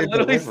 slow with your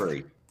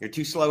delivery. You're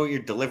too slow with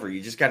your delivery.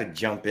 You just got to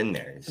jump in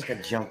there. You just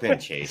got to jump in,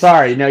 Chase.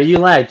 Sorry, no, you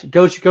lagged.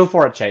 Go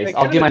for it, Chase.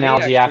 I'll give my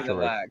analogy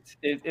afterwards.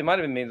 It might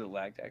have been me that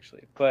lagged,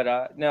 actually.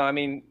 But no, I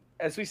mean,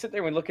 as we sit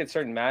there and we look at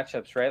certain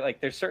matchups, right? Like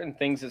there's certain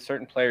things that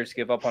certain players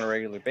give up on a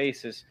regular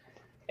basis.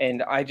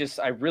 And I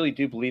really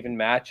do believe in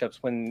matchups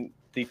when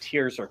the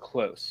tiers are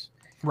close.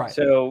 Right.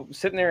 So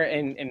sitting there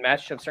and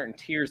matching up certain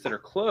tiers that are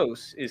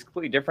close is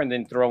completely different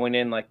than throwing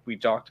in, like we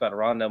talked about,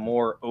 Rondale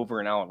Moore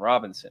over an Allen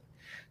Robinson.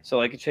 So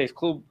like a Chase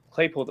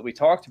Claypool that we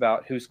talked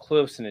about, who's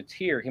close in a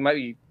tier, he might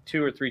be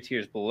 2 or 3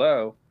 tiers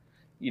below.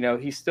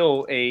 He's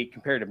still a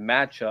comparative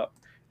matchup,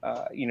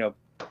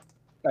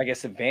 I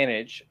guess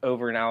advantage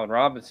over an Allen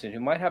Robinson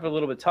who might have it a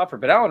little bit tougher.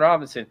 But Allen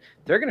Robinson,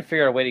 they're going to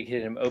figure out a way to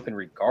get him open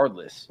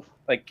regardless.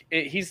 Like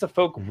he's the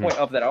focal point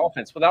of that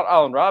offense. Without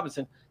Allen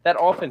Robinson, that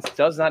offense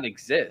does not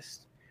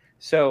exist.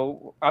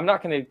 So I'm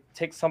not going to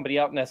take somebody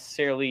out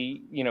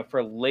necessarily,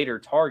 for a later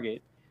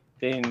target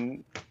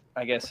than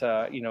I guess,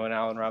 an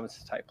Allen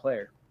Robinson type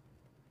player.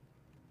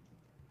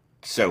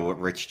 So what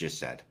Rich just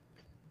said.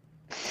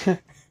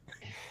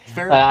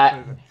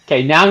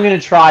 Okay, now I'm going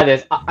to try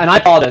this. And I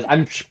apologize.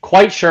 I'm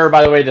quite sure,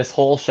 by the way, this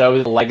whole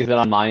show, the lag has been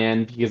on my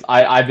end because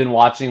I've been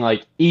watching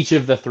like each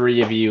of the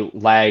three of you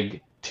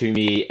lag to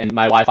me, and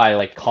my Wi-Fi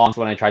like conked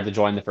when I tried to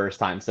join the first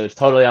time. So it's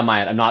totally on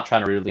my end. I'm not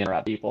trying to rudely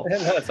interrupt people. No,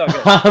 it's all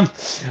good.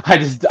 I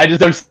just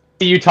don't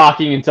see you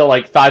talking until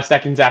like 5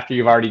 seconds after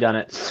you've already done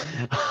it.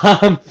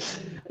 I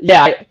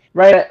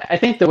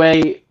think the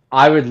way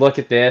I would look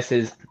at this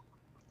is,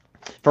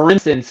 for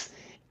instance,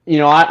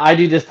 I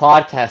do this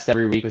podcast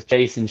every week with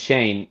Chase and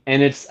Shane,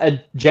 and it's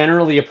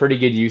generally a pretty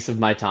good use of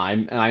my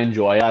time, and I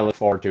enjoy it. I look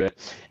forward to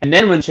it. And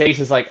then when Chase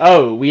is like,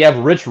 oh, we have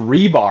Rich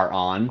Hribar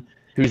on,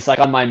 who's like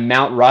on my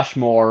Mount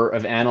Rushmore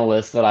of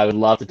analysts that I would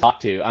love to talk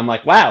to, I'm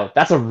like, wow,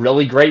 that's a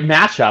really great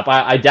matchup.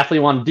 I definitely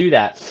want to do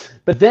that.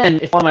 But then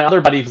if one of my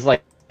other buddies was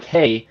like,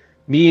 hey,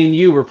 me and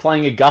you were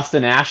playing Augusta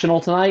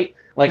National tonight,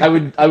 like I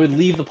would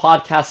leave the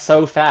podcast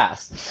so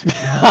fast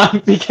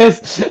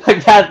because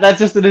like that's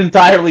just an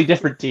entirely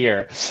different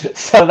tier.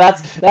 So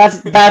that's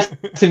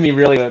to me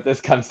really what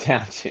this comes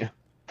down to.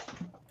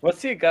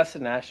 What's the Augusta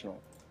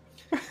National?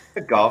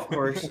 The golf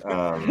course.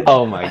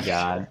 Oh my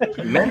God.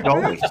 Men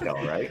only still,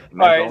 right? All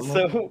right,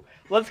 so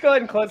let's go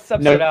ahead and close this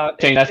episode out.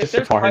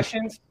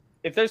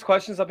 If there's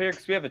questions up here,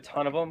 because we have a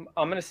ton of them,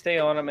 I'm going to stay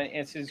on. I'm going to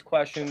answer these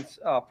questions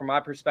from my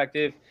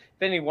perspective.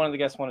 any one of the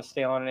guests want to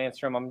stay on and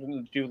answer them, I'm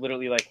going to do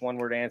literally like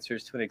one-word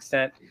answers to an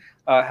extent.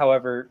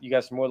 However, you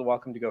guys are more than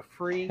welcome to go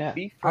free. Yeah.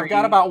 Be free. I've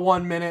got about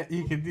 1 minute.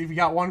 If you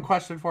got one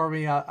question for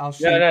me, I'll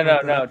shoot.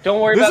 No. Don't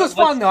worry this about it. This is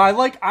fun though. I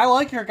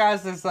like your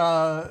guys'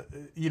 the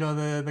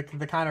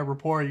kind of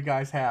rapport you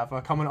guys have.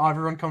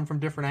 Everyone coming from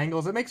different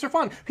angles. It makes it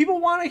fun. People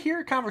want to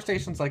hear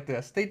conversations like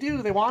this. They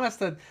do. They want us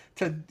to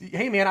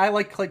hey man, I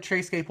like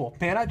Chase Capel.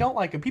 Man, I don't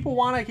like him. People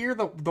want to hear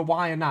the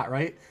why and not,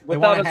 right? They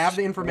want to have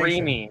the information.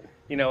 Screaming.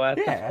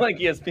 Like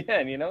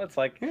ESPN, it's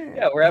like,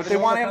 we're having. They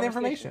want to have the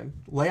information.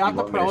 Lay out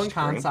the pro and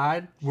con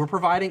side. We're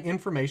providing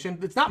information.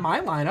 It's not my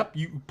lineup.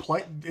 You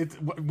play.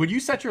 When you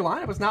set your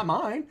lineup, it's not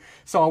mine.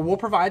 So we'll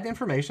provide the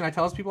information. I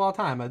tell us people all the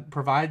time. I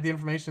provide the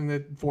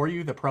information for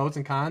you, the pros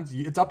and cons.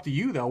 It's up to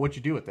you though what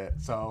you do with it.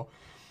 So.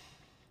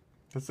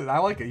 I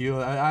like it.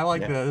 I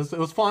like this. It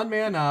was fun,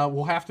 man.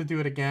 We'll have to do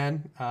it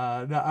again.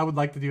 I would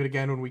like to do it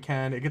again when we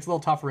can. It gets a little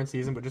tougher in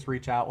season, but just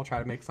reach out. We'll try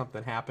to make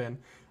something happen.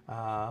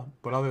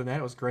 But other than that,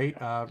 it was great.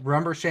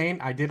 Remember,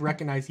 Shane, I did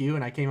recognize you,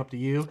 and I came up to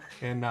you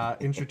and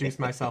introduced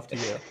myself to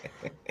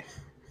you.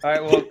 All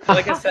right. Well,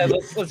 like I said,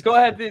 let's go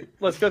ahead.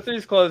 Let's go through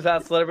these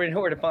closeouts. Let everybody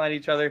know where to find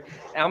each other.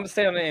 And I'm gonna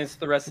stay on to answer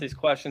the rest of these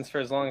questions for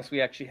as long as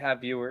we actually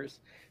have viewers.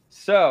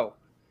 So.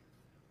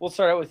 We'll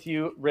start out with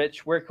you,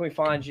 Rich. Where can we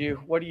find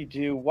you? What do you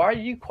do? Why are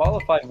you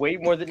qualified way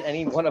more than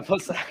any one of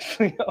us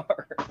actually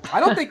are?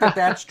 I don't think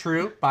that's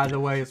true, by the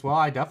way, as well.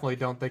 I definitely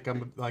don't think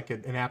I'm like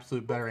an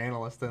absolute better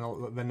analyst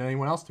than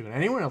anyone else do. And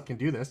anyone else can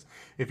do this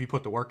if you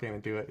put the work in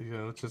and do it.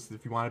 It's just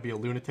if you want to be a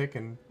lunatic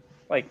and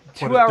like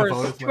 2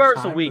 hours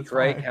a week,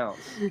 right? Counts.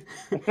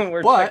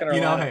 But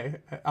hey,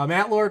 I'm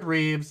at Lord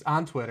Reeves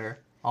on Twitter.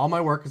 All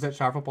my work is at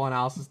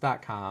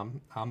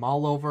sharpfootballanalysis.com. I'm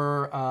all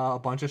over a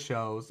bunch of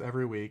shows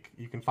every week.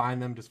 You can find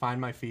them. Just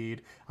find my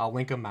feed. I'll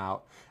link them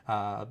out.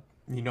 I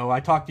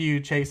talk to you,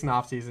 Chase, in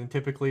off-season.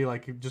 Typically,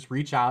 just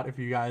reach out if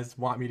you guys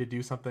want me to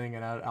do something,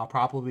 and I'll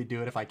probably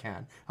do it if I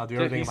can. I'll do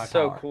everything in my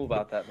power. He's so cool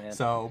about that, man.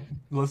 So,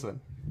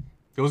 listen.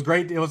 It was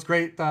great. It was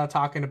great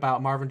talking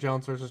about Marvin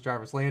Jones versus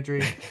Jarvis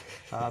Landry,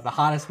 the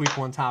hottest Week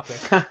 1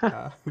 topic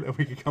that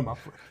we could come up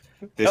with.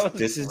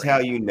 This is how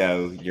you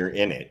know you're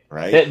in it,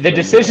 right? The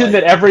decision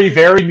that every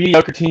very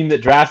mediocre team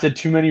that drafted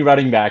too many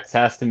running backs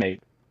has to make.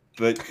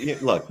 But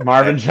look,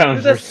 Marvin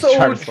Jones. That's so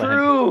Jarvis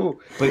true.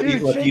 But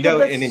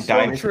in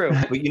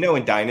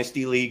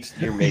dynasty leagues,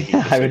 you're making.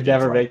 I would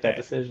never make that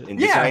decision. In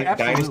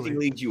dynasty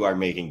leagues, you are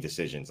making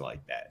decisions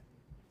like that.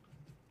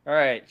 All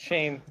right,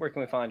 Shane, where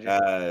can we find you?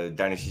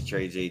 Dynasty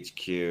Trades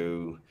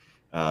HQ.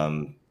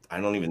 I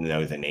don't even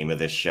know the name of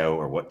this show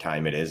or what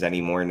time it is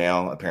anymore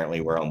now. Apparently,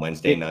 we're on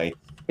Wednesday night.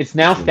 It's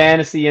now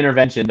Fantasy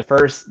Intervention. The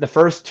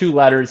first 2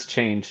 letters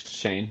changed,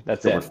 Shane.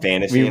 That's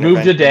it. We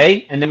moved a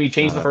day, and then we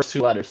changed the first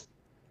 2 letters.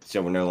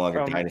 So we're no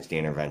longer Dynasty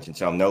Intervention.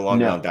 So I'm no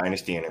longer on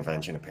Dynasty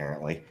Intervention,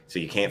 apparently. So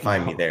you can't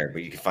find me there,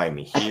 but you can find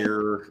me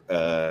here,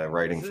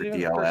 writing for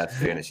DLF,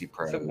 Fantasy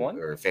Pro,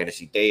 or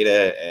Fantasy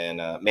Data, and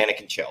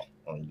Mannequin Chill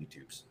on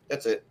YouTube's.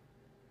 That's it.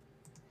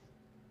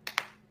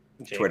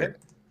 Twitter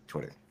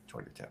too.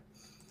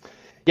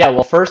 Yeah,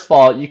 well, first of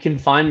all, you can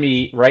find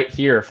me right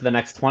here for the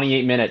next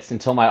 28 minutes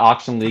until my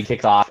auction league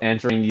kicks off,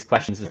 answering these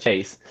questions with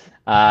Chase,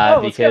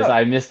 because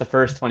I missed the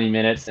first 20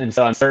 minutes, and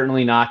so I'm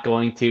certainly not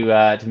going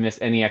to miss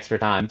any extra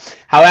time.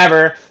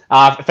 However,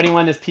 if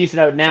anyone is piecing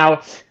out now,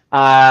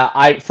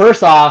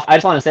 first off, I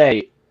just want to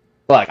say,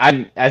 look,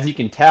 as you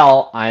can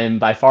tell, I'm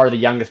by far the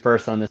youngest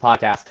person on this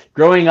podcast.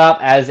 Growing up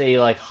as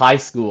a high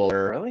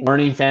schooler,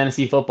 learning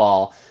fantasy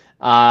football,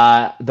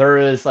 there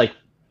is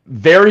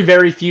very,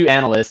 very few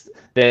analysts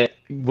that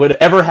would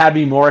ever have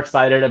me more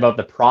excited about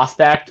the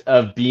prospect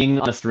of being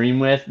on a stream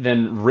with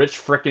than Rich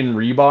frickin'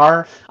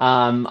 Hribar.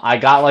 I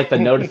got the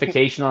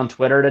notification on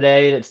Twitter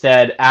today that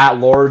said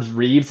 @Lord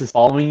Reeves is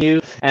following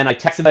you, and I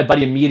texted my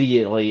buddy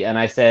immediately and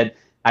I said,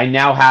 I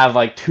now have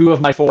 2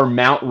 of my 4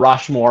 Mount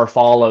Rushmore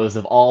follows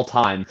of all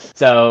time.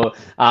 So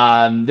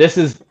this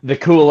is the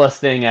coolest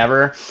thing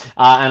ever,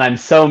 and I'm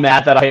so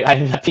mad that I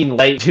ended up being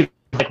late to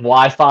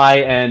Wi-Fi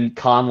and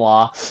con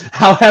law.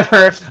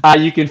 However,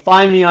 you can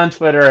find me on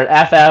Twitter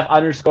at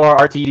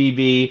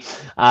 @FF_RTDB.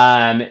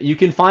 You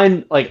can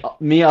find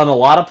me on a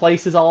lot of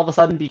places all of a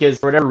sudden because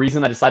for whatever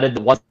reason I decided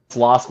that once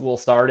law school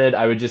started,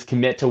 I would just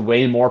commit to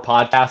way more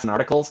podcasts and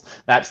articles.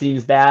 That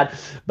seems bad.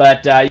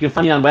 But you can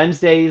find me on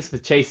Wednesdays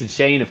with Chase and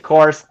Shane, of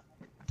course.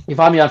 You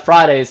can find me on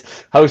Fridays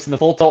hosting the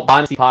Full Tilt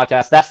Dynasty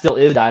podcast. That still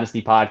is a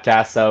Dynasty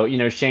podcast. So,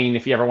 Shane,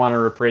 if you ever want to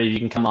reprieve, you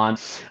can come on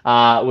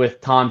with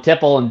Tom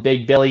Tipple and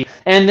Big Billy.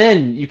 And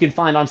then you can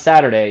find on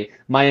Saturday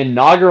my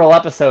inaugural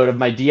episode of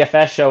my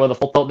DFS show of the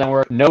Full Tilt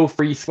Network, No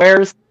Free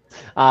Squares.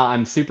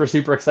 I'm super,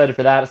 super excited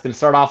for that. It's going to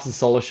start off as a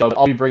solo show, but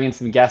I'll be bringing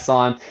some guests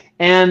on.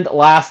 And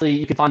lastly,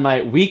 you can find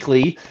my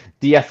weekly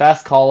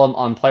DFS column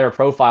on Player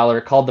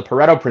Profiler called the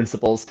Pareto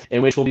Principles,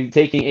 in which we'll be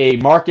taking a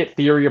market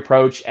theory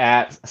approach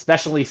at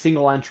especially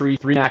single entry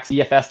 3-max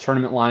DFS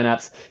tournament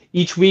lineups.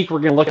 Each week, we're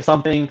going to look at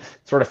something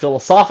sort of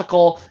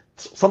philosophical,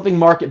 something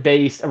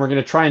market-based, and we're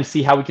going to try and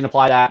see how we can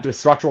apply that to a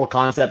structural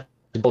concept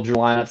to build your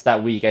lineups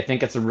that week. I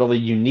think it's a really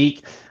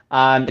unique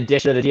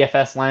addition to the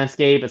DFS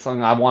landscape. It's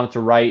something I wanted to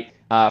write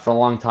for a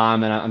long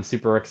time, and I'm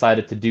super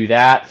excited to do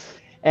that.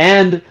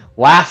 And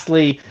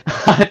lastly,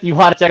 if you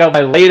want to check out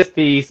my latest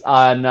piece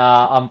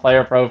on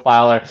Player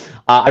Profiler,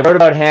 I wrote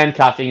about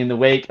handcuffing in the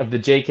wake of the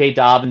J.K.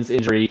 Dobbins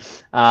injury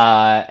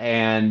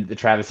and the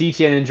Travis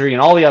Etienne injury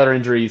and all the other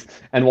injuries,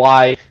 and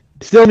why it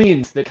still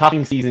means that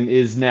cuffing season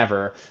is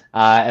never,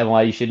 and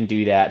why you shouldn't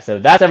do that. So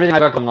that's everything I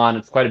got going on.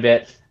 It's quite a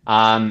bit,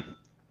 and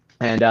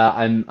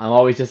I'm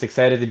always just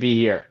excited to be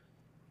here.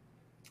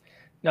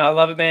 No, I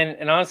love it, man.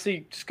 And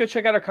honestly, just go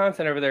check out our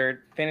content over there at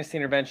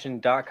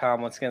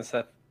fantasyintervention.com. Once again,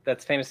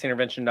 that's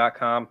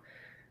fantasyintervention.com.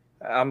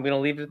 I'm going to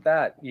leave it at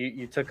that.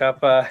 You took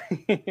up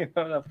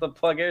enough the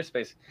plug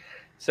airspace.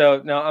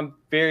 So, no, I'm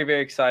very,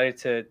 very excited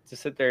to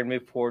sit there and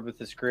move forward with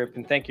this group.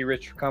 And thank you,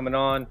 Rich, for coming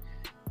on.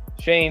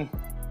 Shane,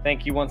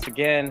 thank you once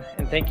again.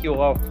 And thank you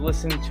all for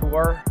listening to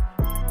our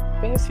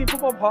Fantasy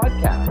Football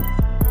Podcast.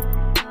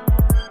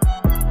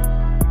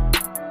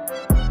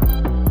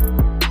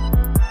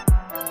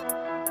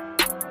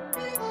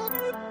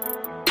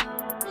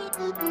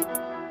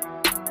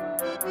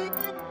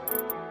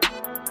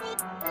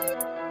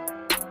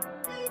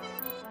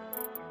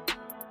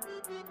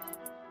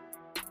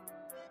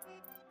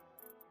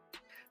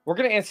 We're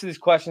going to answer these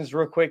questions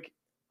real quick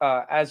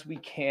as we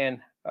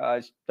can.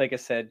 Like I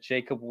said,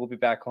 Jacob will be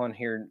back on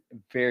here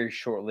very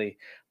shortly.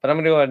 But I'm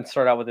going to go ahead and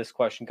start out with this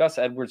question. Gus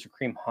Edwards or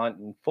Kareem Hunt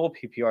in full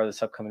PPR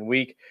this upcoming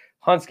week.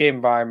 Hunt's game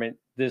environment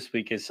this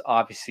week is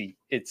obviously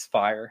it's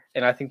fire.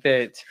 And I think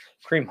that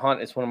Kareem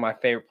Hunt is one of my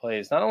favorite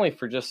plays, not only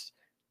for just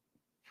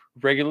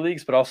regular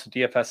leagues, but also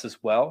DFS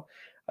as well.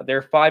 There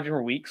are 5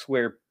 different weeks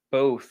where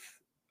both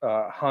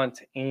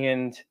Hunt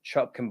and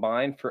Chubb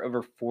combined for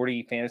over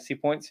 40 fantasy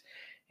points.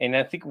 And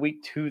I think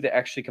week 2, they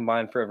actually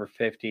combined for over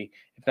 50.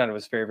 If not, it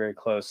was very, very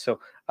close. So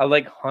I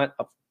like Hunt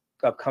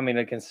upcoming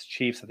against the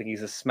Chiefs. I think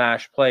he's a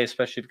smash play,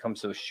 especially if it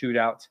comes to a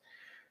shootout.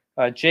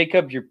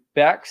 Jacob, you're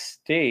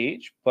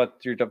backstage, but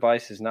your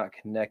device is not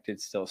connected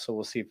still. So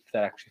we'll see if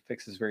that actually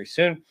fixes very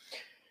soon.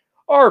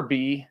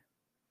 RBR.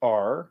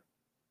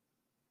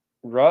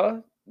 I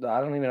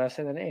don't even know how to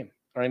say the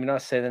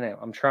name.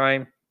 I'm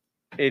trying.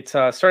 It's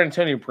starting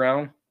Antonio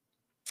Brown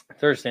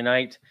Thursday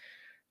night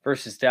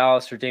versus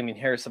Dallas or Damian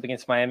Harris up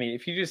against Miami.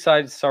 If you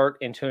decide to start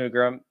Antonio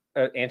Brown,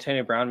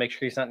 make sure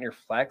he's not in your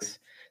flex.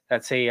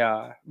 That's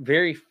a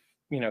very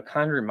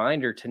kind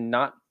reminder to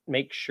not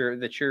make sure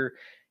that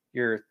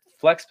your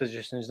flex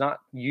position is not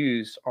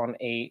used on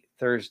a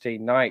Thursday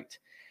night.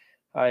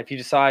 If you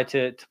decide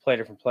to play a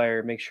different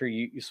player, make sure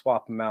you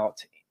swap them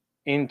out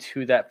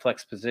into that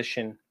flex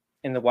position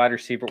in the wide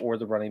receiver or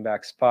the running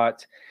back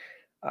spot.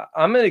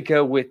 I'm going to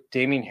go with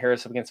Damian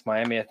Harris up against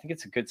Miami. I think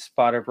it's a good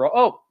spot overall.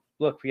 Oh,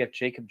 look, we have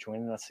Jacob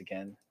joining us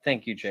again.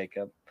 Thank you,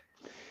 Jacob.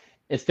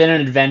 It's been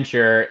an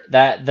adventure.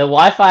 That the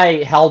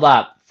Wi-Fi held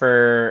up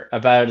for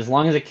about as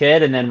long as it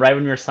could, and then right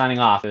when we were signing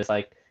off, it was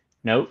like,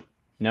 nope,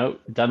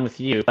 done with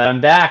you. But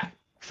I'm back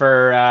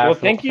for.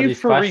 Thank you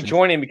for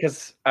rejoining,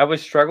 because I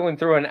was struggling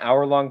through an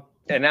hour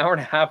and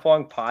a half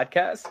long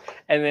podcast,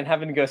 and then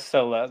having to go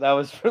solo. That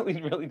was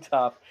really, really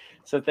tough.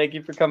 So thank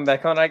you for coming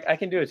back on. I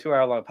can do a 2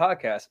 hour long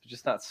podcast, but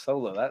just not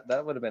solo.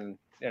 That would have been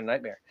a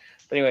nightmare.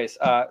 But anyways,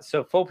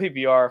 so full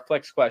PPR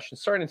flex question.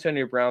 Starting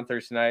Antonio Brown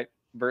Thursday night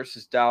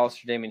versus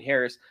Dallas or Damian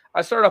Harris.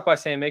 I start off by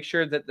saying make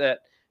sure that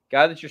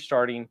guy that you're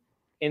starting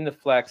in the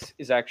flex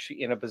is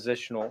actually in a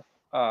positional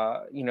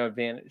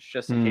advantage,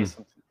 just in case.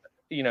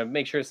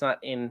 Make sure it's not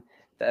in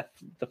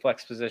the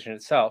flex position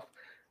itself.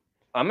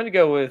 I'm going to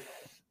go with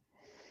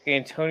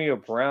Antonio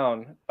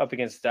Brown up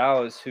against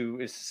Dallas, who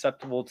is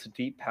susceptible to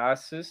deep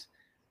passes.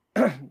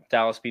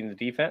 Dallas being the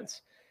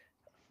defense.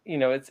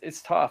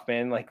 It's tough,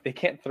 man. Like, they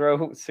can't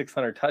throw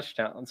 600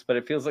 touchdowns, but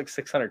it feels like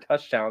 600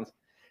 touchdowns,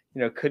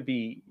 could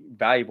be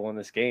valuable in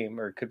this game,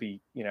 or could be,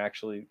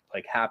 actually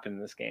like happen in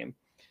this game,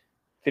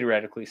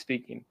 theoretically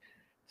speaking.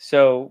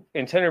 So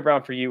Antonio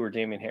Brown for you or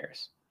Damian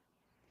Harris?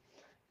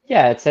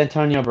 Yeah, it's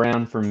Antonio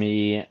Brown for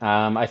me.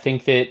 I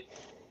think that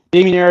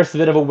Damian Harris is a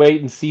bit of a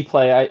wait and see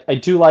play. I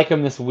do like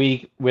him this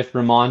week with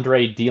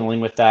Ramondre dealing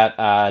with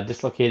that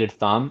dislocated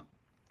thumb.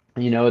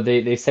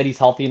 They said he's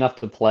healthy enough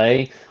to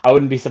play. I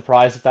wouldn't be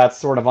surprised if that's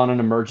sort of on an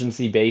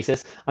emergency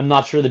basis. I'm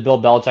not sure that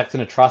Bill Belichick's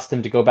going to trust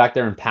him to go back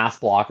there and pass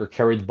block or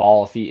carry the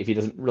ball if he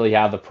doesn't really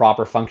have the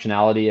proper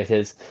functionality of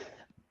his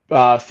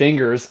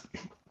fingers.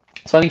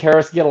 So I think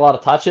Harris can get a lot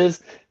of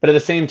touches, but at the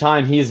same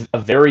time, he's a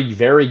very,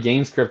 very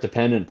game script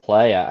dependent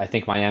play. I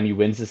think Miami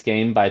wins this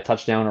game by a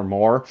touchdown or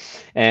more.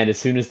 And as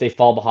soon as they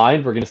fall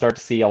behind, we're going to start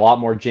to see a lot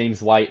more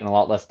James White and a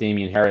lot less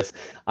Damian Harris.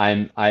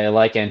 I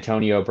like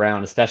Antonio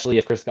Brown, especially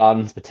if Chris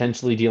Godwin's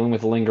potentially dealing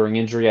with a lingering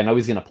injury. I know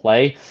he's going to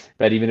play,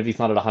 but even if he's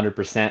not at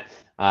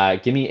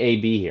 100%, give me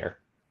AB here.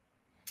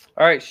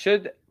 All right.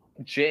 Should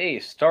Jay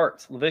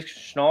start Laviska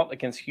Shenault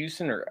against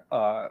Houston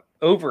or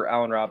over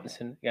Allen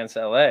Robinson against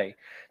LA?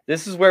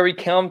 This is where we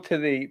come to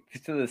the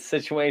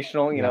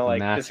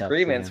situational,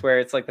 disagreements where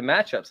it's like the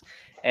matchups.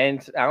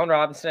 And Allen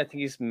Robinson, I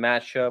think he's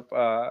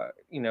matchup,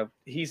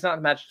 he's not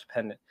matchup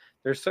dependent.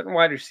 There's certain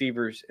wide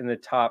receivers in the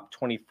top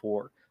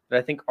 24 that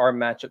I think are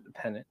matchup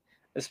dependent.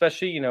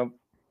 especially,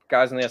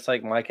 guys on the outside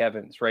like Mike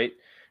Evans, right?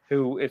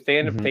 Who, if they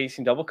end up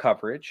facing double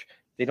coverage,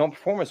 they don't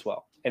perform as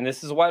well. And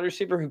this is a wide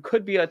receiver who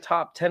could be a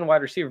top 10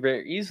 wide receiver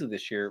very easily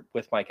this year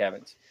with Mike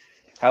Evans.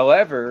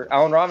 However,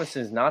 Allen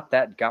Robinson is not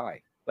that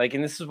guy.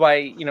 And this is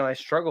why, I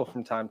struggle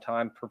from time to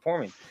time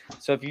performing.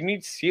 So if you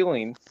need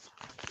ceiling,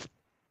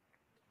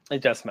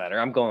 it does matter.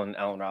 I'm going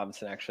Allen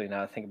Robinson, actually,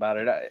 now that I think about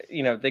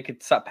it. They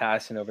could stop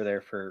passing over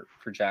there for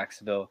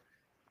Jacksonville.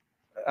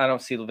 I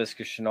don't see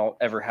Laviska Shenault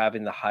ever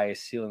having the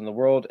highest ceiling in the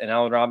world, and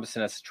Allen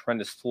Robinson has a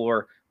tremendous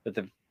floor with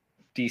a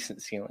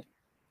decent ceiling.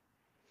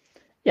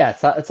 Yeah,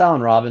 it's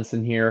Allen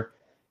Robinson here.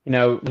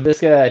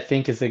 Laviska, I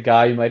think, is a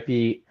guy who might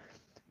be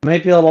a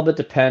little bit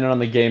dependent on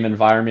the game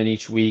environment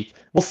each week.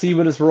 We'll see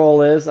what his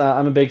role is.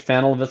 I'm a big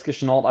fan of Laviska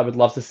Shenault. I would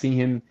love to see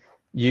him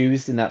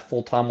used in that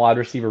full-time wide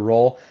receiver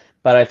role.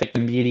 But I think the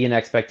median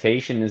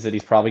expectation is that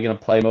he's probably going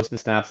to play most of the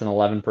snaps in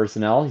 11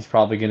 personnel. He's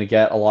probably going to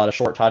get a lot of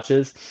short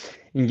touches.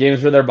 In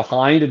games where they're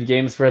behind and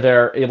games where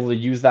they're able to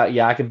use that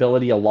yak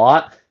ability a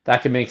lot,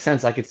 that could make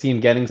sense. I could see him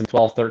getting some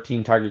 12,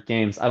 13 target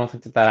games. I don't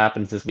think that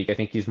happens this week. I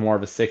think he's more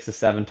of a 6 to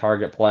 7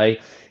 target play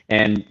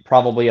and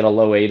probably at a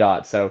low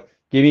ADOT. So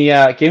give me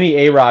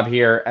A-Rob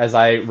here as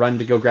I run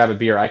to go grab a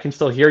beer. I can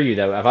still hear you,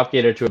 though. I've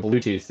updated to a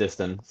Bluetooth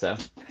system. So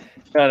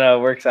No,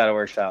 it works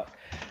out.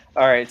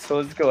 All right, so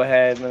let's go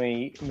ahead. Let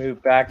me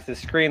move back to the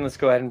screen. Let's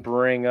go ahead and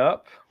bring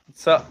up,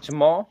 what's up,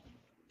 Jamal?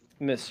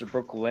 Mr.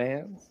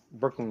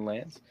 Brooklyn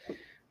Lands.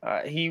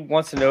 He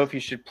wants to know if you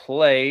should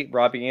play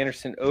Robbie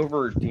Anderson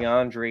over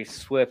DeAndre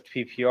Swift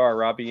PPR.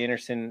 Robbie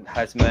Anderson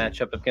has a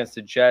matchup against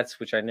the Jets,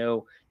 which I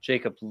know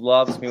Jacob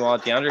loves. Meanwhile,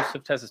 DeAndre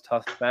Swift has a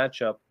tough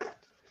matchup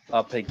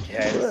up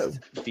against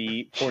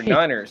the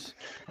 49ers.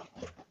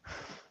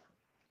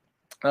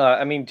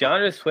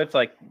 DeAndre Swift,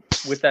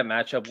 with that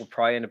matchup, will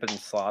probably end up in the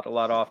slot a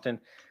lot often.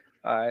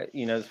 The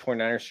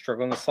 49ers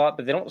struggle in the slot,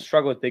 but they don't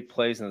struggle with big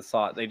plays in the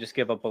slot. They just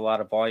give up a lot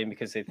of volume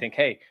because they think,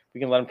 hey, we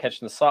can let them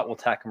catch in the slot. We'll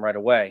attack them right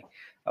away.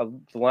 The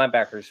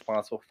linebacker is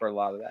responsible for a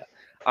lot of that.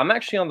 I'm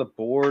actually on the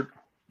board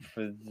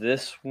for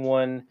this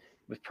one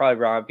with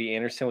probably Robbie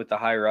Anderson with the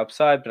higher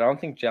upside, but I don't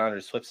think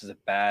DeAndre Swift is a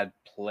bad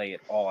play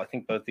at all. I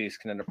think both of these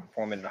can end up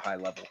performing at a high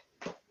level.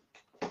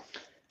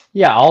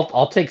 Yeah,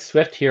 I'll take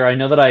Swift here. I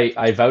know that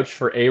I vouched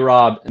for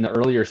A-Rob in the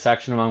earlier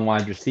section among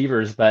wide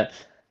receivers, but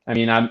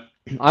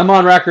I'm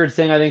on record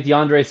saying I think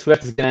DeAndre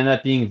Swift is going to end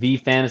up being the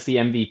fantasy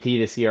MVP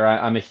this year.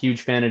 I'm a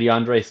huge fan of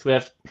DeAndre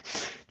Swift.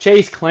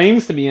 Chase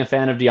claims to be a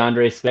fan of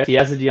DeAndre Swift. He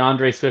has a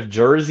DeAndre Swift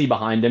jersey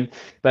behind him,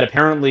 but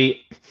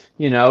apparently,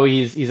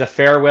 he's a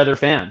fair weather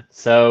fan.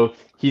 So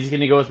he's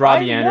going to go with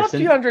Robbie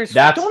Anderson.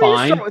 That's Don't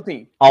fine. Even start with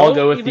me. I'll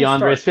go with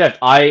DeAndre Swift.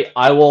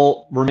 I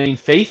will remain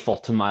faithful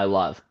to my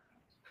love.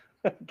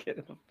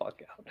 Get the fuck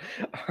out.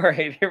 All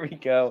right, here we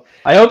go.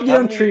 I hope you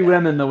don't treat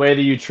women the way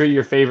that you treat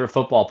your favorite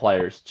football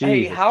players.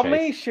 Jesus, hey, how Chase.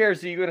 many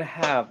shares are you going to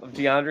have of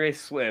DeAndre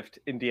Swift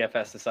in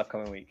DFS this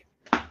upcoming week?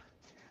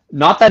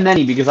 Not that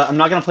many, because I'm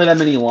not going to play that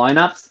many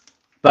lineups,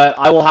 but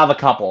I will have a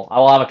couple.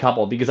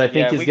 Because I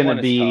think he's going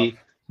to be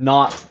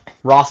not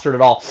rostered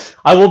at all.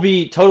 I will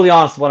be totally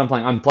honest with what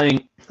I'm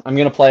playing. I'm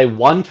going to play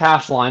one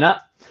cash lineup,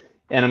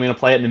 and I'm going to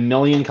play it in a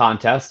million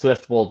contests.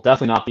 Swift will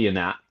definitely not be in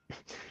that.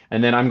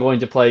 And then I'm going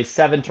to play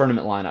 7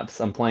 tournament lineups.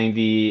 I'm playing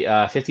the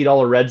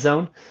 $50 Red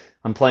Zone.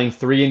 I'm playing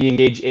 3 in the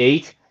Engage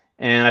 8,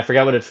 and I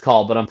forgot what it's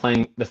called, but I'm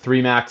playing the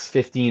 3 Max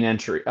 15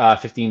 entry,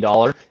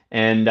 $15.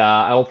 And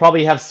I will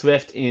probably have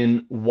Swift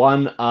in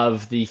one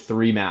of the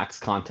 3 Max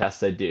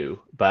contests I do,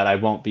 but I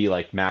won't be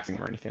maxing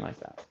or anything like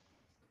that.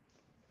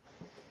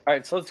 All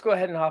right, so let's go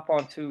ahead and hop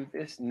on to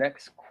this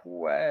next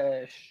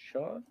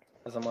question,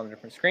 as I'm on a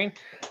different screen.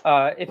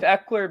 If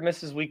Eckler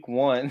misses week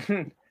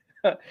 1...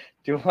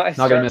 do I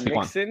start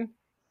Mixon?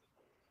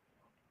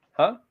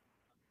 Huh?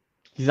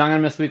 He's not going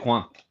to miss week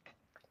 1.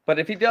 But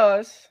if he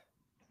does...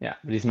 Yeah,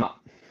 but he's not.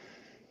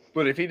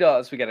 But if he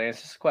does, we got to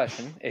answer this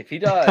question. If he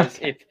does,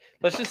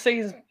 let's just say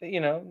he's, he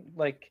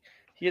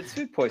had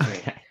food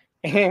poisoning. Okay.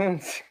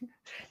 And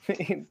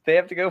they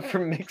have to go for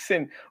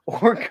Mixon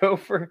or go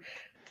for...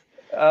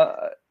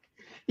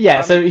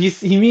 so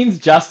he means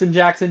Justin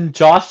Jackson.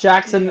 Josh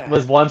Jackson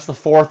was once the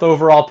 4th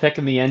overall pick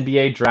in the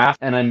NBA draft,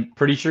 and I'm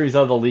pretty sure he's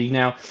out of the league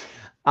now.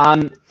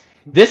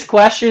 This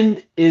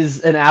question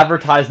is an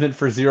advertisement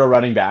for zero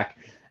running back.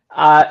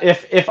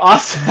 If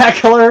Austin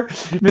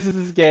Eckler misses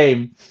this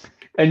game,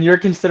 and you're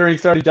considering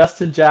starting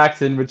Justin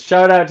Jackson, which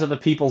shout out to the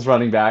people's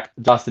running back,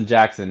 Justin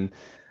Jackson,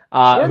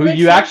 who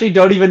you actually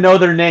don't even know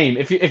their name.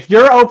 If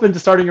you're open to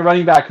starting a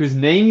running back whose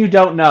name you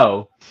don't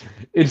know,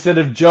 instead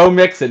of Joe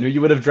Mixon, who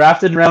you would have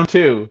drafted in round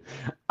 2,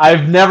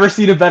 I've never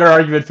seen a better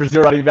argument for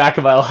zero running back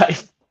in my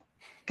life.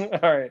 All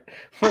right,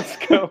 let's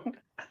go.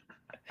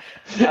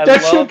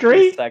 Don't you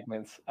agree?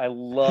 Segments. I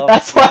love.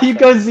 That's why you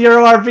go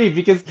zero RB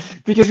because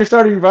you're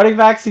starting running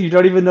backs and you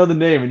don't even know the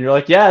name, and you're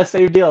like, yeah,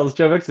 same deal as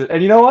Joe Mixon.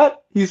 And you know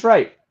what? He's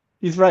right.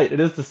 It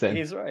is the same.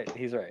 He's right.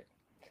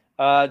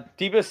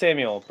 Debo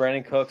Samuel,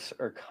 Brandon Cooks,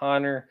 or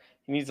Connor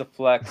He needs a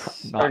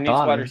flex, Not or needs a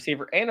wide Connor.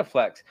 receiver and a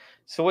flex.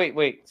 So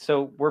wait.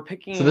 So we're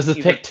picking. So this is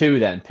pick 2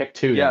 then. Pick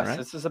 2 Yes, then, right?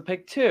 this is a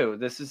pick 2.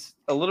 This is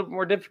a little bit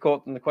more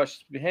difficult than the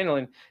questions we'll be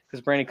handling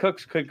because Brandon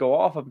Cooks could go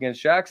off up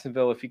against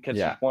Jacksonville if he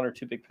catches 1 or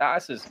 2 big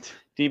passes.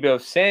 Deebo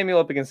Samuel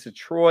up against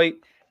Detroit.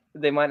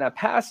 They might not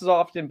pass as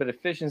often, but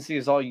efficiency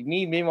is all you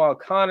need. Meanwhile,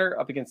 Connor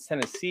up against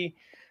Tennessee.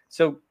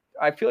 So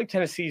I feel like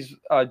Tennessee's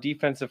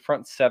defensive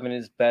front 7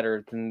 is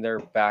better than their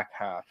back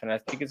half, and I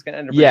think it's going to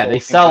end up. Yeah, they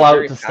sell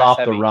out to stop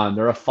the run.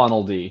 They're a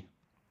funnel D.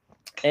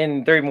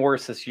 And they're even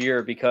worse this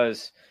year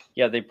because,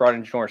 they brought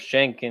in Janoris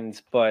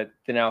Jenkins, but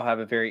they now have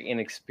a very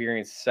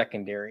inexperienced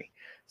secondary.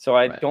 So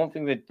I don't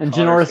think that. And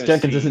Janoris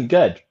Jenkins isn't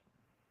good.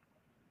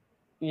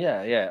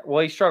 Yeah.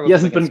 Well, he struggles. He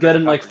hasn't been good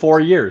in like 4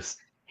 years.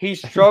 He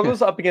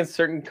struggles up against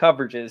certain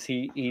coverages.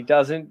 He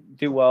doesn't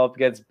do well up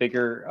against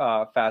bigger,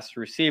 faster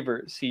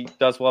receivers. He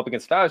does well up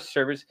against fast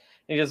receivers,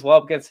 and he does well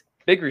up against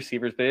big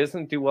receivers, but he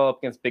doesn't do well up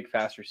against big,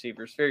 fast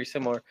receivers. Very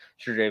similar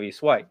to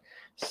Tre'Davious White.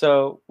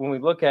 So when we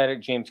look at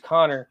it, James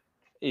Conner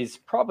is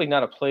probably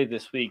not a play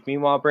this week.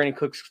 Meanwhile, Brandon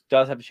Cooks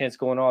does have a chance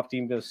going off.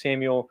 Deebo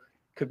Samuel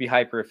could be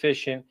hyper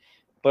efficient,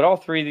 but all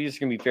 3 of these are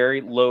going to be very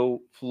low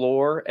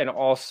floor and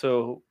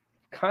also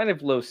kind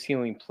of low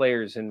ceiling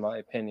players, in my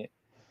opinion.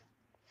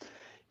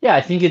 Yeah,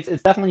 I think it's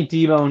definitely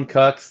Deebo and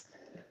Cooks.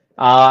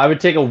 I would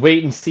take a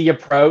wait and see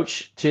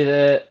approach to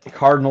the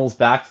Cardinals'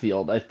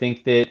 backfield. I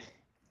think that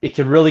it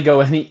could really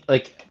go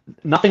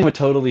nothing would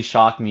totally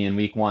shock me in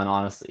week 1,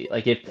 honestly.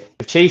 Like if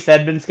Chase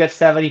Edmonds gets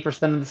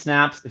 70% of the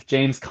snaps, if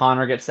James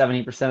Conner gets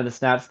 70% of the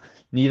snaps,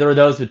 neither of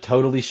those would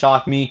totally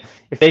shock me.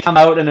 If they come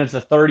out and it's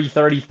a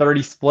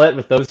 30-30-30 split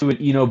with those 2 and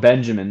Eno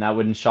Benjamin, that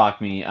wouldn't shock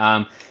me.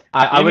 I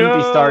wouldn't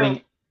be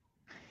starting.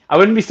 I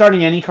wouldn't be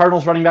starting any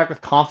Cardinals running back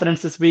with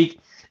confidence this week.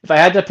 If I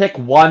had to pick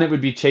one, it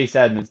would be Chase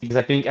Edmonds because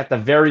I think at the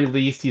very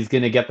least he's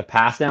going to get the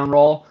pass down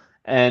role.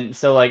 And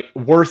so,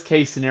 worst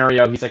case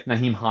scenario, he's like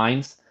Naheem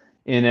Hines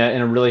in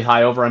a really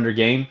high over-under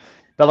game.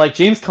 But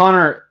James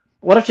Conner,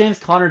 what if James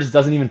Conner just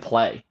doesn't even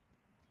play?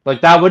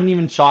 That wouldn't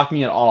even shock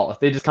me at all. If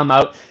they just come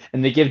out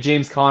and they give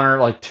James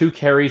Conner 2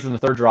 carries in the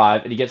 3rd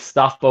drive and he gets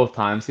stuffed both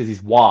times because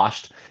he's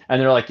washed, and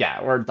they're like,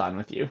 yeah, we're done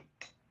with you.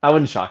 That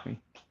wouldn't shock me.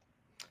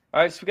 All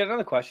right, so we got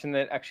another question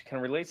that actually kind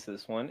of relates to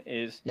this one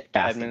is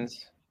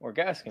Edmonds or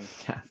Gaskin?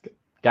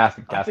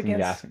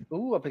 Gaskin.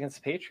 Ooh, up against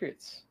the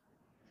Patriots.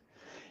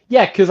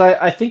 Yeah, because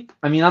I think,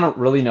 I don't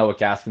really know what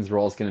Gaskin's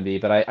role is going to be,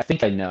 but I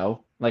think I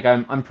know.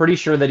 I'm pretty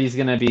sure that he's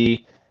going to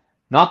be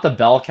not the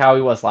bell cow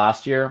he was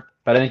last year,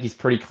 but I think he's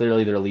pretty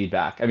clearly their lead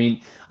back. I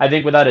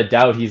think without a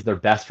doubt he's their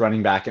best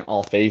running back in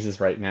all phases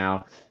right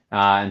now.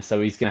 And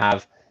so he's going to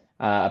have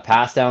a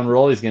pass down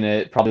role. He's going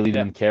to probably lead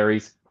them in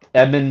carries.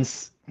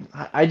 Edmonds,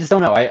 I just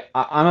don't know.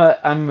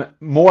 I'm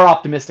more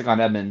optimistic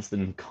on Edmonds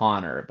than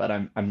Connor, but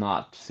I'm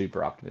not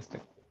super optimistic.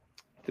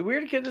 Did we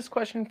already get this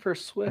question for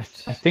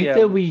Swift? I think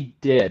that we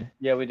did.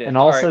 Yeah, we did. And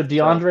also,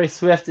 DeAndre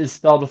Swift is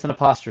spelled with an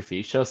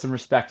apostrophe. Show some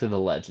respect to the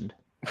legend.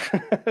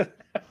 To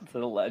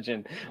the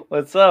legend.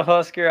 What's up,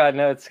 Husker? I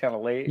know it's kind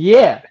of late.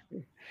 Yeah.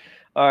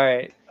 All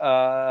right.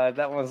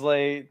 That one's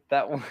late.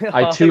 That one.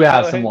 I too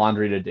have some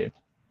laundry to do.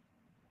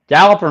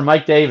 Gallup or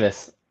Mike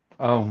Davis?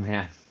 Oh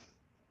man.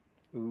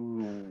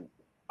 Ooh.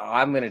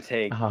 I'm gonna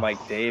take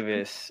Mike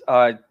Davis.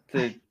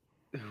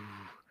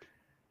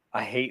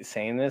 I hate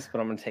saying this,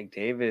 but I'm gonna take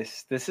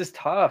Davis. This is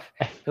tough.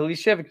 At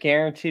least you have a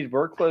guaranteed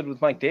workload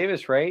with Mike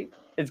Davis, right?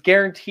 It's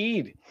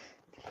guaranteed.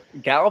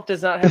 Gallup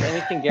does not have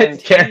anything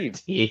guaranteed.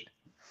 It's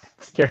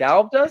guaranteed.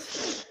 Gallup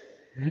does?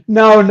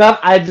 No,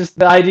 not.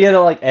 The idea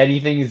that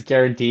anything is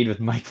guaranteed with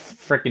Mike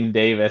freaking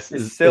Davis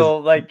is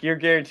still you're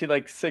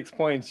guaranteed 6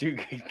 points. You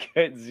could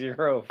get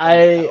 0.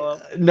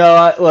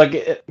 Look.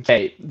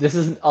 Okay,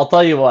 I'll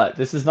tell you what.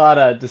 This is not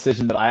a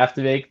decision that I have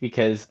to make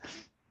because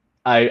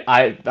I'm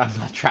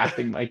not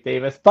drafting Mike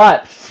Davis.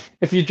 But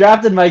if you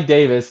drafted Mike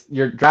Davis,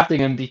 you're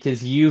drafting him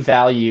because you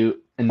value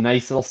a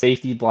nice little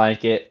safety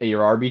blanket at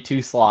your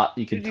RB2 slot.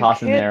 You could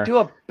toss in there. You can't do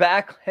a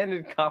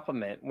backhanded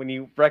compliment when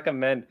you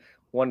recommend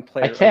one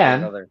player.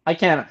 I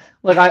can.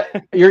 Look,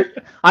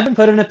 I've been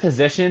put in a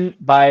position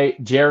by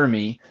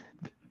Jeremy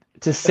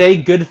to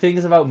say good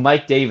things about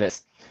Mike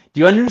Davis. Do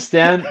you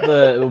understand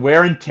the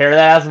wear and tear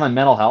that has on my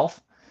mental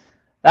health?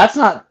 That's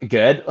not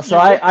good.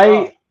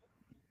 So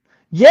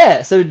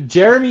So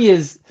Jeremy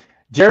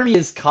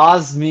has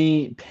caused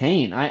me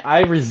pain.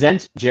 I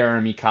resent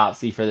Jeremy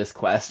Copsey for this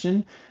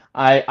question.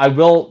 I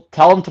will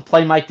tell him to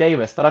play Mike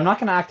Davis, but I'm not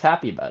going to act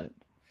happy about it.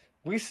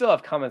 We still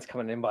have comments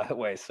coming in, by the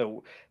way,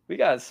 so we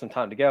got some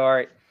time to go. All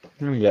right.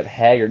 We get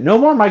haggard. No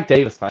more Mike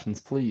Davis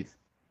questions, please.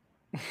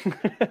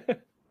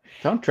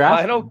 Don't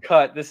draft. Final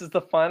cut. This is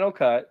the final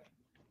cut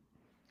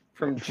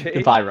from Jay.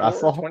 Goodbye,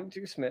 Russell.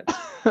 22 Smith.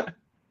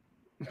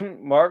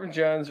 Marvin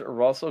Jones or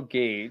Russell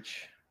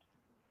Gage.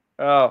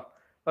 Oh,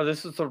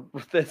 this is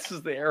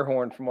the air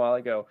horn from a while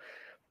ago.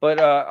 But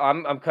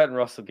I'm cutting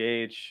Russell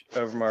Gage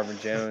over Marvin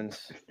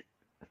Jones.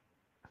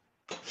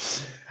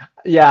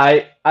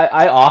 Yeah,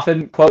 I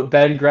often quote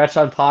Ben Gretsch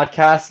on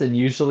podcasts, and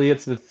usually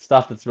it's with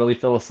stuff that's really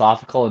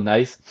philosophical and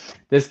nice.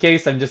 This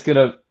case, I'm just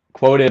gonna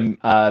quote him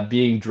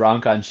being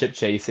drunk on ship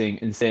chasing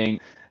and saying,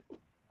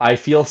 "I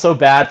feel so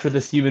bad for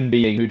this human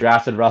being who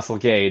drafted Russell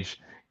Gage.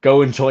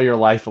 Go enjoy your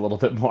life a little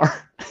bit more."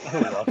 I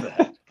love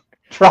that.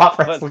 Drop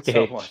I love Russell it so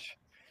Gage. much.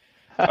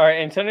 All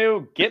right,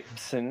 Antonio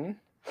Gibson.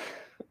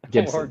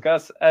 Or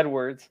Gus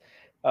Edwards.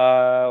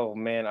 Oh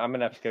man, I'm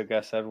gonna have to go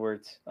Gus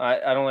Edwards.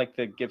 I don't like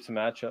the Gibson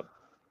matchup.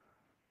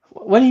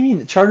 What do you mean?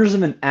 The Chargers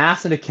have been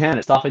ass in a can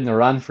at stopping the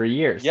run for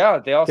years. Yeah,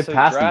 they also Good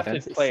pass drafted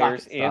defense. They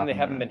players suck at and they stopping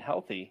haven't the been run.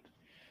 healthy.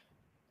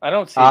 I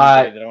don't see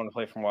anybody that I want to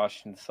play from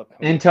Washington this upcoming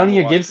week. I'm a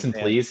Antonio Washington Gibson,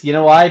 fan. please. You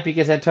know why?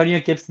 Because Antonio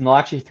Gibson will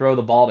actually throw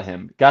the ball to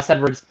him. Gus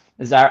Edwards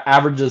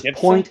averages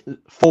Gibson?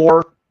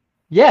 0.4.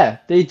 Yeah,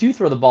 they do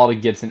throw the ball to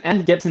Gibson.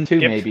 And Gibson too,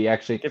 Gibson. maybe,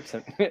 actually.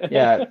 Gibson.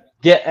 Yeah.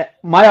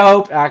 My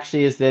hope,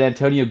 actually, is that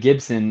Antonio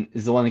Gibson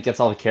is the one that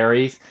gets all the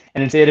carries.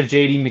 And instead of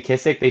J.D.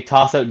 McKissick, they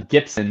toss out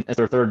Gibson as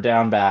their third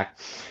down back.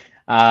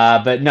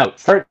 But no,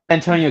 start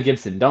Antonio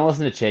Gibson. Don't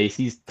listen to Chase.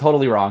 He's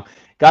totally wrong.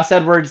 Gus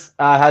Edwards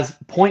has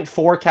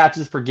 0.4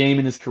 catches per game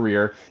in his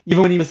career,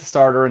 even when he was a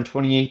starter in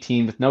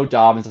 2018 with no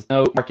Dobbins, with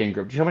no Mark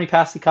Ingram. Do you know how many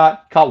passes he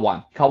caught? He caught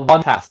one. He caught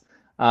one pass.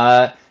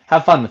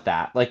 Have fun with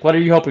that. Like, what are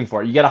you hoping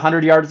for? You get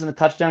 100 yards and a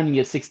touchdown, you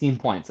get 16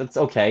 points. That's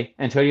okay.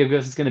 Antonio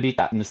Gibson's going to beat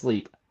that in the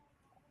sleep.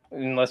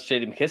 Unless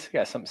J.D. McKissick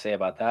has something to say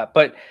about that.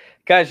 But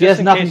guys, He has just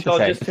in nothing case to y'all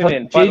say. just tune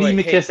in. By the J.D.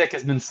 way, McKissick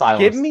has been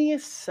silenced. give me a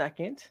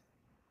second.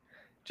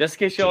 Just in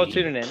case y'all are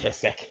tuning in.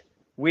 McKissick.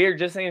 We are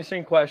just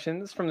answering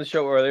questions from the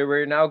show earlier.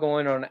 We're now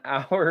going on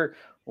hour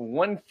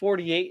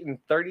 148 and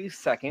 30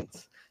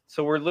 seconds.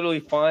 So we're literally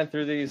flying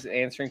through these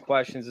answering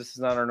questions. This is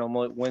not our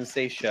normal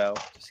Wednesday show.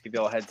 Just to give you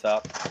all a heads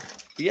up.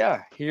 But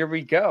yeah, here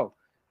we go.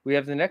 We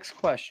have the next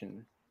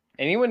question.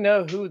 Anyone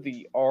know who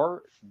the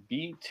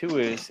RB2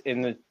 is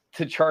in the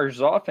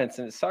Chargers offense?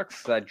 And it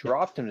sucks because I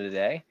dropped him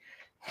today.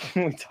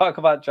 We talk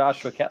about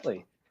Joshua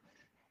Kelly.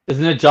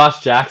 Isn't it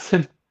Josh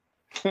Jackson?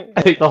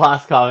 I think the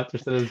last commenter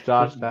said it was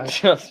Josh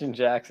Jackson. Justin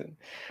Jackson.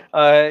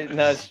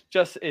 No,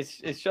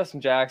 it's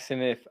Justin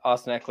Jackson. If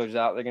Austin Eckler's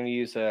out, they're going to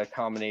use a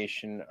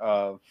combination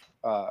of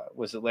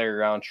was it Larry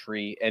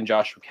Roundtree and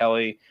Joshua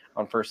Kelly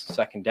on first and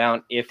second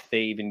down, if they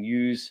even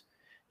use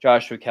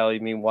Joshua Kelly.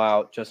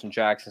 Meanwhile, Justin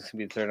Jackson's going to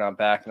be the third down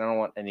back, and I don't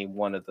want any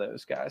one of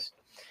those guys.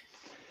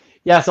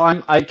 Yeah, so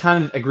I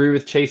kind of agree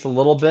with Chase a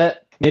little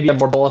bit. Maybe I'm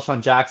more bullish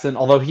on Jackson,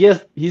 although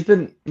he's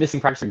been missing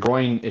practice with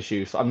groin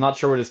issues, so I'm not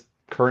sure what his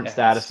current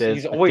status is.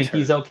 He's always I think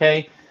he's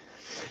okay.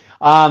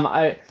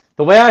 The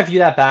way I view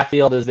that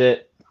backfield is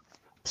that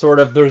sort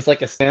of there's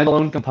like a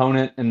standalone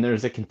component and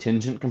there's a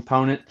contingent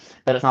component,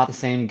 that it's not the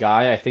same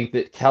guy. I think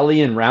that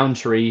Kelly and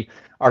Roundtree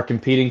are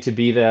competing to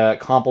be the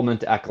complement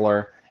to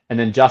Eckler, and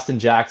then Justin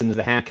Jackson is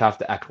the handcuff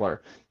to Eckler.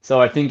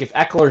 So I think if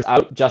Eckler's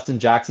out, Justin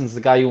Jackson's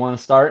the guy you want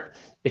to start.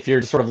 If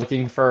you're just sort of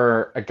looking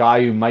for a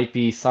guy who might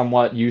be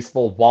somewhat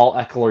useful while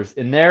Eckler's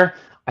in there,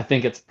 I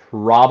think it's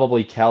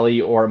probably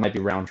Kelly or it might be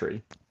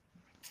Roundtree.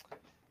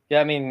 Yeah,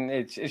 I mean,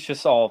 it's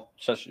just all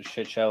such a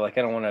shit show. Like,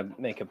 I don't want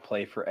to make a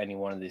play for any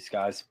one of these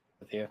guys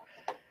with you.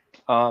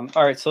 All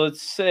right, so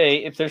let's say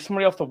if there's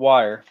somebody off the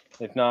wire,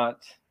 if not,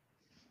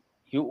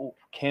 you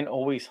can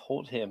always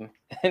hold him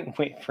and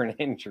wait for an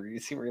injury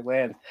to see where he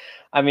lands.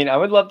 I mean, I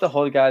would love to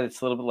hold a guy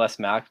that's a little bit less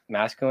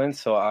masculine,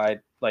 so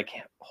I'd like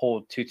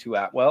hold Tutu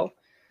Atwell,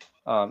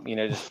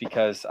 just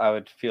because I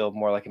would feel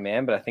more like a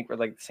man, but I think we're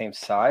like the same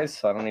size,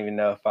 so I don't even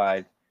know if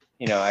I,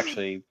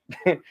 actually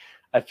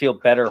I'd feel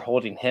better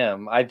holding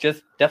him. I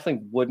just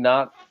definitely would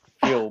not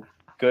feel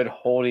good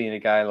holding a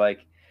guy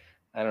like,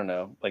 I don't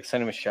know, like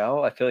Sonny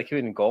Michel. I feel like he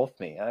would engulf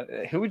me.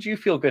 Who would you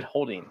feel good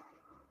holding?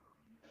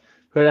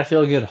 Who would I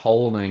feel good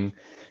holding?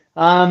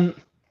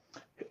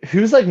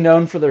 Who's like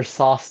known for their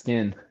soft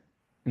skin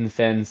in the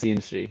fantasy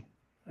industry?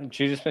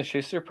 Juju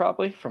Smith-Schuster,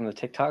 probably from the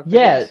TikTok videos.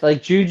 Yeah,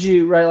 like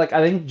Juju, right? Like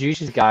I think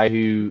Juju's a guy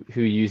who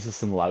uses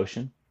some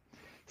lotion.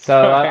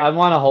 So I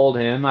want to hold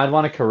him. I'd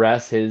want to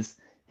caress his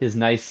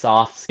nice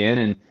soft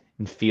skin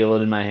and feel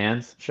it in my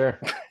hands. Sure.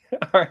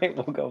 All right,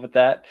 we'll go with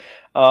that.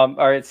 All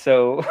right,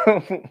 so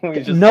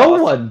we just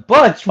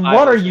Butch,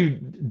 what are you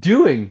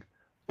doing?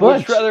 Butch.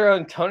 Would you rather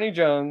own Tony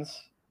Jones?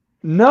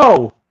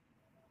 No.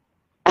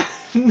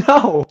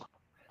 No.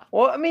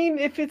 Well, I mean,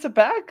 if it's a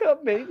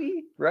backup,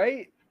 maybe,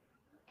 right?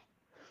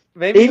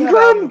 Maybe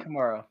Ingram?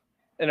 Kamara.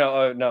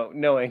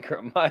 No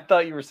Ingram. I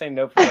thought you were saying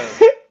no for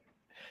those.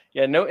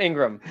 Yeah, no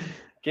Ingram.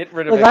 Get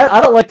rid of it. I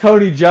don't like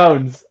Tony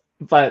Jones,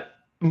 but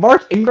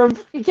Mark Ingram,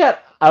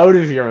 get out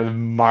of here with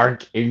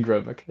Mark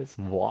Ingram. Okay, it's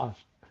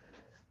washed.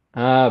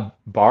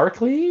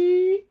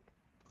 Barkley?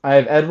 I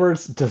have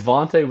Edwards,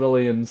 Devontae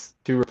Williams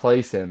to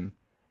replace him.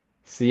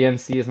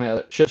 CMC is my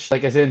other.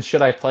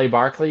 Should I play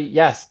Barkley?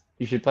 Yes,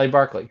 you should play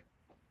Barkley.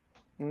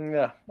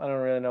 Yeah, I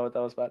don't really know what that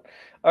was about.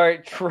 All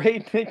right,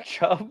 trade Nick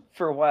Chubb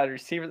for a wide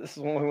receiver. This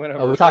is when we went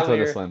over. We talked about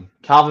this one.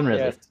 Calvin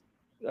Ridley.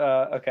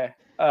 Yes. Okay.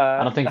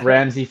 I don't think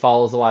Ramsey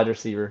follows a wide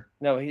receiver.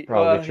 No, he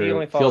probably true. He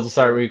only Fields will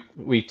start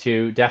week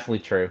 2. Definitely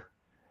true.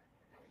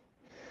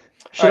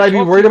 Should right, I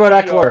be worried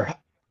about Eckler?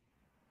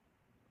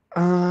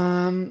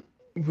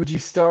 Would you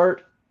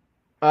start?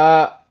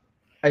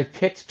 I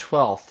picked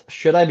 12th.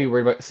 Should I be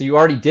worried about? So you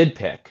already did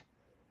pick.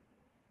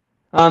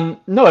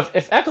 No,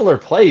 if Eckler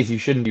plays, you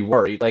shouldn't be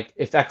worried. Like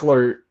if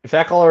Eckler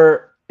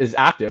is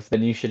active,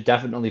 then you should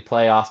definitely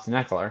play Austin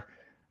Eckler.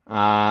 But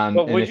And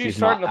would if you he's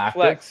start in not the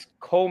active, flex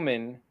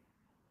Coleman,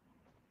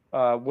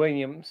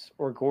 Williams,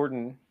 or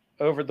Gordon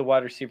over the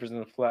wide receivers in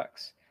the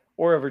flex,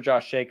 or over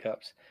Josh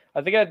Jacobs?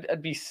 I think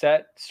I'd be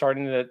set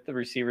starting the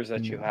receivers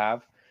that you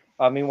have.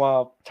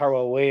 Meanwhile,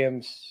 Tyrell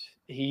Williams,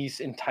 he's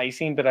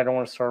enticing, but I don't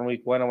want to start in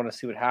week 1. I want to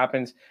see what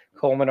happens.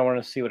 Coleman, I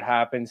want to see what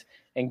happens.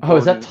 And oh,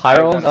 is that Gordon,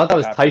 Tyrell? I wanna thought that see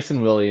was what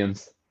Tyson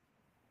Williams.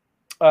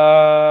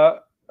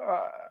 happens.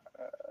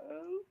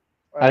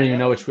 I don't even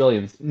know which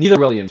Williams. Neither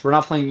Williams. We're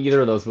not playing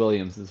either of those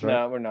Williamses, right?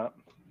 No, we're not.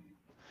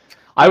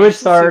 I You would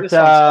should see this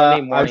on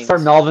Sunday I would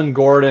start mornings. Melvin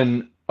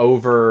Gordon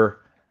over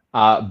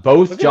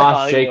both Look at Josh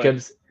Hollywood.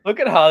 Jacobs. Look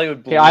at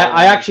Hollywood. Okay,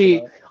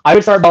 I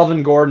would start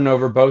Melvin Gordon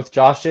over both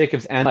Josh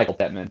Jacobs and Michael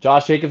Pittman.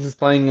 Josh Jacobs is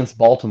playing against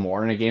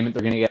Baltimore in a game that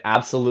they're going to get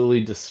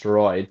absolutely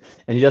destroyed,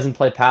 and he doesn't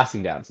play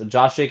passing down. So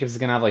Josh Jacobs is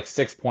going to have like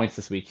 6 points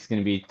this week. He's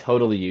going to be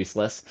totally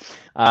useless.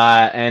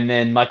 And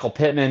then Michael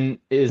Pittman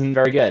isn't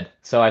very good.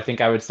 So I think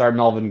I would start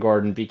Melvin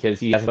Gordon because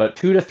he has about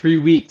 2 to 3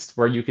 weeks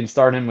where you can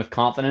start him with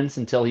confidence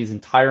until he's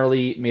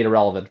entirely made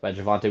irrelevant by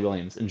Javonte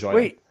Williams. Enjoy him.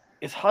 Wait,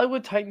 is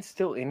Hollywood Titan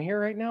still in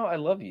here right now? I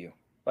love you.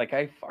 Like,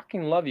 I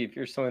fucking love you if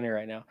you're still in here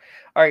right now.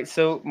 All right,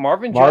 so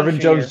Marvin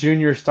Jones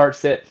Jr.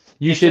 starts it.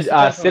 You should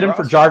sit him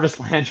for Jarvis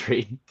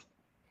Landry.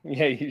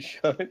 Yeah, you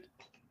should.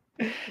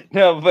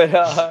 No,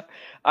 but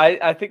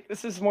I think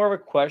this is more of a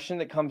question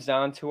that comes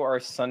down to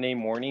our Sunday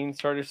morning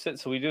starter sit.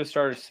 So we do a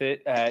starter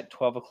sit at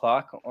 12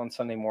 o'clock on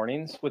Sunday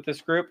mornings with this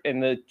group,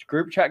 and the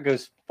group chat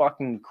goes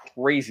fucking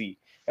crazy,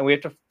 and we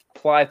have to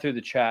fly through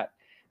the chat.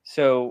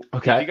 So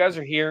if you guys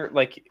are here,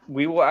 like,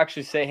 we will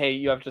actually say, hey,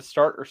 you have to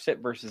start or sit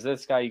versus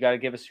this guy. You got to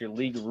give us your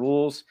league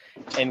rules,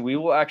 and we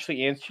will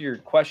actually answer your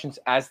questions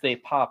as they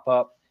pop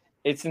up.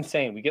 It's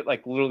insane. We get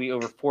like literally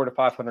over 400 to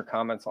 500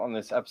 comments on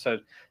this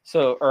episode,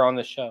 or on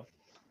this show.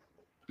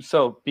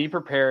 So be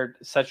prepared.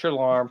 Set your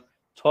alarm.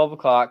 12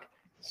 o'clock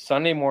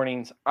Sunday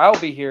mornings. I'll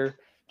be here.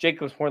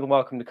 Jacob's more than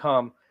welcome to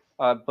come.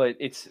 But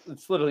it's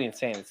literally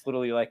insane. It's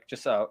literally like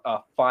just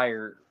a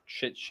fire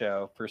shit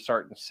show for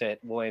start and sit.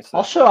 We'll answer.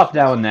 I'll show up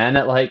now and then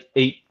at like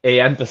 8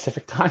 a.m.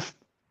 Pacific time.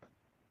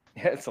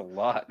 Yeah, it's a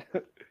lot.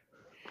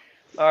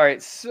 All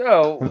right,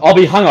 so I'll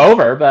be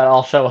hungover, but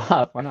I'll show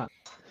up. Why not?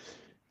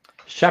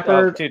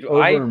 Shepard, dude,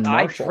 over I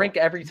Marshall. drink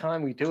every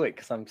time we do it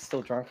because I'm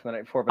still drunk from the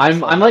night before. But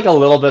I'm like a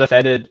little bit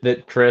offended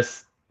that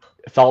Chris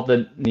felt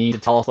the need to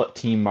tell us what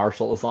team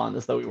Marshall is on,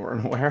 as though we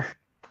weren't aware.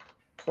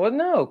 Well,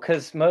 no,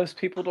 because most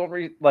people don't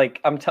read. Like,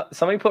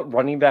 somebody put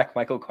running back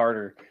Michael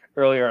Carter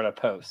earlier on a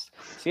post,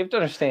 so you have to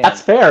understand.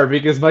 That's fair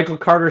because Michael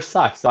Carter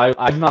sucks. So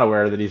I'm not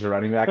aware that he's a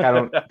running back. I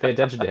don't pay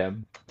attention to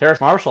him.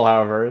 Terrace Marshall,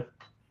 however,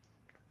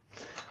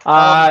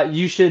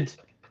 you should.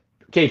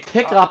 Okay,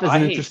 pick up is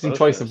an interesting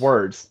choice of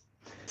words.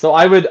 So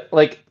I would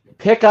like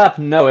pick up.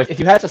 No, if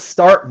you had to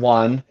start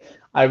one,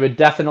 I would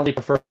definitely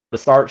prefer to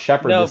start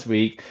Shepard this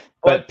week.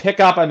 But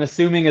pick up, I'm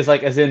assuming, is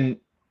like as in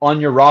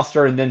on your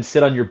roster and then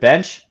sit on your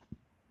bench.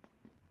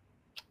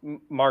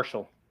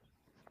 Marshall.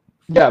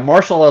 Yeah,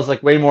 Marshall has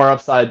like way more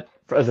upside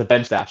as a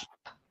bench stash.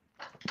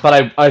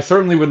 But I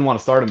certainly wouldn't want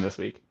to start him this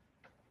week.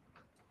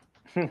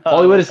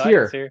 Hollywood is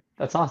here.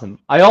 That's awesome.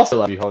 I also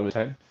love you,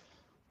 Hollywood.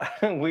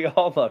 We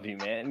all love you,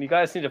 man. You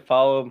guys need to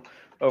follow him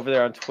over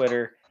there on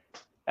Twitter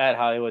at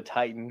Hollywood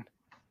Titan.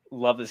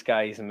 Love this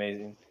guy. He's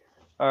amazing.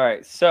 All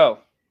right. So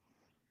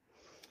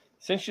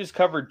since you just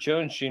covered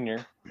Jones Jr.,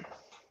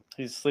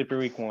 he's sleeper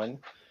week 1.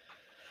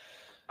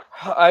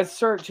 I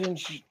start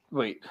Jones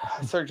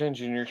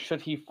Jr.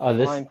 Should he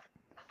find...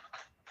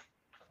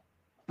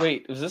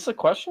 Wait, is this a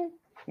question?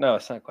 No,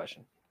 it's not a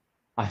question.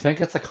 I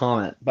think it's a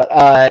comment.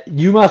 But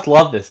you must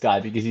love this guy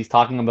because he's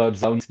talking about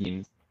zone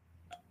schemes.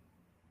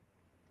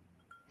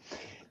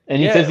 And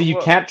he says that you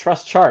can't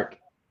trust Chark.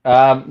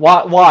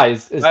 Why?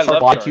 Is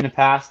Chark lied to you in the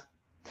past?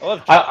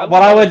 What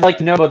I would like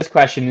to know about this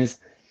question is,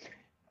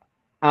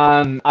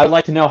 I would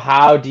like to know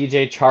how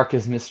DJ Chark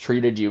has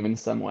mistreated you in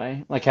some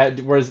way. Like,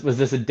 was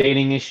this a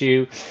dating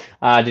issue?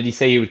 Did he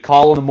say he would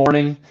call in the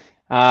morning?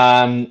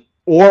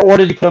 Or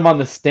did he put him on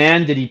the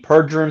stand? Did he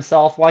perjure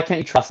himself? Why can't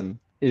you trust him?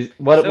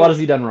 What has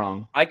he done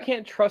wrong? I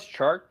can't trust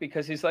Chark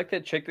because he's like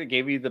that chick that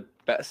gave you the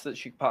best that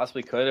she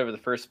possibly could over the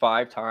first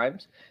 5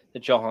 times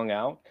that y'all hung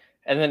out.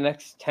 And the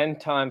next 10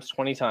 times,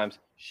 20 times,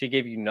 she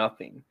gave you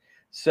nothing.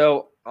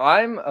 So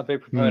I'm a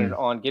big proponent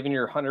on giving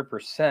your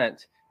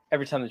 100%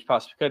 every time that you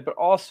possibly could, but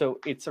also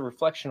it's a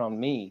reflection on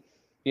me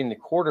being the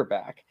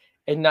quarterback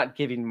and not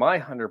giving my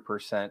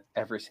 100%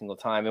 every single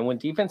time. And when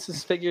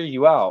defenses figure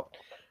you out,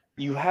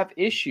 you have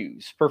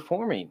issues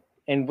performing.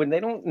 And when they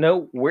don't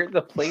know where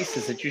the place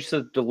is that you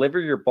should deliver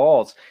your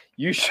balls,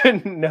 you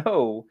should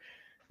know,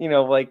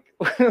 like,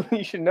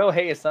 you should know,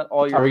 hey, it's not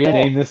all your fault. Are we going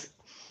to name this?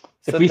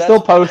 If we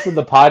still posted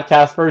the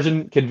podcast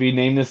version, could we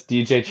name this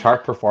DJ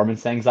Chark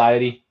Performance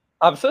Anxiety?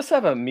 I'm supposed to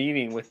have a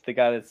meeting with the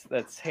guy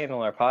that's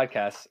handling our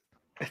podcast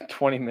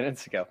 20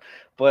 minutes ago.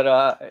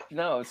 But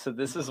no, so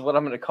this is what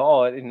I'm going to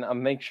call it, and I'll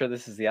make sure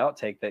this is the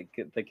outtake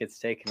that gets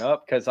taken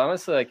up. Because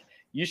honestly, like,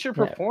 You should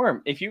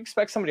perform. If you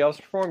expect somebody else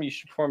to perform, you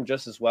should perform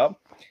just as well.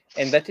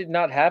 And that did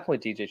not happen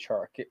with DJ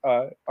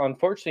Chark.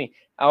 Unfortunately,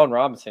 Allen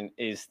Robinson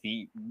is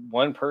the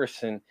one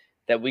person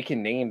that we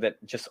can name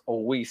that just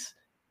always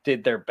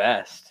did their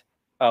best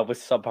with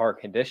subpar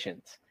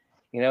conditions.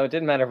 You know, it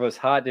didn't matter if it was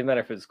hot, didn't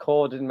matter if it was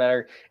cold, didn't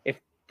matter if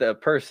the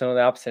person on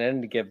the opposite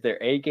end to give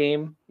their A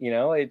game. You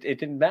know, it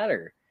didn't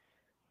matter.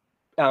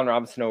 Allen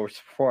Robinson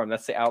overperformed.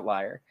 That's the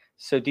outlier.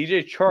 So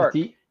DJ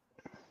Chark,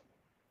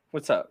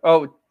 what's up?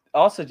 Oh,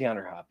 also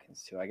DeAndre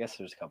Hopkins too. I guess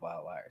there's a couple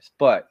outliers,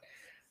 but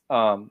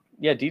DJ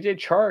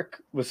Chark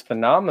was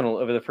phenomenal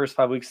over the first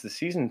 5 weeks of the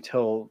season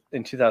until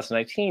in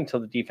 2019, till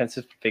the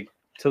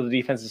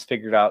defenses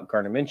figured out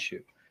Gardner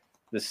Minshew,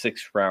 the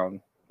 6th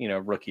round,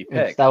 rookie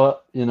pick.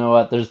 You know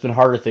what? There's been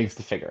harder things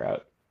to figure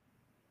out.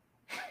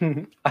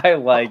 I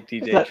like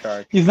DJ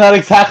Chark. He's not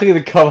exactly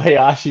the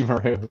Kobayashi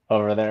Maru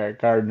over there,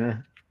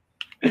 Gardner.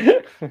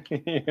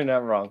 You're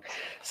not wrong.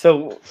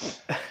 So,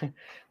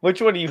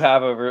 which one do you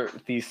have over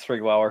these three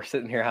while we're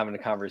sitting here having a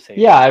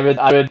conversation? Yeah, I would.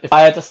 If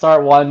I had to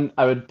start one,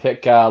 I would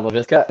pick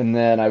Laviska, and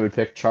then I would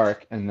pick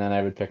Chark, and then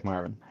I would pick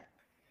Marvin.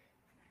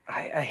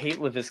 I hate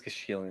Laviska's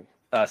ceiling.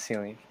 What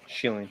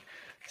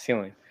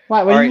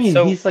do you mean?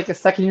 So, he's like a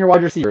second-year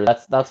wide receiver.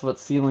 That's what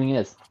ceiling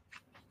is.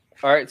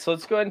 All right, so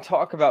let's go ahead and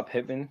talk about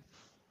Pittman.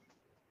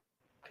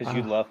 Because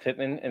you love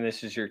Pittman, and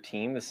this is your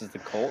team. This is the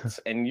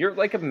Colts, and you're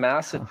like a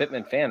massive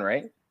Pittman fan,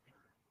 right?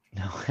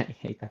 No, I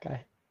hate that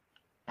guy.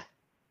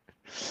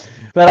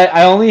 But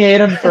I only hate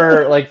him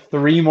for like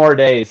 3 more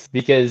days,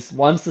 because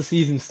once the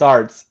season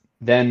starts,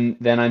 then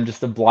I'm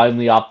just a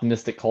blindly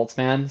optimistic Colts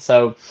fan.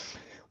 So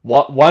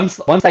once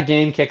that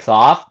game kicks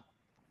off,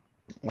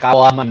 I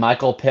will have my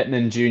Michael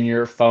Pittman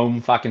Jr.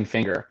 foam fucking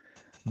finger.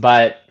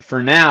 But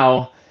for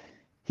now,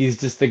 he's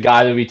just the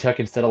guy that we took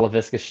instead of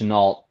Laviska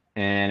Shenault,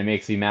 and it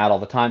makes me mad all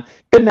the time.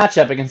 Good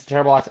matchup against the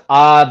terrible Hawks.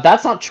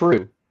 That's not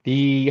true.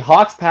 The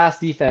Hawks' pass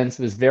defense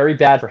was very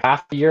bad for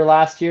half the year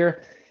last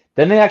year.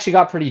 Then they actually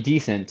got pretty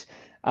decent.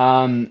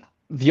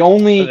 The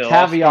only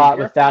caveat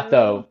with that,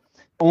 though,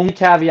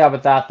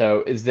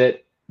 is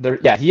that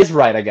he is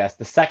right, I guess.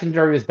 The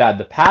secondary was bad.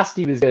 The pass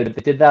D was good, but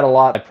they did that a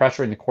lot by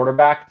pressuring the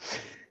quarterback.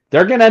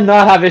 They're going to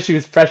not have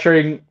issues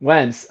pressuring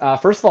Wentz.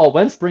 First of all,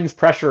 Wentz brings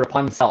pressure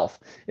upon himself.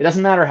 It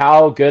doesn't matter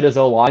how good his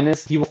O-line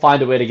is. He will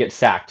find a way to get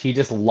sacked. He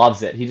just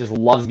loves it. He just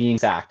loves being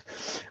sacked.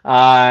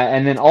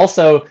 And then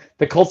also,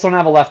 the Colts don't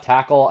have a left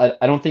tackle.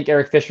 I don't think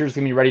Eric Fisher is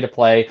going to be ready to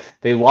play.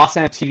 They lost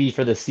TV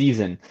for the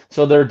season.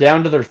 So they're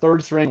down to their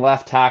 3rd-string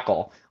left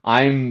tackle.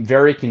 I'm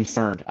very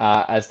concerned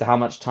as to how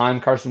much time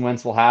Carson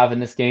Wentz will have in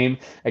this game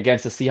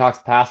against the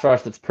Seahawks pass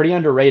rush that's pretty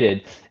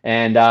underrated.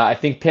 And I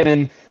think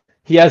Pittman,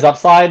 he has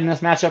upside in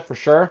this matchup for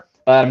sure,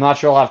 but I'm not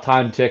sure he'll have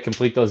time to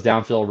complete those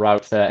downfield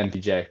routes to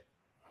MPJ.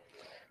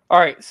 All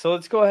right, so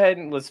let's go ahead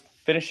and let's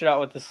finish it out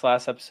with this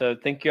last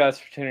episode. Thank you guys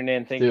for tuning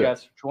in. Thank you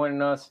guys for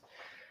joining us.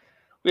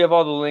 We have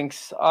all the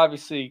links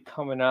obviously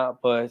coming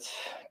out, but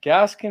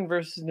Gaskin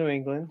versus New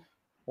England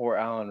or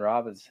Allen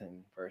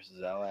Robinson versus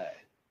LA?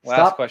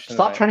 Last question.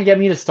 Stop trying to get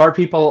me to start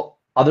people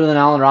other than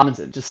Allen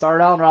Robinson. Just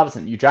start Allen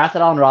Robinson. You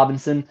drafted Allen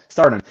Robinson,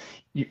 start him.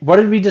 What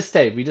did we just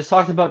say? We just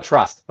talked about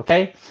trust,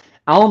 okay?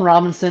 Allen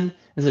Robinson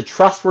is a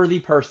trustworthy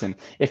person.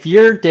 If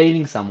you're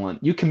dating someone,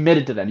 you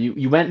committed to them.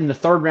 You went in the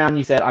 3rd round and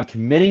you said, I'm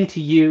committing to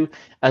you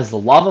as the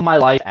love of my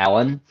life,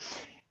 Allen.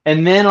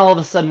 And then all of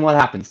a sudden, what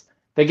happens?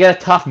 They get a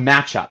tough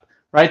matchup,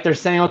 right? They're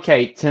saying,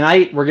 okay,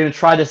 tonight we're going to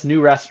try this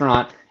new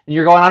restaurant. And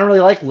you're going, I don't really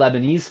like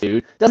Lebanese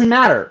food. Doesn't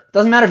matter.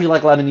 Doesn't matter if you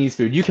like Lebanese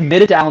food. You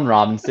committed to Allen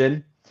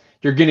Robinson.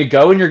 You're going to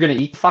go and you're going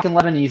to eat fucking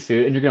Lebanese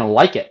food and you're going to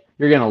like it.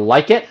 You're going to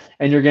like it,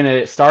 and you're going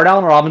to start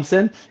Allen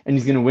Robinson, and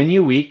he's going to win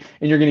you a week,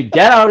 and you're going to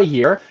get out of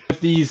here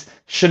with these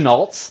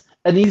Chenaults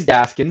and these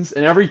Gaskins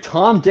and every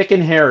Tom, Dick,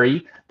 and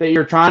Harry that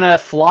you're trying to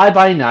fly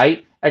by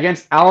night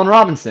against Allen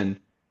Robinson.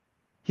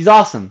 He's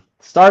awesome.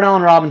 Start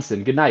Allen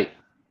Robinson. Good night.